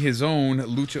wearing his own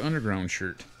Lucha Underground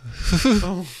shirt.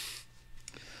 Oh.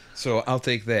 So I'll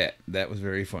take that. That was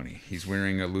very funny. He's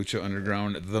wearing a Lucha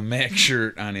Underground the Mac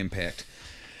shirt on Impact.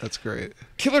 That's great.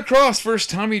 Killer Cross versus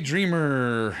Tommy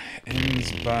Dreamer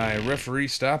ends by referee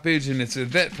stoppage, and it's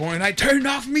at that point I turned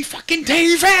off me fucking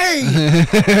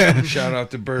TV. Shout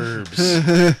out to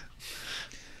Burbs.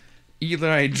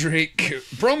 Eli Drake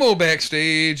promo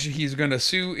backstage. He's gonna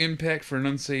sue Impact for an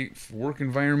unsafe work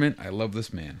environment. I love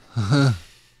this man.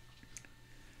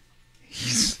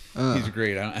 He's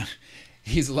great.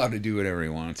 He's allowed to do whatever he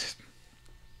wants.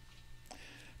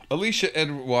 Alicia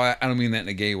Edwards. Well, I don't mean that in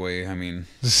a gay way. I mean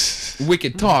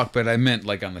wicked talk, but I meant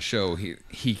like on the show.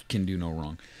 He can do no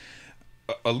wrong.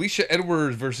 Alicia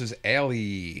Edwards versus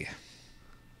Allie.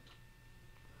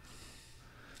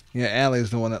 Yeah,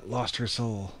 Allie's the one that lost her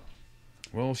soul.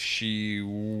 Well, she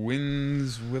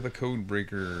wins with a code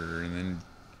breaker and then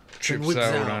trips whips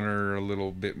out out. on her a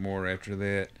little bit more after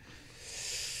that.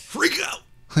 Freak out!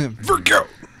 Freak out!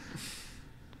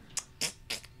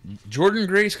 Jordan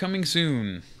Grace coming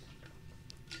soon.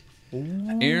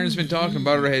 Aaron's been talking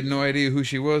about her. I had no idea who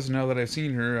she was. Now that I've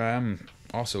seen her, I'm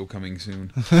also coming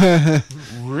soon.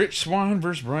 Rich Swann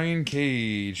versus Brian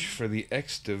Cage for the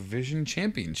X Division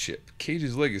Championship.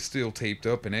 Cage's leg is still taped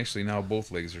up, and actually now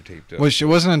both legs are taped up. Which it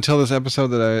wasn't until this episode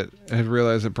that I had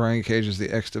realized that Brian Cage is the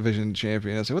X Division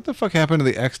champion. I was like, what the fuck happened to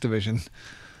the X Division?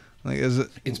 Like, is it?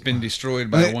 It's been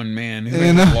destroyed by one man who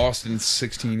You know? hasn't lost in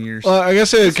 16 years. Well, I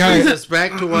guess it This kind brings of. us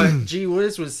back to what G.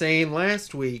 Whiz was saying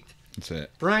last week. That's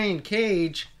it. Brian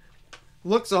Cage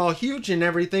looks all huge and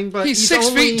everything, but He's he's 6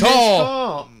 only feet this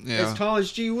tall. Yeah. as tall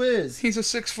as G. Whiz, He's a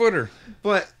 6-footer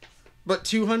but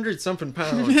 200 something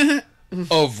pounds.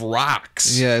 of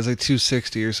rocks. Yeah, it's like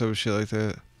 260 or some shit like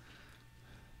that.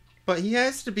 But he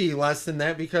has to be less than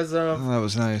that because Oh, of that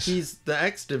was nice. he's the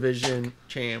X Division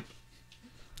champ.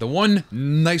 The one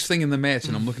nice thing in the match,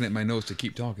 and I'm looking at my notes to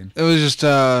keep talking. It was just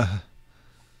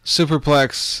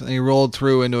superplex, and he rolled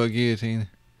through into a guillotine.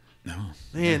 No.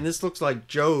 Man, this looks like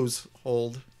Joe's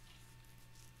hold.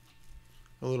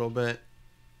 A little bit.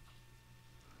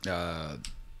 The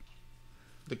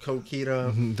The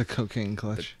Coquita, The cocaine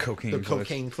clutch. cocaine. the clutch.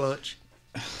 cocaine clutch.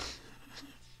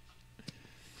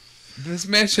 This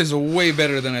match is way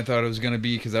better than I thought it was going to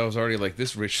be because I was already like,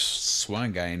 this Rich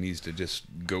Swann guy needs to just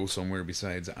go somewhere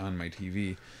besides on my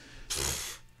TV.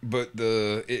 But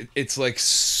it's like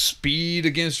speed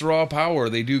against raw power.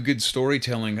 They do good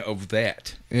storytelling of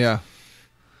that. Yeah.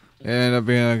 It ended up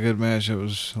being a good match. It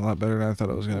was a lot better than I thought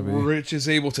it was going to be. Rich is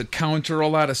able to counter a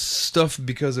lot of stuff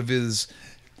because of his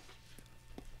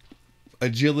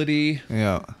agility.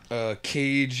 Yeah.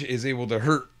 Cage is able to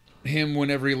hurt him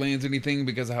whenever he lands anything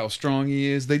because of how strong he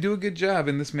is. They do a good job,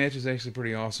 and this match is actually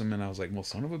pretty awesome. And I was like, well,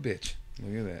 son of a bitch.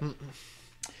 Look at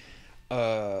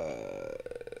that.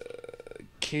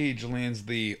 Cage lands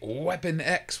the Weapon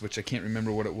X, which I can't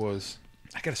remember what it was.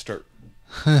 I got to start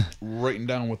writing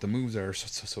down what the moves are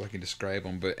so I can describe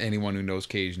them. But anyone who knows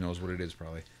Cage knows what it is,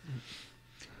 probably.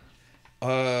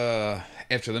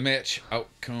 After the match, out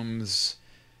comes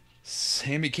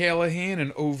Sami Callihan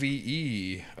and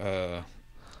OVE.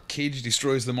 Cage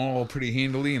destroys them all pretty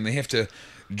handily, and they have to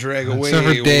drag away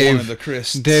one of the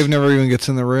crisps. Dave never even gets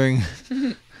in the ring.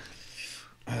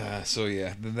 So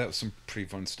yeah, that was some pretty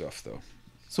fun stuff, though.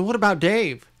 So what about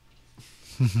Dave?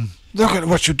 Look at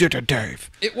what you did to Dave.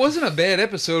 It wasn't a bad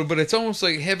episode, but it's almost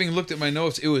like, having looked at my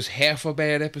notes, it was half a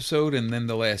bad episode, and then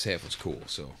the last half was cool,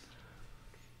 so...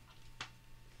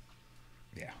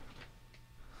 yeah.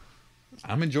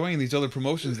 I'm enjoying these other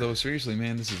promotions, though, seriously,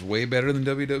 man. This is way better than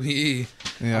WWE.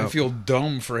 Yeah. I feel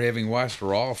dumb for having watched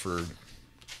Raw for...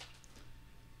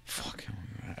 fuck,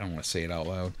 I don't want to say it out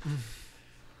loud.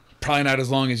 Probably not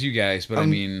as long as you guys, but I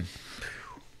mean...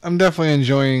 I'm definitely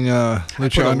enjoying Lucha I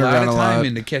put a lot Underground of a time lot.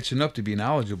 into catching up to be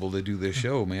knowledgeable to do this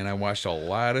show, man. I watched a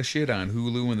lot of shit on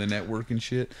Hulu and the network and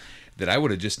shit that I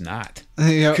would have just not.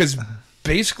 Yep. Because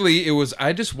basically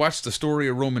I just watched the story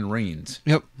of Roman Reigns.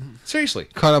 Yep. Seriously.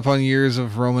 Caught up on years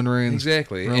of Roman Reigns.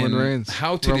 Exactly. Roman and Reigns.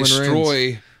 how to Roman destroy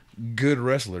Reigns. good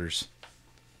wrestlers.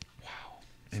 Wow.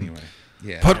 Anyway.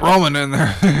 Yeah. Put Roman in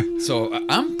there. So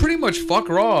I'm pretty much fuck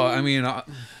Raw. I mean...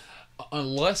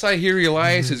 unless I hear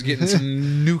Elias is getting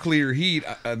some nuclear heat,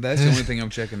 that's the only thing I'm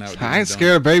checking out. I ain't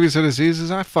scared of babies or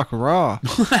diseases. I fuck Raw.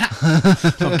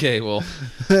 Okay, well,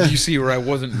 you see where I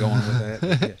wasn't going with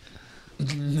that.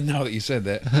 Yeah. Now that you said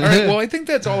that. All right, well, I think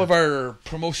that's all of our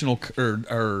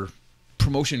our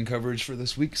promotion coverage for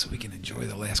this week, so we can enjoy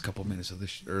the last couple minutes of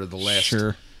this, or the last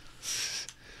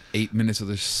 8 minutes of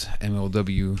this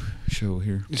MLW show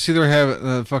here. You see, they're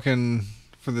having fucking...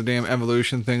 for the damn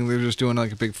Evolution thing, they're just doing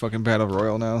like a big fucking battle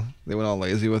royal now. They went all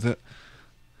lazy with it.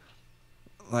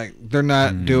 Like, they're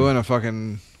not doing a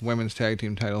fucking women's tag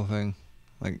team title thing.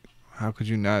 Like, how could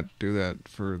you not do that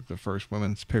for the first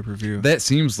women's pay-per-view? That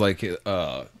seems like it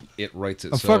writes A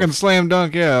itself. fucking slam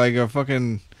dunk, yeah. Like a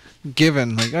fucking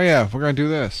given. Like, oh yeah, we're going to do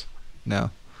this. No.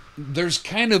 There's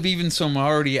kind of even some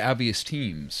already obvious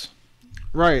teams.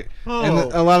 Right. Oh.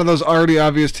 And a lot of those already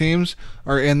obvious teams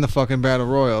are in the fucking battle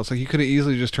royal. It's like you could have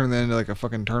easily just turned that into like a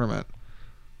fucking tournament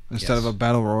instead of a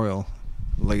battle royal.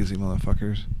 Lazy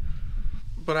motherfuckers.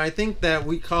 But I think that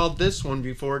we called this one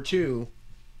before too.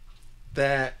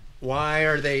 That why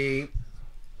are they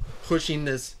pushing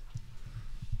this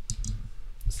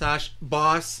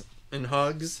boss and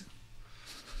hugs?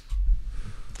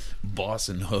 Boss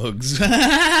and hugs.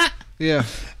 Yeah.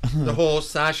 The whole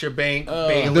Sasha Bailey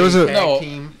There was a- tag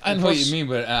team. I know what you mean,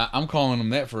 but I'm calling them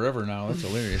that forever now. That's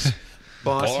hilarious.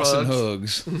 Boss and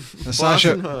hugs. hugs.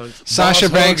 Sasha and hugs. Sasha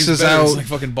Boss Banks hug is better. It's out. like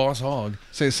fucking Boss Hog.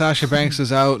 Say Sasha Banks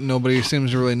is out. Nobody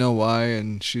seems to really know why,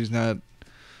 and she's not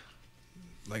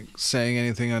like saying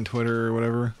anything on Twitter or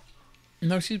whatever.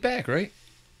 No, she's back, right?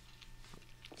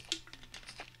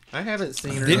 I haven't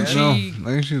seen her Didn't yet. she- No,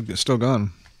 I think she's still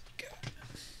gone.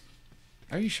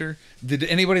 Are you sure? Did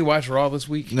anybody watch Raw this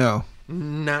week? No,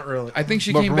 Not really. I think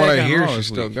she but came from back what I on hear, Raw she's this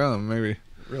still week. gone. Maybe.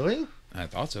 Really? I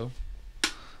thought so.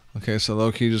 Okay, so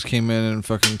Loki just came in and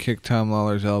fucking kicked Tom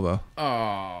Lawler's elbow.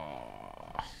 Oh.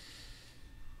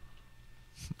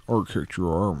 Or kicked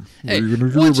your arm. Hey, what are you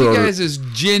gonna do what's you about it? guys'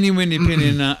 genuine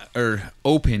opinion, or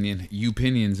opinion,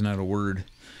 opinion's not a word,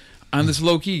 on this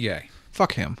low-key guy?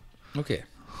 Fuck him. Okay.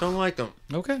 Don't like them.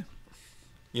 Okay.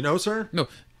 You know, sir? No.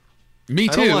 Me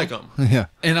too. I don't like them. Yeah.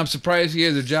 And I'm surprised he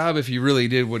has a job if he really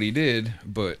did what he did,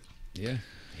 but yeah,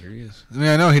 here he is. I mean,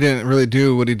 I know he didn't really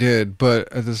do what he did,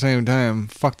 but at the same time,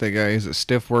 fuck that guy. He's a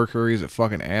stiff worker. He's a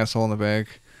fucking asshole in the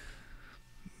back.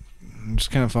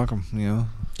 Just kind of fuck him, you know?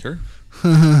 Sure.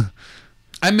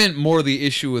 I meant more the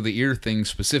issue of the ear thing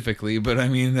specifically, but I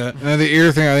mean... And the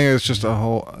ear thing, I think it's just the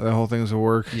whole thing's a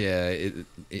work. yeah,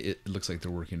 it looks like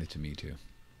they're working it to me, too.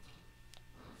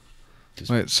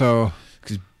 Wait, so...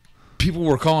 Because people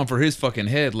were calling for his fucking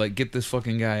head, like, get this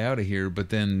fucking guy out of here, but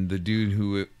then the dude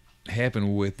who it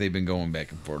happened with, they've been going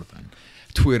back and forth on.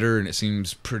 Twitter, and it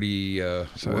seems pretty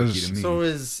worky to me. So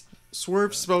is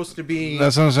Swerve supposed to be?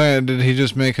 That's what I'm saying. Did he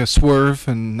just make a swerve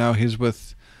and now he's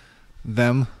with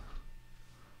them?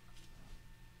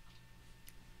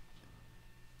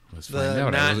 Let's The find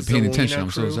out. I not wasn't paying Zelina attention.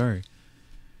 I'm so crew? sorry.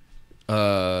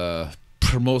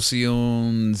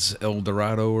 Promociones El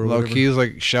Dorado or Low whatever. key is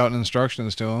like shouting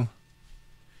instructions to him.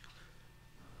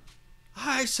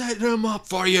 I set him up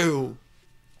for you.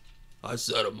 I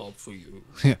set him up for you.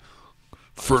 Yeah.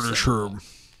 Furnish him.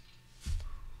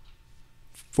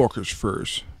 Fuckers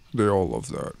first. They all love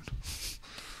that.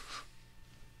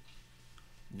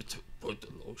 Put the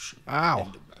lotion Ow.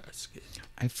 in the basket.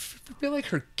 I feel like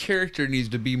her character needs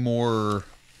to be more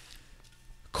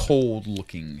cold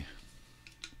looking.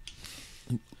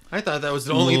 I thought that was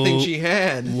the only thing she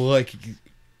had Like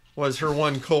was her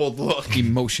one cold look.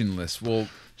 emotionless. Well,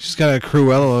 She's got a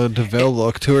Cruella DeVille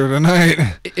look to her tonight.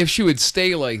 if she would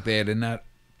stay like that and not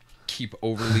keep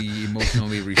overly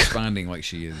emotionally responding like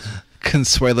she is.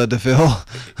 Consuela DeVille.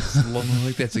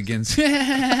 Like that's against. No,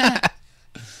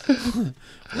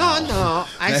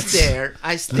 I stare.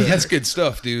 That's good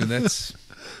stuff, dude. That's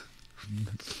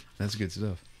good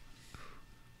stuff.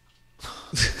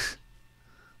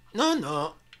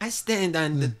 No, I stand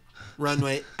on the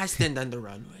runway. I stand on the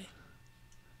runway.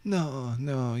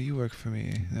 No, you work for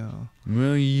me. No.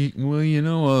 Well, you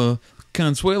know,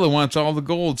 Consuela wants all the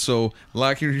gold, so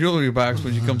lock your jewelry box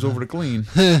when she comes over to clean.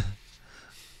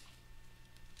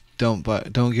 Don't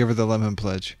give her the lemon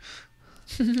pledge.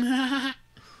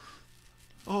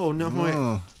 Oh no, wait.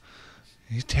 Oh,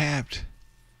 he tapped.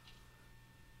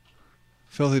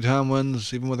 Filthy Tom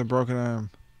wins even with a broken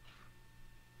arm.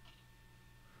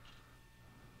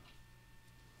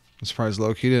 I'm surprised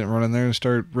Loki didn't run in there and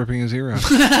start ripping his ear out.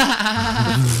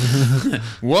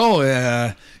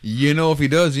 Well, you know, if he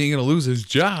does, he ain't gonna lose his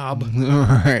job. All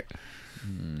right.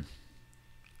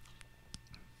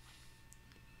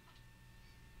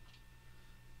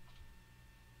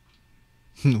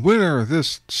 Winner,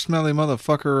 this smelly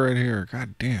motherfucker right here.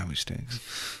 God damn, he stinks.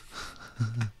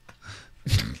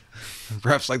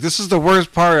 Ref's like, this is the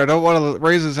worst part. I don't want to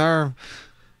raise his arm.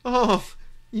 Oh,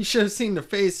 you should have seen the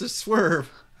face of Swerve.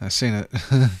 I seen it.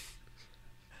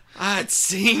 I'd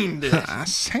seen it. I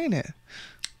seen it.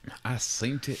 I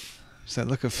seen it. It's that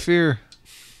look of fear.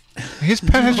 He's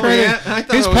penetrating. Oh, yeah, I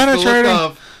thought He's it was the look penetrating.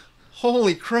 of,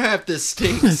 holy crap, this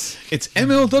stinks. It's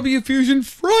MLW Fusion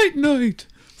Fright Night.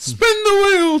 Spin the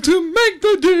wheel to make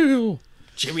the deal.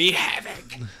 Jimmy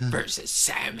Havoc versus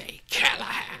Sammy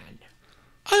Callahan.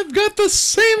 I've got the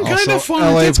same kind Also, of font.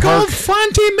 LA It's Park. called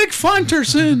Fonty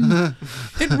McFonterson.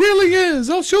 It really is.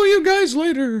 I'll show you guys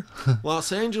later.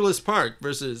 Los Angeles Park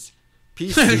versus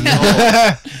PC.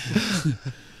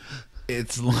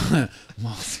 It's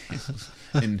Los Angeles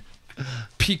and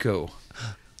Pico.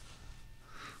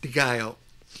 The guy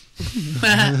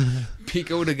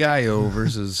Pico de Gallo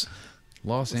versus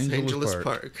Los Angeles, Park.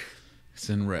 Park. It's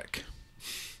in rec.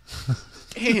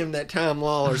 Damn, that Tom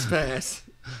Lawler's pass.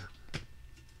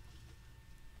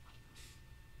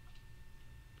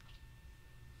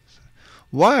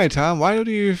 Why, Tom? Why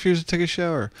do you refuse to take a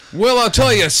shower? Well, I'll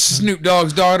tell you, Snoop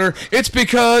Dogg's daughter, it's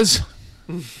because...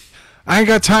 I ain't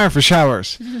got time for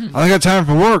showers. I only got time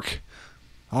for work.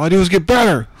 All I do is get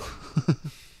better.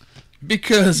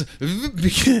 Because a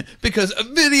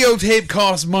videotape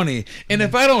costs money. And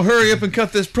if I don't hurry up and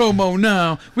cut this promo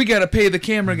now, we got to pay the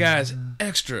camera guys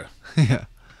extra. Yeah.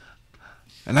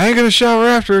 And I ain't gonna shower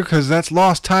after because that's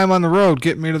lost time on the road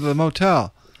getting me to the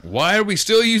motel. Why are we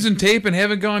still using tape and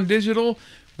haven't gone digital?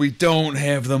 We don't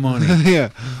have the money. Yeah.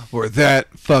 We're that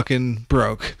fucking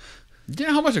broke. You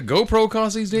know how much a GoPro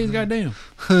costs these days? Goddamn.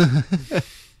 I'm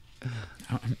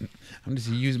just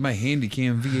using my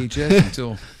Handycam VHS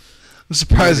until I'm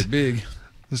surprised it's big.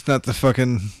 it's not the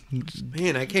fucking...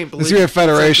 Man, I can't believe Is there a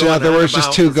federation out there where it's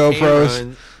just two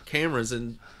GoPros? Cameras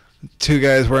and Two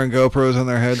guys wearing GoPros on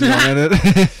their heads going at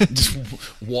it. Just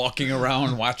walking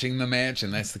around watching the match,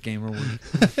 and that's the camera work.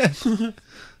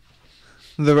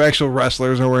 The actual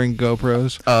wrestlers are wearing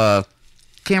GoPros.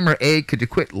 Camera A, could you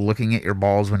quit looking at your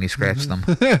balls when you scratch them?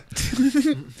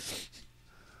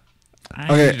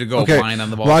 I need to go blind on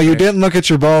the ball. While you scratch. didn't look at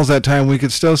your balls that time, we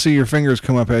could still see your fingers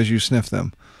come up as you sniff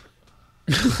them.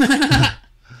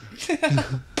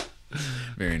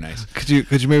 Very nice. Could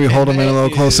you maybe hold them in a little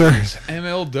closer?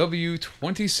 MLW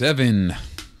 27.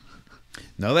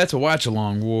 Now that's a watch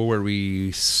along where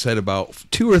we said about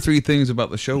 2 or 3 things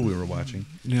about the show we were watching.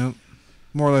 Yep.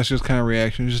 More or less just kind of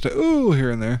reaction, just a ooh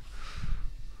here and there.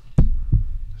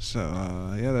 So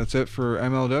yeah, that's it for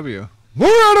MLW. We're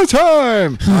out of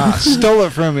time. Stole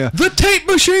it from you. The tape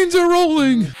machines are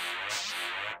rolling.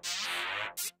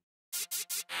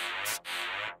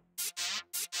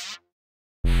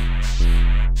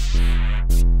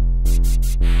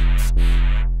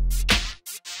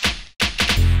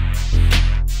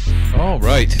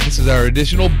 right, this is our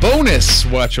additional bonus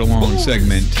watch-along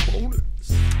segment.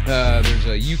 There's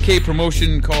a UK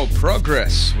promotion called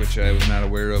Progress, which I was not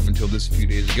aware of until this a few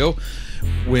days ago,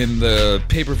 when the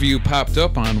pay-per-view popped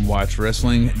up on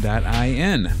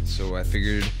watchwrestling.in. So I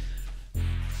figured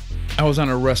I was on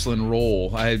a wrestling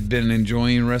roll. I had been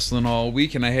enjoying wrestling all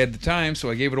week, and I had the time, so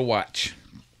I gave it a watch.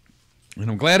 And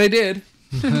I'm glad I did.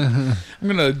 I'm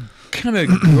going to kind of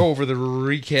go over the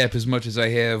recap as much as I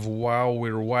have while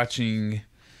we're watching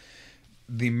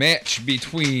the match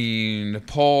between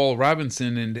Paul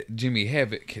Robinson and Jimmy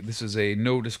Havoc. This is a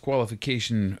no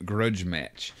disqualification grudge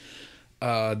match.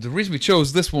 The reason we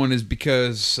chose this one is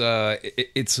because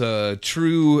it's a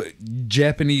true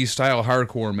Japanese-style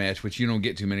hardcore match, which you don't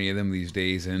get too many of them these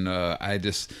days, and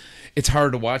it's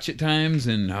hard to watch at times,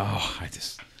 and I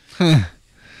just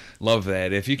love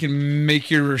that. If you can make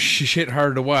your shit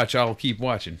hard to watch, I'll keep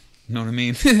watching. You know what I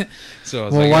mean? So I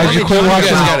was like, why'd you quit watching?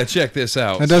 You guys got to check this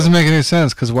out. That doesn't make any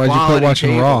sense, because why'd you quit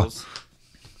watching Raw?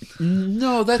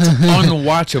 No, that's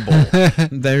unwatchable.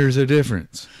 There's a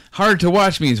difference. Hard to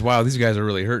watch means, wow, these guys are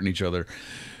really hurting each other.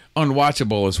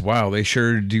 Unwatchable is, wow, they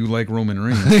sure do like Roman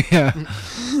Reigns. Yeah.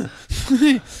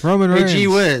 Roman Reigns. Hey, gee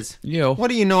whiz. Yo. What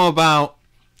do you know about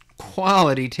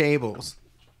quality tables?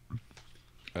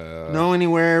 Know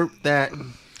anywhere that...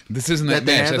 This isn't that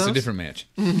they match. have That's a those? different match.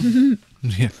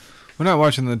 Yeah. We're not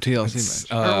watching the TLC match.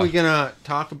 Are we going to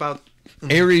talk about...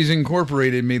 Aries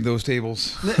Incorporated made those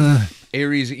tables.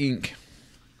 Aries Inc.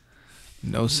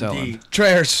 No selling. Indeed.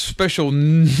 Try our special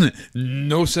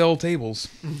no-sell tables.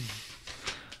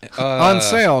 On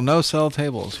sale, no sell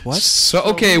tables. What? So,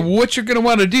 okay, what you're going to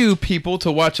want to do, people,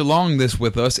 to watch along this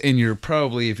with us, and you're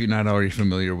probably, if you're not already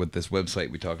familiar with this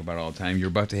website we talk about all the time, you're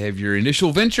about to have your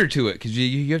initial venture to it, because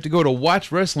you have to go to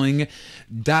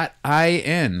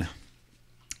watchwrestling.in.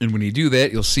 And when you do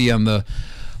that, you'll see on the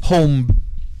home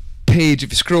page,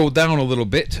 if you scroll down a little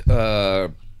bit,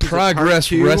 Progress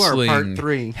part 2 or Wrestling. part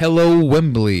 3? Hello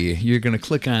Wembley. You're going to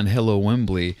click on Hello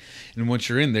Wembley. And once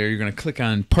you're in there, you're going to click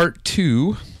on part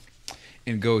 2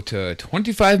 and go to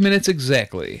 25 minutes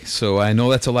exactly. So I know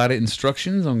that's a lot of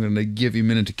instructions. I'm going to give you a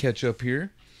minute to catch up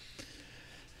here.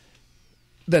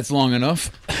 That's long enough.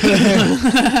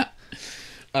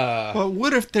 But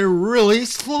what if they're really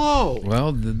slow?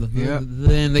 Well,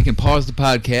 then they can pause the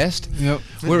podcast. Yep.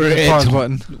 We're Pause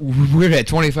button. We're at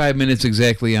 25 minutes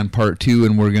exactly on part 2,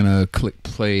 and we're gonna click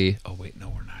play. Oh wait, no,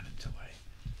 we're not until I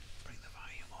bring the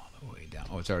volume all the way down.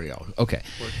 Oh, it's already all okay.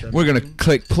 We're gonna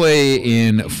click play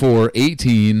in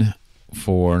 4:18,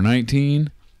 4:19,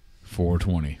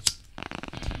 4:20.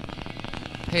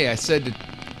 Hey, I said that.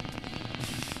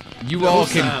 You all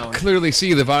can clearly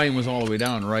see the volume was all the way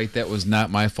down, right? That was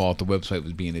not my fault. The website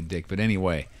was being a dick. But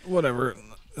anyway. Whatever.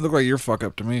 It looked like your fuck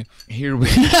up to me. Here we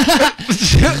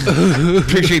appreciate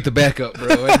the backup,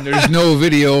 bro. And there's no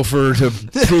video to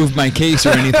prove my case or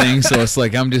anything, so it's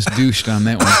like I'm just douched on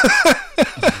that one.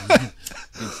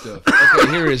 Good stuff.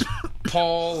 Okay, here is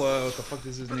Paul. What the fuck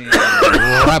is his name?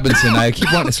 Robinson. I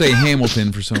keep wanting to say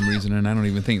Hamilton for some reason, and I don't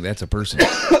even think that's a person.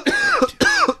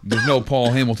 There's no Paul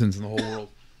Hamiltons in the whole world.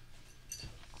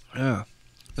 Yeah.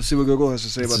 Let's see what Google has to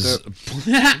say about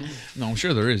that. No, I'm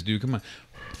sure there is, dude. Come on.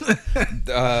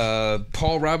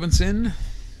 Paul Robinson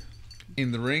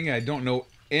in the ring. I don't know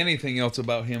anything else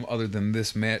about him other than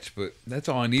this match, but that's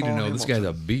all I need to know. This guy's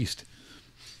a beast.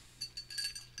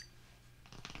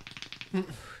 All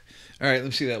right, let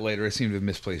me see that later. I seem to have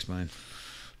misplaced mine.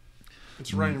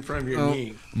 It's right in front of your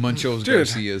knee. Munchos Dude,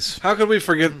 Garcias. How could we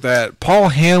forget that? Paul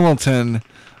Hamilton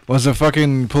was a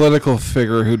fucking political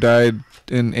figure who died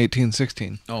in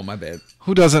 1816. Oh, my bad.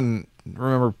 Who doesn't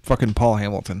remember fucking Paul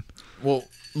Hamilton? Well,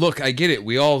 look, I get it.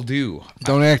 We all do.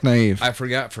 Don't act naive. I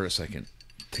forgot for a second.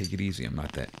 Take it easy. I'm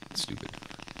not that stupid.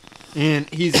 And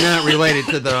he's not related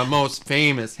to the most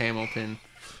famous Hamilton,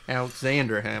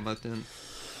 Alexander Hamilton.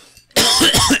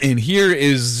 And here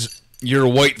is your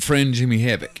white friend, Jimmy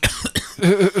Havoc.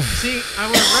 See, I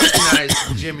would recognize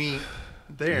Jimmy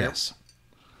there. Yes.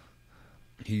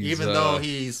 Even though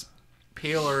he's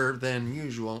paler than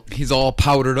usual. He's all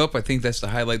powdered up. I think that's to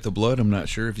highlight the blood. I'm not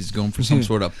sure if he's going for some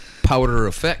sort of powder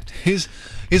effect. He's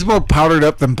more powdered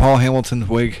up than Paul Hamilton's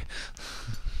wig.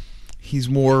 He's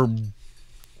more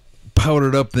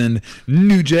powdered up than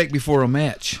New Jack before a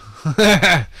match.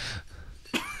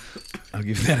 I'll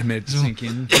give that a minute to sink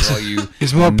in. For all you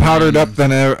He's more powdered up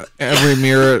than every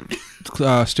mirror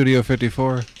at Studio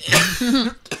 54.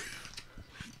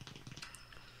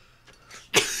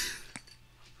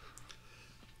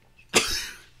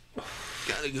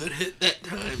 Got a good hit that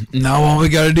time. Now all we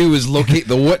got to do is locate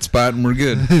the wet spot and we're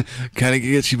good. Kind of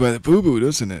gets you by the boo-boo,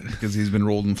 doesn't it? Because he's been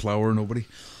rolled in flour, nobody.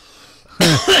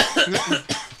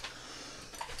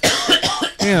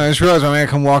 Yeah, I just realized my man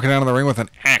come walking out of the ring with an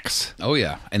axe. Oh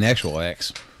yeah, an actual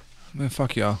axe. Man,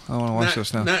 fuck y'all. I don't want to watch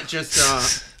this now. Not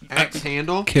just axe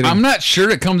handle. Kidding. I'm not sure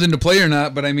it comes into play or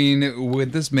not, but I mean,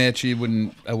 with this match, I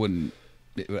wouldn't put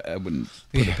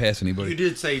it past You anybody.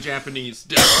 did say Japanese.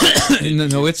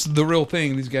 No, it's the real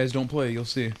thing. These guys don't play. You'll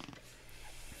see.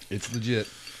 It's legit.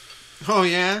 Oh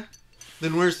yeah.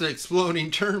 Then where's the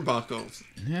exploding turnbuckles?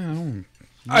 Yeah.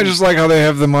 I just like how they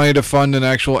have the money to fund an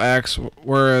actual axe,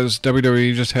 whereas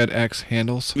WWE just had axe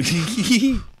handles.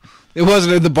 It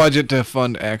wasn't in the budget to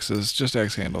fund axes, just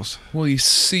axe handles. Well, you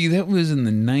see, that was in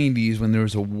the 90s when there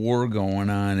was a war going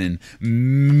on, and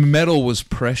metal was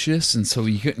precious, and so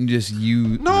you couldn't just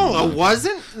use... No, it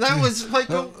wasn't. That was like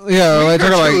a Yeah, I week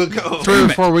took or it two like ago. 3 or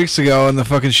 4 weeks ago, and the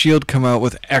fucking Shield come out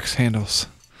with axe handles.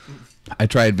 I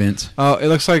tried, Vince. Oh, it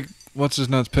looks like what's his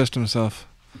nuts pissed himself.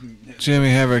 Jimmy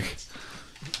Havoc.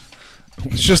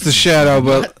 It's just the shadow,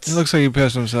 but it looks like he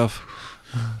pissed himself.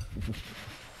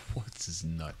 What's his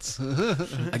nuts?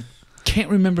 I can't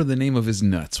remember the name of his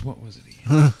nuts. What was it?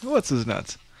 What's his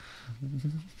nuts?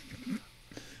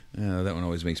 That one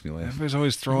always makes me laugh. Everybody's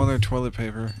always throwing their toilet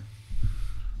paper.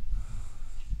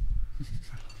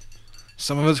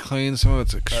 Some of it's clean, some of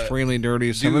it's extremely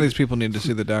dirty. Some of dude. these people need to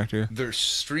see the doctor. They're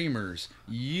streamers.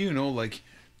 You know, like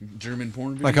German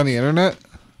porn videos. Like on the internet?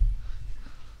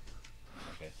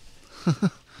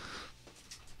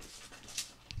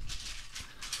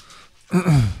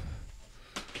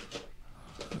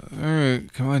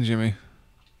 Alright, come on, Jimmy.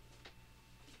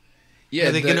 Yeah,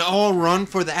 Are they gonna all run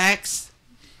for the axe?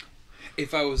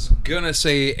 if I was gonna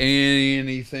say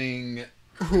anything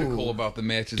critical about the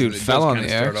matches, Dude, it does fell on kinda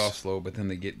the start axe. off slow, but then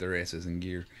they get their asses in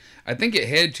gear. I think it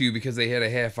had to because they had a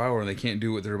half hour and they can't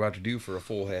do what they're about to do for a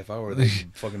full half hour. They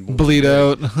fucking Bleed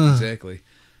out. Exactly.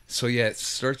 So yeah, it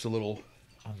starts a little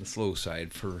on the slow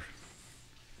side for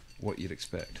what you'd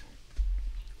expect.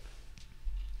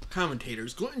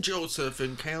 Commentators Glenn Joseph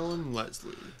and Callum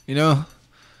Leslie. You know,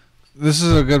 this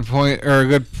is a good point, or a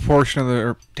good portion of the,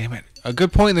 or, damn it, a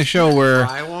good point in the show where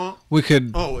I want. we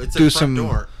could Oh, it's do a front some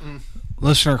door.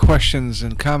 listener questions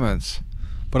and comments.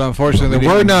 But unfortunately, We there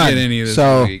were didn't none. get any of this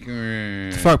So,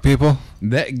 week. fuck people.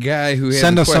 That guy who had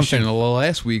Send the us question something.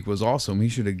 last week was awesome. He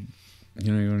should have,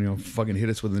 fucking hit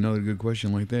us with another good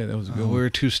question like that. That was a good We one. were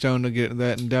too stoned to get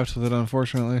that in depth with it,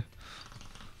 unfortunately.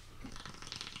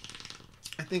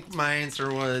 I think my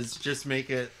answer was just make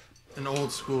it an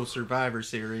old school Survivor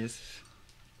series.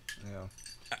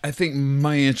 I think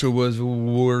my answer was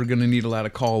we're going to need a lot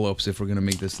of call-ups if we're going to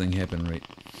make this thing happen right.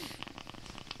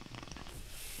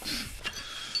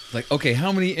 Like, okay,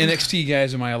 how many NXT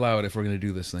guys am I allowed if we're going to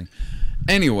do this thing?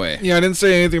 Anyway. Yeah, I didn't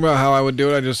say anything about how I would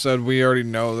do it. I just said we already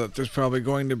know that there's probably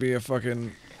going to be a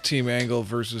fucking Team Angle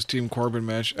versus Team Corbin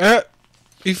match.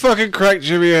 He fucking cracked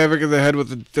Jimmy Havoc in the head with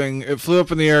the thing. It flew up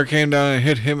in the air, came down, and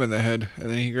hit him in the head. And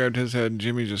then he grabbed his head, and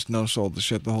Jimmy just no-sold the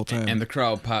shit the whole time. And the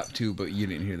crowd popped too, but you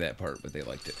didn't hear that part, but they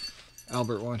liked it.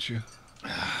 Albert wants you.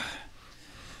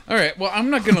 All right, well,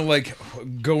 I'm not going to,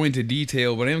 go into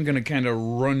detail, but I am going to kind of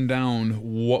run down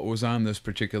what was on this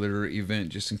particular event,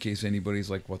 just in case anybody's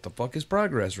like, what the fuck is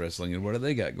Progress Wrestling, and what do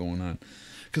they got going on?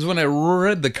 Because when I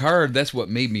read the card, that's what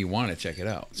made me want to check it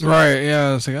out. So, Right,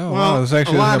 yeah. It's like, oh, wow, this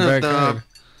actually a lot isn't a of bad the card.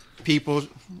 people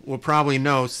will probably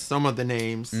know some of the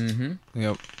names.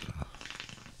 Yep.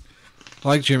 I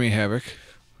like Jimmy Havoc.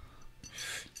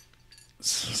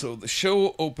 so the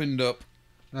show opened up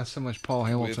Not so much Paul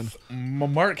Hamilton. with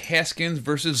Mark Haskins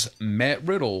versus Matt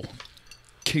Riddle,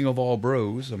 King of all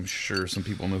bros. I'm sure some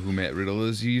people know who Matt Riddle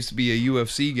is. He used to be a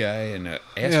UFC guy and an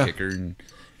ass kicker and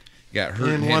got hurt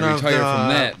and had to retire from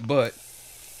that, but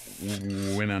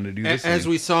went on to do this As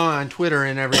thing. we saw on Twitter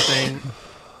and everything,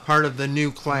 part of the new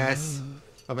class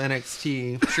of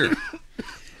NXT, Sure.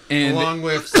 And along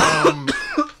with some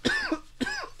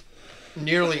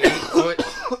nearly 8-foot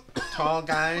tall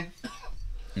guy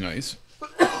nice.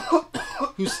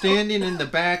 who's standing in the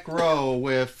back row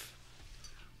with,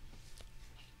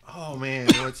 oh man,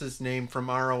 what's his name from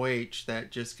ROH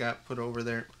that just got put over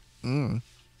there? Man,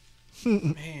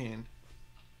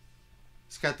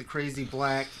 he's got the crazy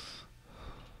black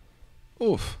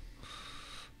Oof.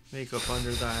 makeup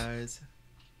under the eyes.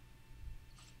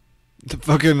 The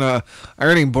fucking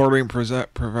ironing board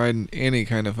ain't providing any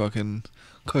kind of fucking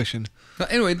cushion.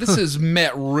 Anyway, this is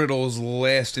Matt Riddle's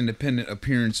last independent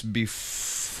appearance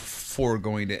before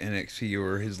going to NXT,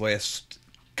 or his last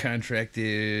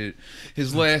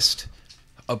last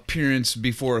appearance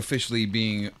before officially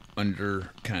being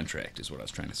under contract, is what I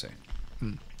was trying to say.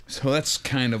 So that's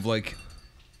kind of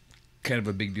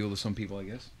a big deal to some people, I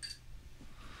guess.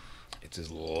 It's his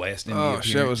last indie Oh appearance.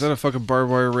 shit! Was that a fucking barbed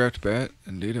wire wrapped bat?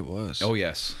 Indeed, it was. Oh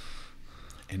yes,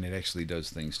 and it actually does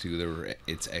things too.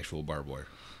 It's actual barbed wire.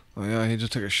 Oh yeah, he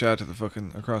just took a shot to the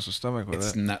fucking across the stomach with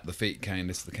It's it. not the fake kind.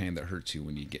 It's the kind that hurts you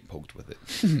when you get poked with it.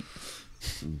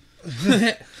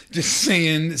 Just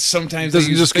saying. Sometimes Doesn't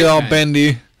they use just the get fake all kind,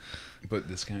 bendy. but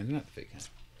this kind is not the fake kind.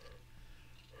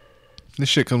 This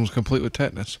shit comes complete with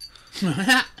tetanus.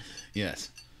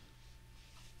 Yes.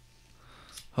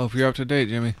 Hope you're up to date,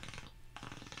 Jimmy.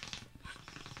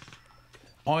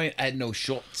 I ain't had no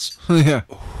shots. Yeah.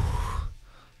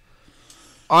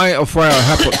 I ain't afraid of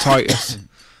hepatitis.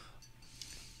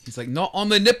 He's like, not on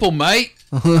the nipple, mate.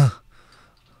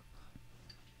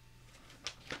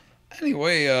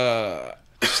 Anyway,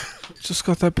 Just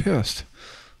got that pissed.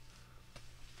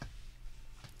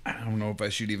 I don't know if I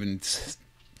should even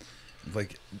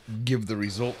like give the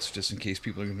results just in case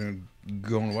people are gonna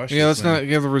go and watch. Yeah, this let's thing. not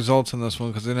give the results on this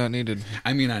one because they're not needed.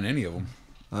 I mean, on any of them.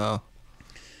 Oh.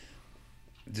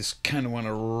 Just kind of want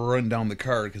to run down the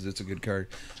card because it's a good card.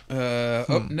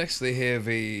 Up next, they have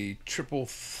a triple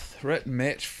threat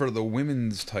match for the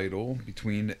women's title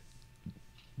between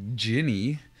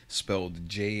Ginny, spelled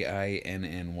Jinny,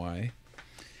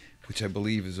 which I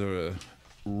believe is a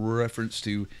reference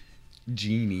to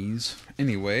genies.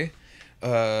 Anyway,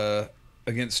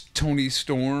 against Tony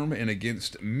Storm and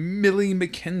against Millie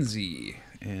McKenzie.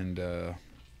 And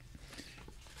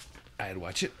I'd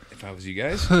watch it if I was you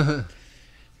guys.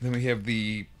 Then we have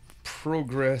the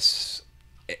Progress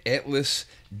Atlas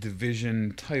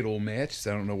Division title match. I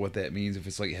don't know what that means. If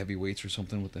it's like heavyweights or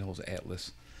something. What the hell is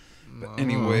Atlas? But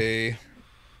anyway,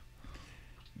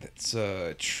 that's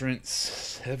Trent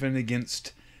Seven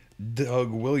against Doug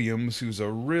Williams, who's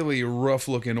a really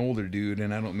rough-looking older dude,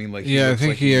 and I don't mean like Yeah, I looks think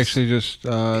like he he's actually just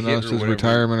announced or his whatever.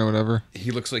 retirement or whatever.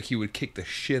 He looks like he would kick the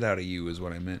shit out of you, is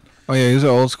what I meant. Oh yeah, he's an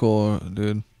old school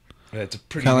dude. It's a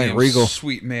pretty Kinda like damn Regal.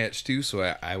 sweet match too, so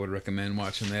I would recommend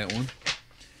watching that one.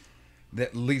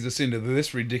 That leads us into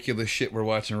this ridiculous shit we're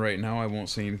watching right now. I won't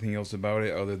say anything else about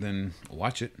it other than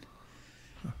watch it.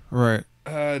 Right.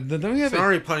 Then we have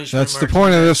Sorry, punishment. That's the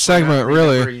point of this segment,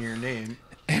 really. Your name.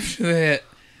 after that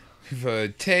we have a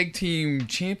tag team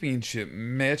championship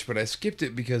match, but I skipped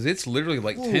it because it's literally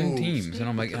like 10 teams, and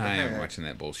I'm like, I ain't watching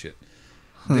that bullshit.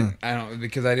 I don't,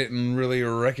 because I didn't really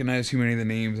recognize too many of the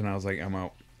names, and I was like, I'm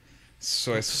out.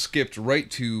 So I skipped right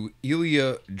to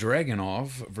Ilya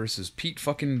Dragunov versus Pete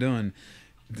fucking Dunne.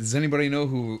 Does anybody know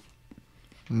who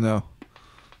No.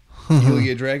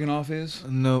 Ilya Dragunov is?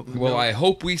 No. Well, I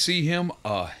hope we see him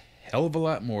a hell of a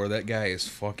lot more. That guy is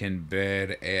fucking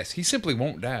badass. He simply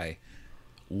won't die.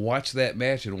 Watch that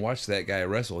match and watch that guy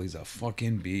wrestle. He's a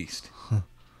fucking beast.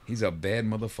 He's a bad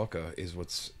motherfucker, is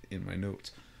what's in my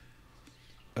notes.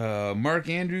 Mark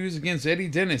Andrews against Eddie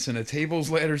Dennis in a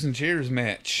tables, ladders, and chairs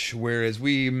match. Whereas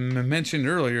we mentioned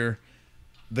earlier,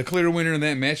 the clear winner in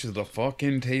that match is the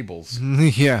fucking tables.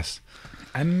 Yes.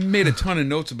 I made a ton of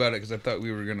notes about it because I thought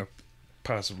we were going to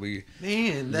possibly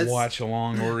watch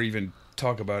along or even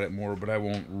talk about it more, but I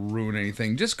won't ruin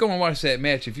anything. Just go and watch that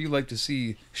match if you like to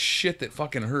see shit that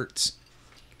fucking hurts.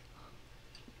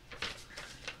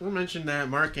 We'll mention that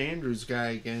Mark Andrews guy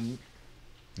again.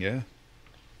 Yeah.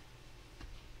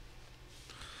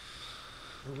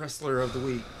 Wrestler of the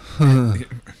week.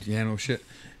 Yeah, no shit.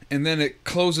 And then it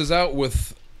closes out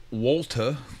with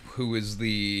Walter, who is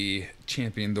the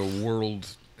champion, the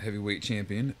world heavyweight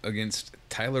champion, against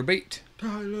Tyler Bate.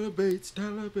 Tyler Bates.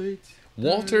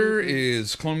 Walter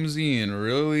is clumsy and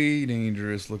really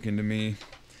dangerous looking to me.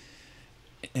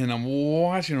 And I'm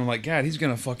watching him like, God, he's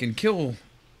going to fucking kill...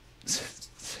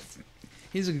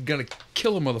 He's going to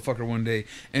kill a motherfucker one day.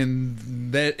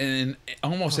 And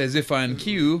almost as if on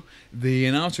cue, the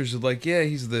announcers are like, yeah,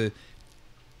 he's the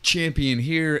champion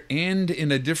here and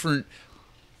in a different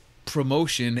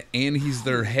promotion, and he's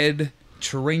their head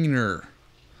trainer.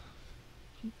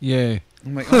 Yay.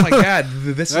 I'm like, oh my God,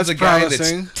 this That's is a guy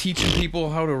promising. that's teaching people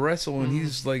how to wrestle, and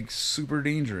he's like super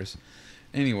dangerous.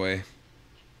 Anyway,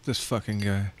 This fucking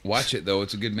guy. watch it though;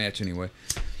 it's a good match anyway.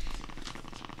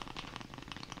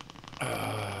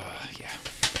 Yeah,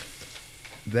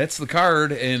 that's the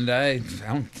card, and I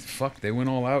don't fuck. They went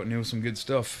all out, and it was some good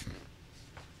stuff.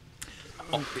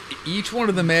 Each one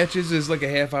of the matches is like a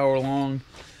half hour long.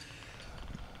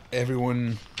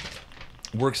 Everyone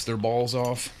works their balls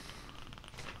off.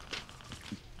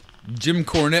 Jim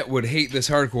Cornette would hate this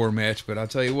hardcore match, but I'll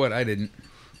tell you what, I didn't.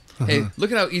 Hey,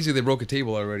 look at how easy they broke a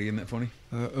table already. Isn't that funny?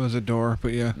 It was a door,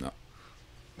 but yeah. No.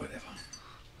 Whatever.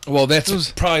 Well,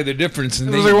 that's probably the difference. It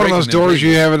was like one of those doors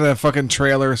you have in that fucking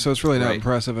trailer, so it's really not Right.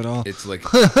 impressive at all. It's like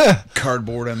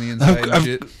cardboard on the inside and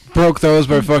shit. Broke those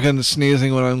by fucking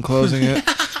sneezing when I'm closing it.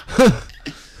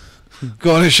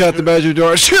 Going to shut the bedroom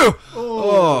door. Shoo!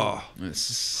 Oh.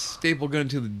 Staple gun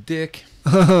to the dick.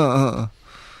 No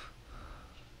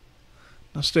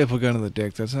staple gun to the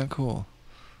dick. That's not cool.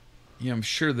 Yeah, I'm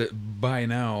sure that by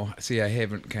now. See, I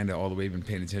haven't kind of all the way been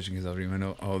paying attention because I don't even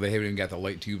know. Oh, they haven't even got the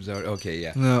light tubes out. Okay,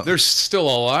 yeah. No. There's still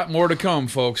a lot more to come,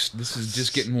 folks. This is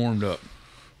just getting warmed up.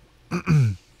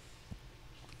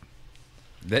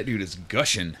 That dude is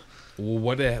gushing.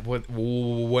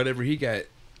 Whatever he got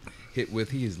hit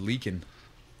with, he is leaking.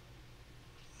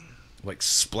 Like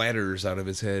splatters out of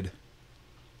his head.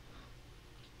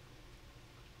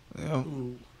 Yeah.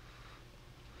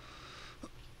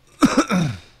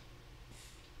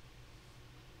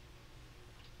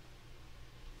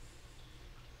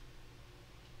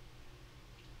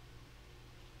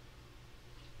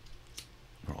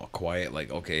 All quiet,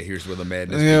 like, okay, here's where the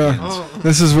madness Yeah. begins. Oh.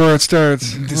 This is where it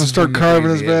starts. I'm This gonna is start when the carving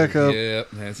his crazy back up. Yep,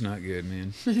 that's not good,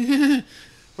 man.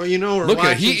 Well, you know, we're Look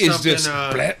watching at he is something, just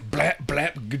blap, blap,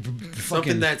 blap, something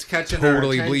fucking that's catching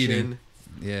totally our attention. bleeding.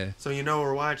 Yeah. So you know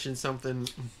we're watching something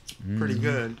pretty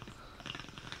good.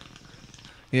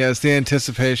 Yeah, it's the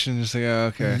anticipation. Just like,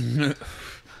 oh, okay.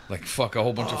 Like, fuck, a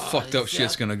whole bunch of fucked up is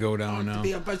shit's that gonna go down To now.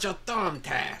 be a bunch of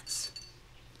thumbtacks.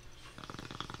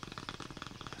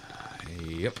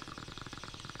 Yep.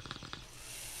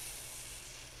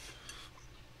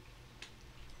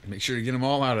 Make sure to get them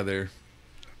all out of there.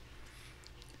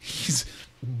 He's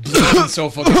bleeding so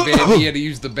fucking bad he had to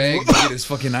use the bag to get his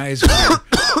fucking eyes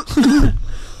clear.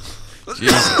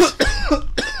 Jesus.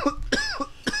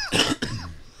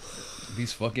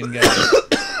 These fucking guys.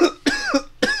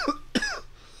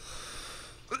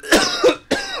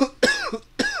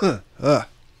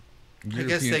 I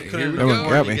guess they Here couldn't we That one go.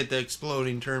 got afford to me. get the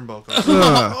exploding turnbuckle. Ugh.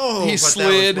 Oh, He but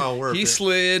slid. That was well worth He it.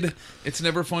 slid. It's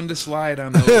never fun to slide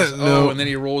on those. No. Oh, and then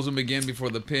he rolls him again before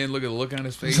the pin. Look at the look on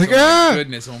his face. like, oh my "Ah!"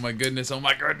 goodness! Oh my goodness! Oh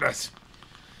my goodness!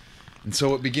 And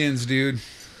so it begins, dude.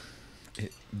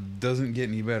 It doesn't get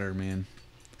any better, man.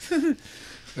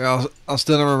 Yeah, I'll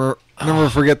still never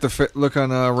forget the look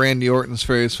on Randy Orton's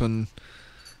face when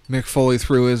Mick Foley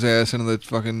threw his ass into the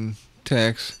fucking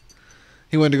tax.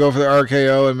 He went to go for the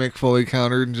RKO and Mick Foley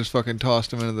countered and just fucking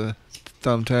tossed him into the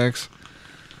thumbtacks.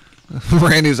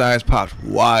 Randy's eyes popped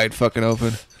wide fucking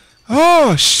open.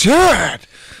 Oh shit!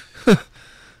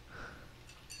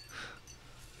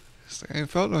 I ain't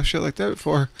felt no shit like that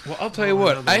before. Well, I'll tell you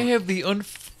what. I have the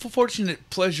unfortunate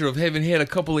pleasure of having had a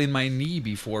couple in my knee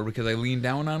before because I leaned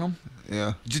down on them.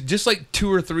 Yeah. Just like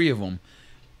 2 or 3 of them.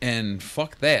 And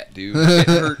fuck that, dude. It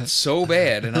hurt so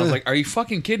bad. And I was like, are you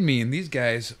fucking kidding me? And these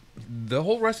guys, the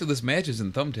whole rest of this match is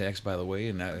in thumbtacks, by the way.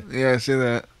 And Yeah, I see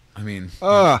that. I mean,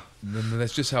 Ah.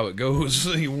 that's just how it goes.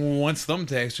 Once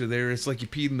thumbtacks are there, it's like you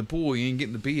peed in the pool. You ain't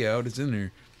getting the pee out. It's in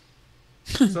there.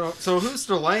 So who's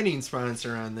the lighting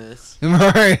sponsor on this?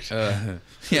 Right.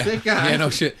 Yeah, Big guy. yeah, no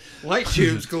shit. Light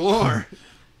tubes galore.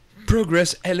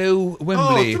 Progress, hello,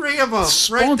 Wembley. Oh, 3 of them, right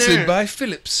Sponsored there. by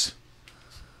Philips.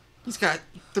 He's got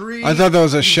 3. I thought that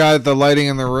was a shot at the lighting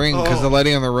in the ring because Oh. the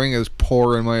lighting in the ring is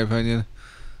poor in my opinion.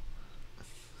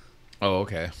 Oh,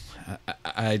 okay.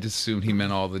 I just assumed he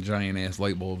meant all the giant ass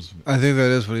light bulbs. I think that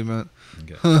is what he meant.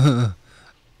 Okay.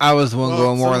 I was the one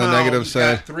going more on the somehow negative he's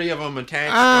side. got 3 of them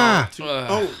attached.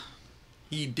 Ah!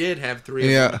 He did have 3 of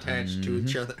Yeah. them attached to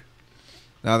each other.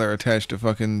 Now they're attached to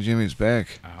fucking Jimmy's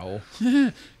back. Ow.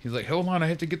 He's like, hold on, I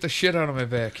have to get the shit out of my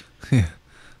back.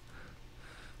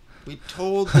 We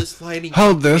told this lighting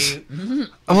Hold company this. to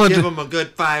I'm gonna give do- him a good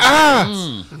 5 Ah!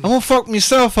 minutes. I'm gonna fuck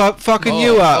myself up, fucking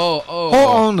you up. Hold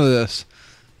on to this.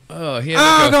 Oh, he had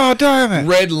Ah, like a god damn it!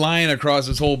 red line across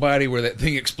his whole body where that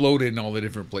thing exploded in all the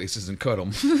different places and cut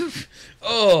him.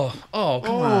 Come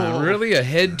on. Really? A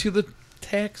head to the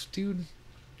tax, dude?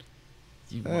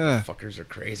 You motherfuckers are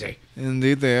crazy.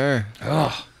 Indeed, they are.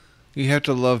 Oh. You have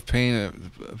to love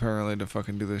pain apparently to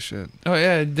fucking do this shit. Oh,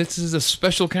 yeah, this is a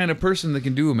special kind of person that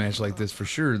can do a match like this for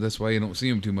sure. That's why you don't see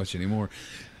him too much anymore.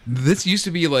 This used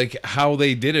to be like how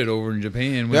they did it over in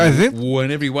Japan. Yeah, I think-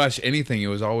 Whenever you watch anything, it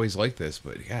was always like this.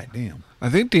 But goddamn, I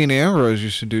think Dean Ambrose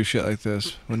used to do shit like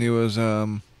this when he was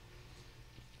oh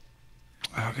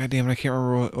goddamn it, I can't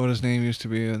remember what his name used to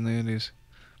be in the Indies.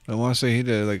 But I want to say he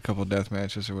did like a couple death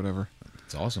matches or whatever.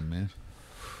 it's awesome, man.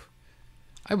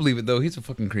 I believe it though. He's a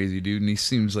fucking crazy dude, and he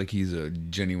seems like he's a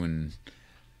genuine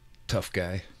tough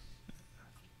guy.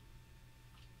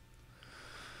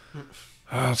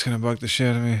 Oh, it's gonna bug the shit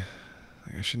out of me.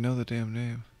 Like, I should know the damn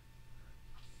name.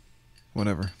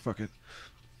 Whatever. Fuck it.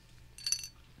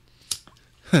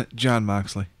 John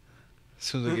Moxley. As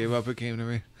soon as I gave up, it came to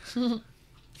me.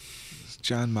 It's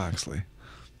John Moxley.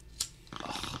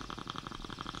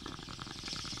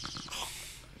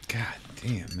 God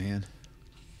Damn, man.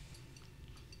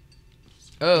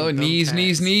 Oh, Dumb knees.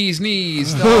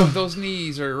 No, those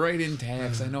knees are right in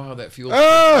tax. I know how that feels.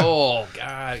 Ah! Oh,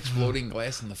 God. Exploding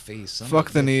glass in the face. Son of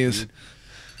Fuck a the bitch, knees. dude.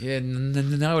 Yeah,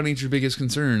 now it ain't your biggest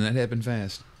concern. That happened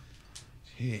fast.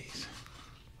 Jeez.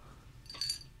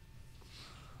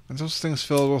 And those things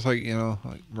filled with, like, you know,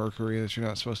 like mercury that you're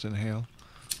not supposed to inhale.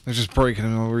 They're just breaking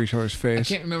them over each other's I face.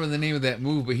 can't remember the name of that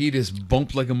move, but he just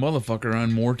bumped like a motherfucker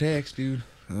on more tax, dude.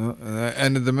 And that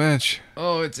ended the match.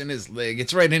 Oh, it's in his leg.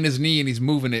 It's right in his knee, and he's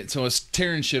moving it, so it's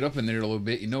tearing shit up in there a little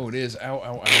bit. You know it is. Ow,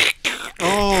 ow, ow.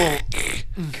 Oh,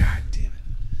 God damn it.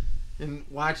 and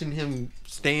watching him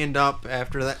stand up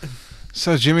after that.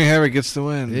 So Jimmy Havoc gets the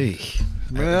win. Hey.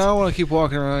 Man, I don't want to keep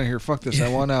walking around here. Fuck this. I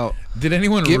want out. Did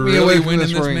anyone Get me really away from win in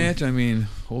this this ring. match? I mean,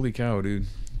 holy cow, dude.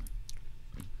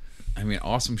 I mean,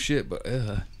 awesome shit, but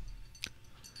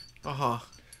Uh-huh.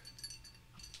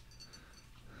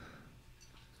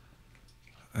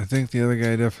 I think the other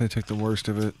guy definitely took the worst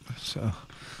of it. So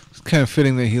it's kind of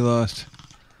fitting that he lost.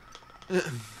 And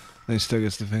he still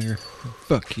gets the finger.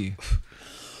 Fuck you.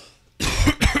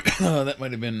 that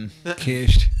might have been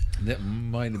Cashed. the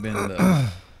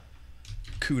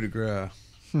coup de grace.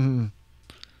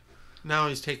 Now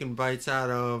he's taking bites out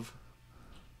of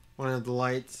one of the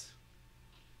lights.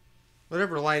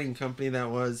 Whatever lighting company that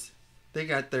was, they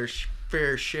got their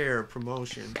fair share of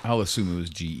promotion. I'll assume it was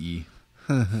GE.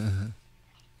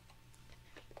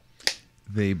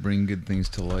 They bring good things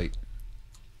to light.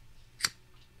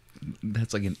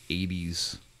 That's like an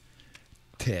 80s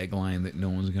tagline that no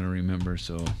one's going to remember,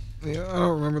 so Yeah, I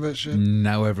don't remember that shit.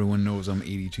 now everyone knows I'm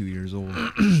 82 years old.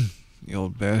 You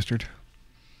old bastard.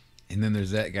 And then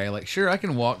there's that guy like, sure, I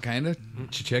can walk, kind of.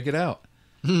 Check it out.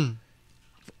 I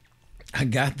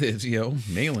got this, yo.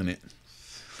 Nailing it.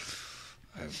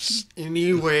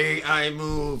 Any way I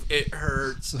move, it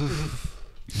hurts.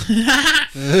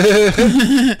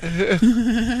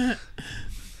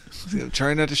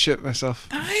 Try not to shit myself.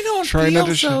 I don't Try not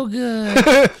to so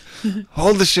good.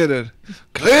 Hold the shit in.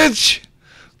 Clinch!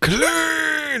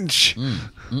 Clinch!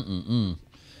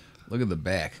 Look at the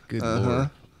back. Good lord.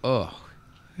 Oh,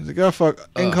 He's like, oh fuck.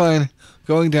 Incline.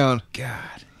 Going down.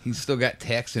 God. He's still got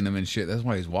tax in him and shit. That's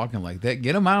why he's walking like that.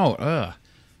 Get him out. Ugh.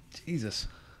 Jesus.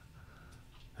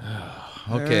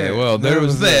 Okay, Alright, well, there that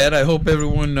was was that. I hope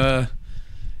everyone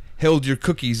held your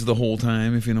cookies the whole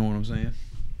time, if you know what I'm saying.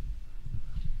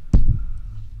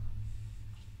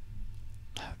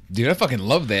 Dude, I fucking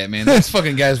love that, man. Those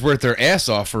fucking guys worked their ass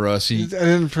off for us. I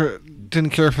didn't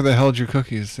care for the held your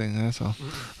cookies thing, that's all.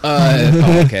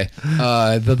 Okay.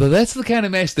 That's the kind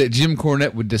of match that Jim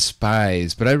Cornette would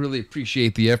despise, but I really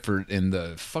appreciate the effort and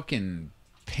the fucking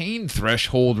pain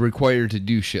threshold required to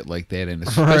do shit like that, and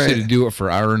especially Right. to do it for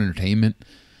our entertainment.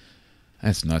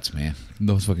 That's nuts, man.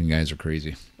 Those fucking guys are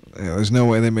crazy. Yeah, there's no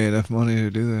way they made enough money to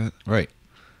do that. Right.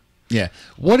 Yeah.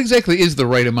 What exactly is the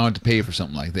right amount to pay for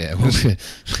something like that?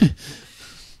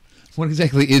 What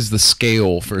exactly is the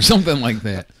scale for something like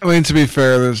that? I mean, to be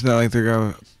fair, it's not like they're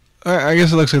going. I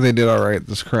guess it looks like they did all right.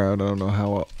 This crowd. I don't know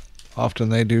how often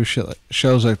they do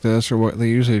shows like this or what they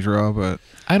usually draw, but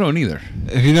I don't either.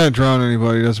 if you're not drawing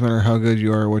anybody, it doesn't matter how good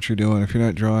you are or what you're doing. If you're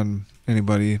not drawing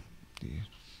anybody,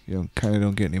 you kind of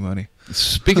don't get any money.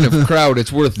 Speaking of crowd,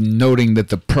 it's worth noting that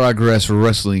the Progress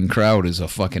Wrestling crowd is a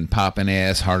fucking poppin'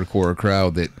 ass hardcore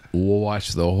crowd that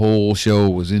watched the whole show,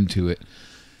 was into it.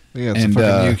 Yeah, it's And,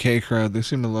 a fucking UK crowd. They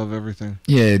seem to love everything.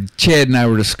 Yeah, Chad and I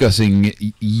were discussing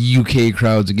UK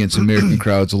crowds against American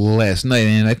crowds last night,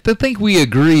 and I think we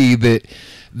agree that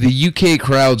the UK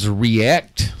crowds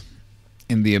react,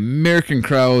 and the American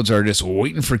crowds are just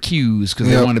waiting for cues because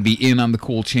they Yep. want to be in on the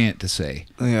cool chant to say.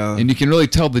 Yeah, And you can really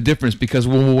tell the difference because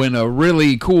when a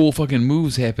really cool fucking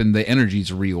moves happen, the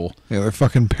energy's real. yeah, they're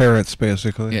fucking parrots,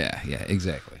 basically. Yeah,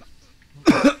 exactly.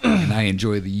 And I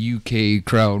enjoy the UK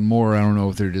crowd more. I don't know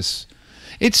if they're just...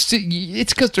 It's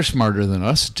because they're smarter than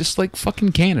us, just like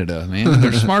fucking Canada, man.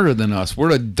 They're smarter than us.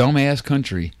 We're a dumbass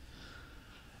country.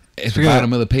 At the Speaking of-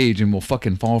 bottom of the page, and we'll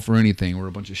fucking fall for anything. We're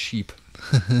a bunch of sheep.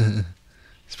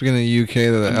 Speaking of the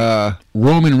UK,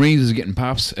 Roman Reigns is getting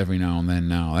pops every now and then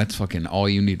now. That's fucking all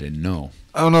you need to know.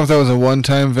 I don't know if that was a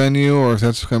one-time venue or if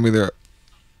that's going to be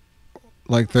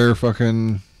their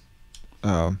fucking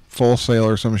full sale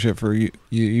or some shit for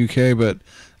UK, but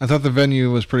I thought the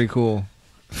venue was pretty cool.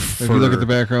 If you look at the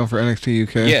background for NXT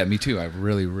UK. Yeah, me too. I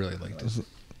really, really liked it. I was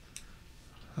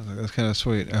like, that's kind of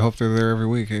sweet. I hope they're there every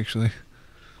week, actually.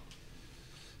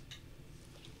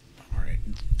 All right.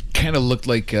 Kind of looked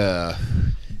like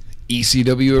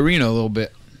ECW Arena a little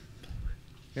bit.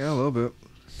 Yeah, a little bit.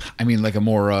 I mean, like a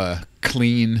more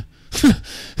clean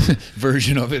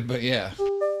version of it, but yeah.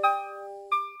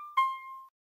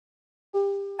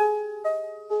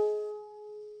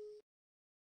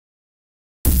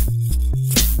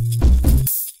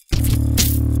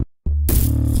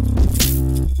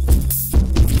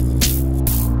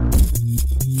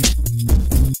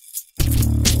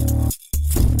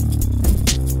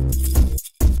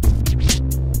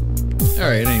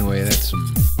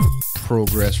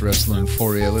 Progress Wrestling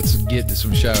for you. Let's get to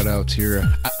some shout outs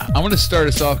here. I'm going to start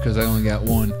us off because I only got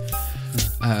one.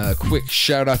 Quick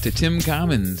shout out to Tim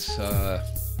Commons.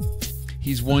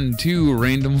 He's won 2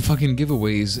 random fucking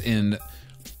giveaways, and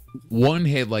one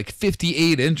had like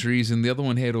 58 entries, and the other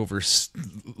one had over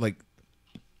like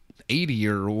 80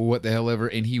 or what the hell ever,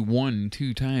 and he won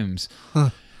 2 times.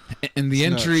 Huh. And the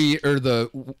entry or the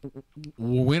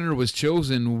winner was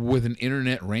chosen with an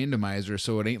internet randomizer,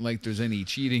 so it ain't like there's any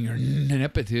cheating or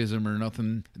nepotism or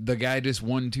nothing. The guy just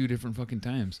won 2 different fucking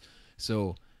times.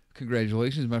 So,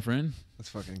 congratulations, my friend. That's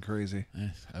fucking crazy.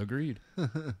 Agreed.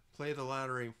 Play the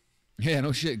lottery. Yeah,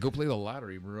 no shit. Go play the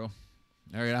lottery, bro. All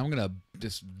right, I'm going to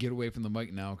just get away from the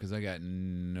mic now because I got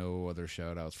no other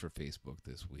shout-outs for Facebook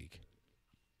this week.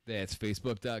 That's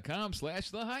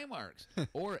facebook.com/thehighmarks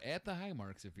or at the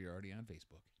Highmarks if you're already on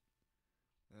Facebook.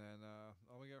 And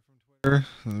all we got from Twitter,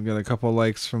 we got a couple of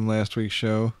likes from last week's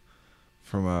show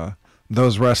from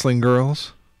Those Wrestling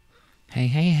Girls. Hey,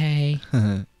 hey, hey.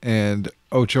 And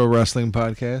Ocho Wrestling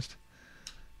Podcast.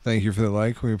 Thank you for the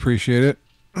like. We appreciate it.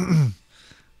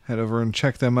 Head over and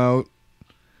check them out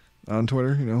on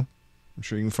Twitter, you know. I'm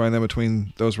sure you can find them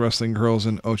between Those Wrestling Girls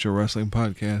and Ocho Wrestling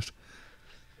Podcast.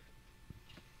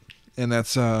 And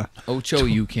that's Ocho,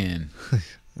 you can.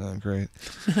 Oh, great.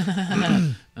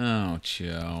 Oh,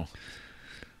 Joe.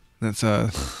 That's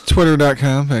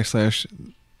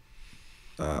twitter.com/the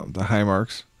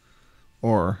Highmarks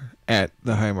or at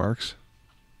the Highmarks.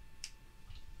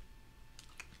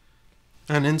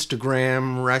 On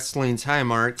Instagram, Wrestling's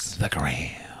Highmarks. The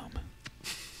gram.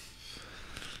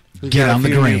 We Get got on a the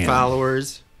few new gram.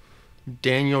 followers.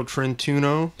 Daniel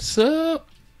Trentuno, Sup?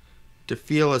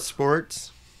 Defila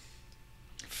Sports,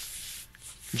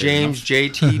 James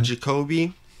JT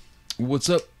Jacoby, What's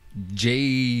up,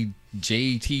 JTJ?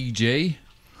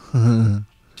 To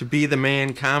Be the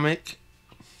Man Comic,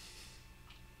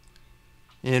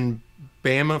 and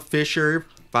Bama Fisher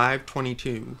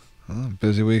 522. Oh,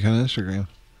 busy week on Instagram.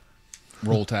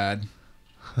 Roll Tide.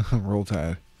 Roll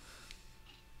Tide.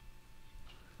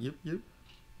 Yep.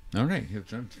 All right.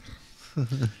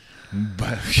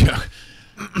 But, yeah.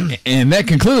 And that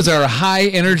concludes our high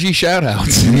energy shout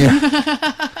outs. And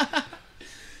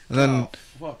then,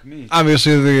 Fuck me.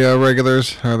 obviously, the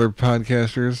regulars, other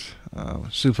podcasters,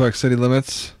 Suplex City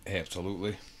Limits,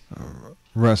 Absolutely.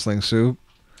 Wrestling Soup,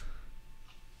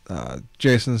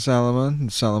 Jason Solomon, and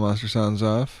Solomonster Sounds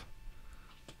Off,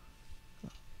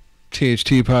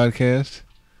 THT Podcast,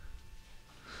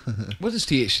 What does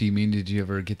THC mean? Did you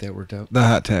ever get that worked out? The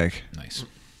Hot Tag. Nice.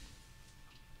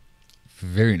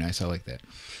 Very nice. I like that.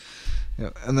 Yeah,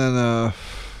 and then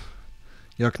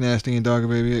Yuck Nasty and Dog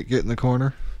Baby at Get in the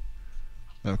Corner.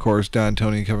 And of course, Don,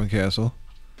 Tony, and Kevin Castle.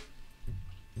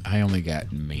 I only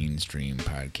got mainstream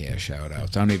podcast shout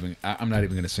outs. I'm not even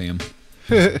going to say them.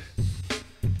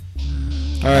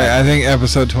 All right, I think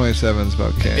episode 27 is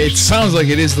about cash. It sounds like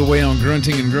it is the way I'm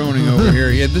grunting and groaning over here.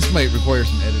 Yeah, this might require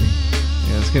some editing.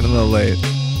 Yeah, it's getting a little late.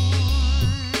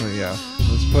 But yeah,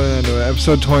 let's put it into it.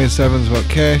 Episode 27 is about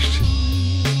cashed.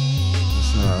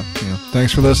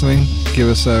 Thanks for listening. Give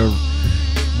us a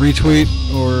retweet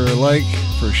or a like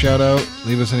for a shout out.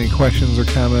 Leave us any questions or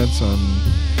comments on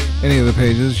any of the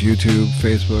pages: YouTube,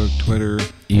 Facebook, Twitter,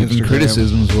 Even Instagram.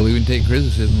 criticisms. We'll even take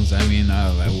criticisms. I mean,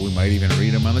 we might even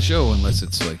read them on the show unless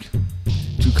it's like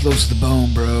too close to the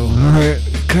bone, bro. All right,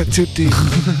 cut too deep.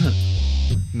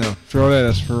 No, throw it at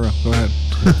us for real. Go ahead.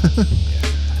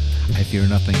 I fear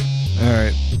nothing. All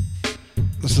right.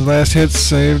 This is the last hit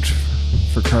saved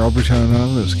for Carl Bertone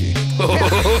on whiskey.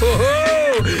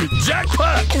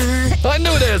 Jackpot! I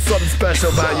knew there's something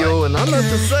special about you, and I'm not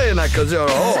just saying that because you're a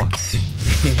whore.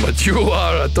 But you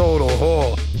are a total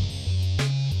whore.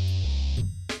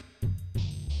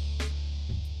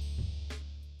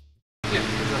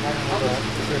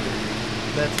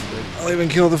 I'll even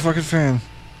kill the fucking fan.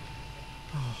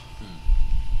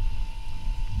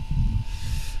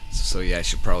 So yeah, I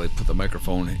should probably put the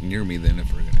microphone near me then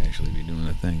if we're going to actually be doing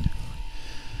the thing.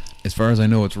 As far as I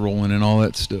know, it's rolling and all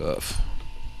that stuff.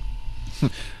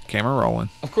 Camera rolling.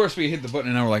 Of course, we hit the button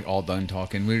and now we're like all done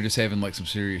talking. We were just having like some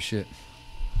serious shit.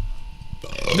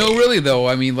 No, really though.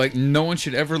 I mean, like no one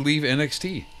should ever leave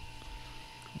NXT.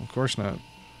 Of course not.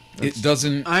 It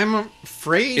doesn't. I'm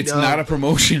afraid It's not a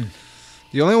promotion.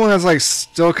 The only one that's like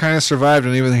still kind of survived,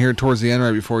 and even here towards the end,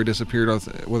 right before he disappeared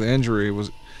with injury,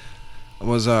 was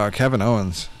Kevin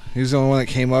Owens. He's the only one that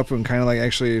came up and kind of like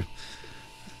actually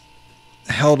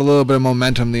held a little bit of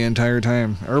momentum the entire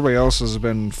time. Everybody else has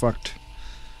been fucked.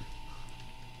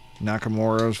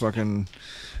 Nakamura's fucking...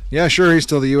 Yeah, sure, he's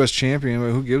still the U.S. champion,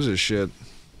 but who gives a shit?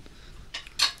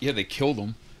 Yeah, they killed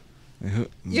him.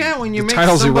 Yeah, when you The make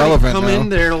title's somebody irrelevant come now. in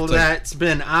there that's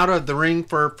been out of the ring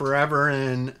for forever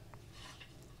and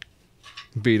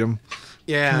Beat him.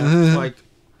 yeah, like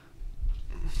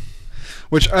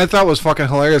Which I thought was fucking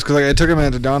hilarious because like, it took a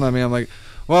minute to dawn on me. I'm like,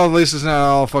 well, at least it's not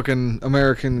all fucking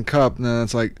American Cup. And then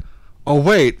it's like, oh,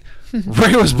 wait.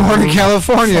 Ray was born in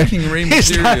California. Fucking Rey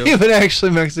He's not Mysterio. even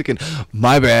actually Mexican.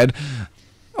 My bad.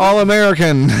 All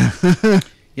American.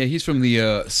 Yeah, he's from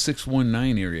the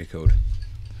 619 area code.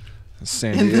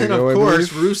 San and then Diego, of I course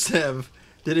believe. Rusev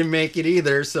didn't make it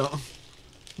either, so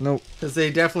Nope. because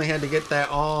they definitely had to get that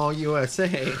all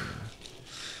USA.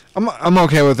 I'm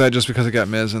okay with that just because it got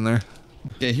Miz in there.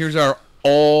 Yeah, here's our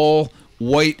all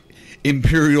white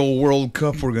Imperial World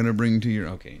Cup we're gonna bring to your.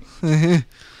 Okay.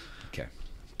 Okay.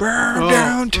 Bow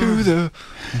down to the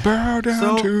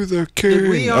So, to the Did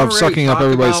we king of already sucking up talk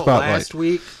everybody's about spotlight. last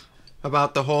week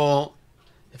about the whole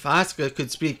if Asuka could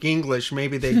speak English,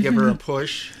 maybe they'd give her a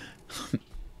push.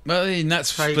 Well, not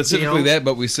Type specifically deal. that,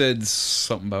 but we said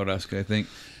something about Asuka, I think.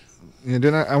 Yeah,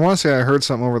 didn't I want to say I heard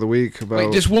something over the week about.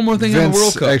 Wait, just one more thing on Vince the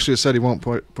World Cup. actually said he won't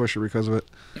push her because of it.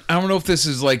 I don't know if this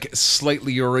is like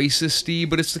slightly racist-y,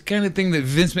 but it's the kind of thing that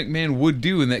Vince McMahon would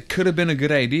do, and that could have been a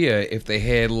good idea if they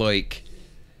had like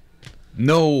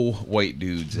no white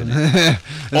dudes in it.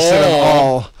 Instead of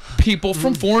all. People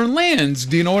from foreign lands.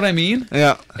 Do you know what I mean?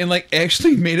 Yeah. And like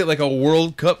actually made it like a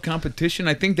World Cup competition.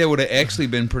 I think that would have actually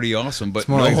been pretty awesome. But It's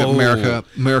more like the America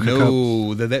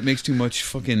no, that makes too much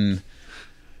fucking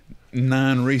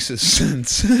non-racist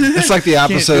sense. It's like the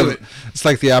Can't opposite do of it. it's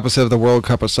like the opposite of the World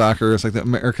Cup of soccer. It's like the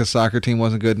America soccer team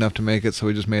wasn't good enough to make it, so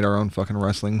we just made our own fucking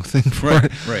wrestling thing for Right,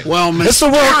 it. right. Well, It's the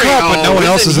World Cup, but no one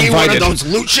else is isn't he invited. one of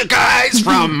those Lucha guys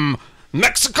from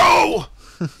Mexico?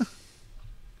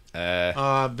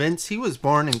 Vince, he was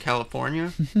born in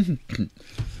California.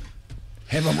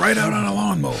 Have him right out on a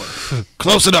lawnmower.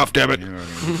 Close enough, damn it. Yeah, we're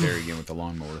gonna be there again with the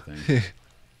lawnmower thing.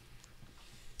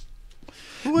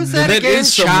 Who was that That again?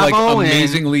 is some like Chavo and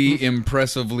amazingly,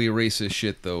 impressively racist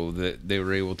shit, though, that they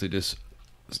were able to just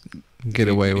Get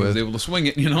away he was with. able to swing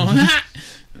it, you know.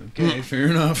 Okay, fair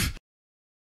enough.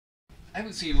 I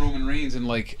haven't seen Roman Reigns in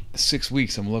like 6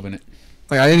 weeks. I'm loving it.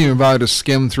 Like I didn't even bother to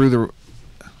skim through the.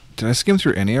 Did I skim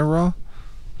through any of Raw?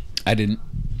 I didn't.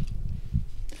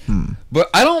 But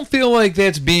I don't feel like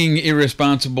that's being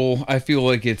irresponsible. I feel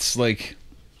like it's like,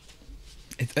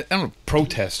 I don't know,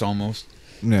 protest almost.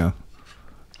 Yeah.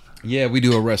 Yeah, we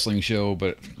do a wrestling show,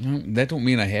 but that don't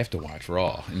mean I have to watch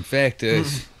Raw. In fact, I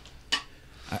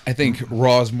think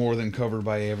Raw's more than covered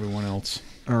by everyone else.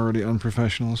 Already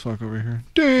unprofessional as fuck over here.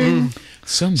 Ding.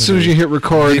 Somebody As soon as you hit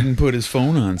record. didn't put his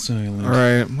phone on silent. All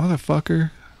right,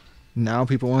 motherfucker. Now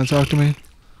people want to talk to me.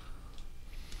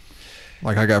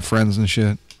 Like I got friends and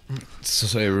shit.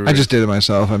 So, I just did it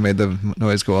myself. I made the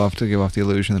noise go off to give off the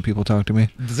illusion that people talk to me.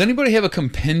 Does anybody have a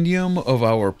compendium of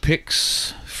our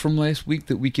picks from last week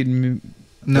that we can?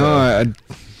 No, I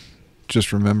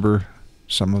just remember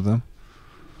some of them.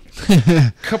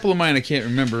 A couple of mine I can't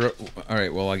remember. All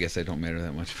right, well I guess they don't matter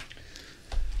that much.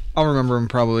 I'll remember them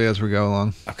probably as we go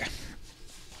along. Okay.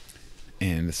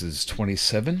 And this is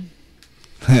 27.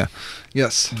 Yeah.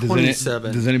 Yes. Does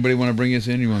 27. Does anybody want to bring us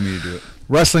in? Or you want me to do it?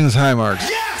 Wrestling's High Marks.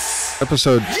 Yes!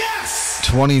 Episode Yes!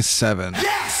 27.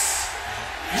 Yes!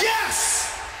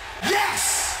 Yes!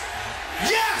 Yes!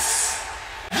 Yes!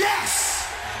 Yes!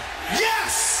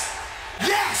 Yes!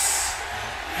 Yes!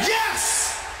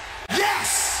 Yes!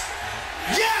 Yes!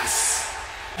 Yes!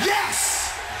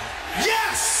 Yes!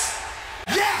 Yes!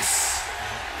 Yes!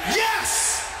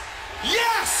 Yes!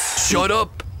 Yes! Shut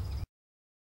up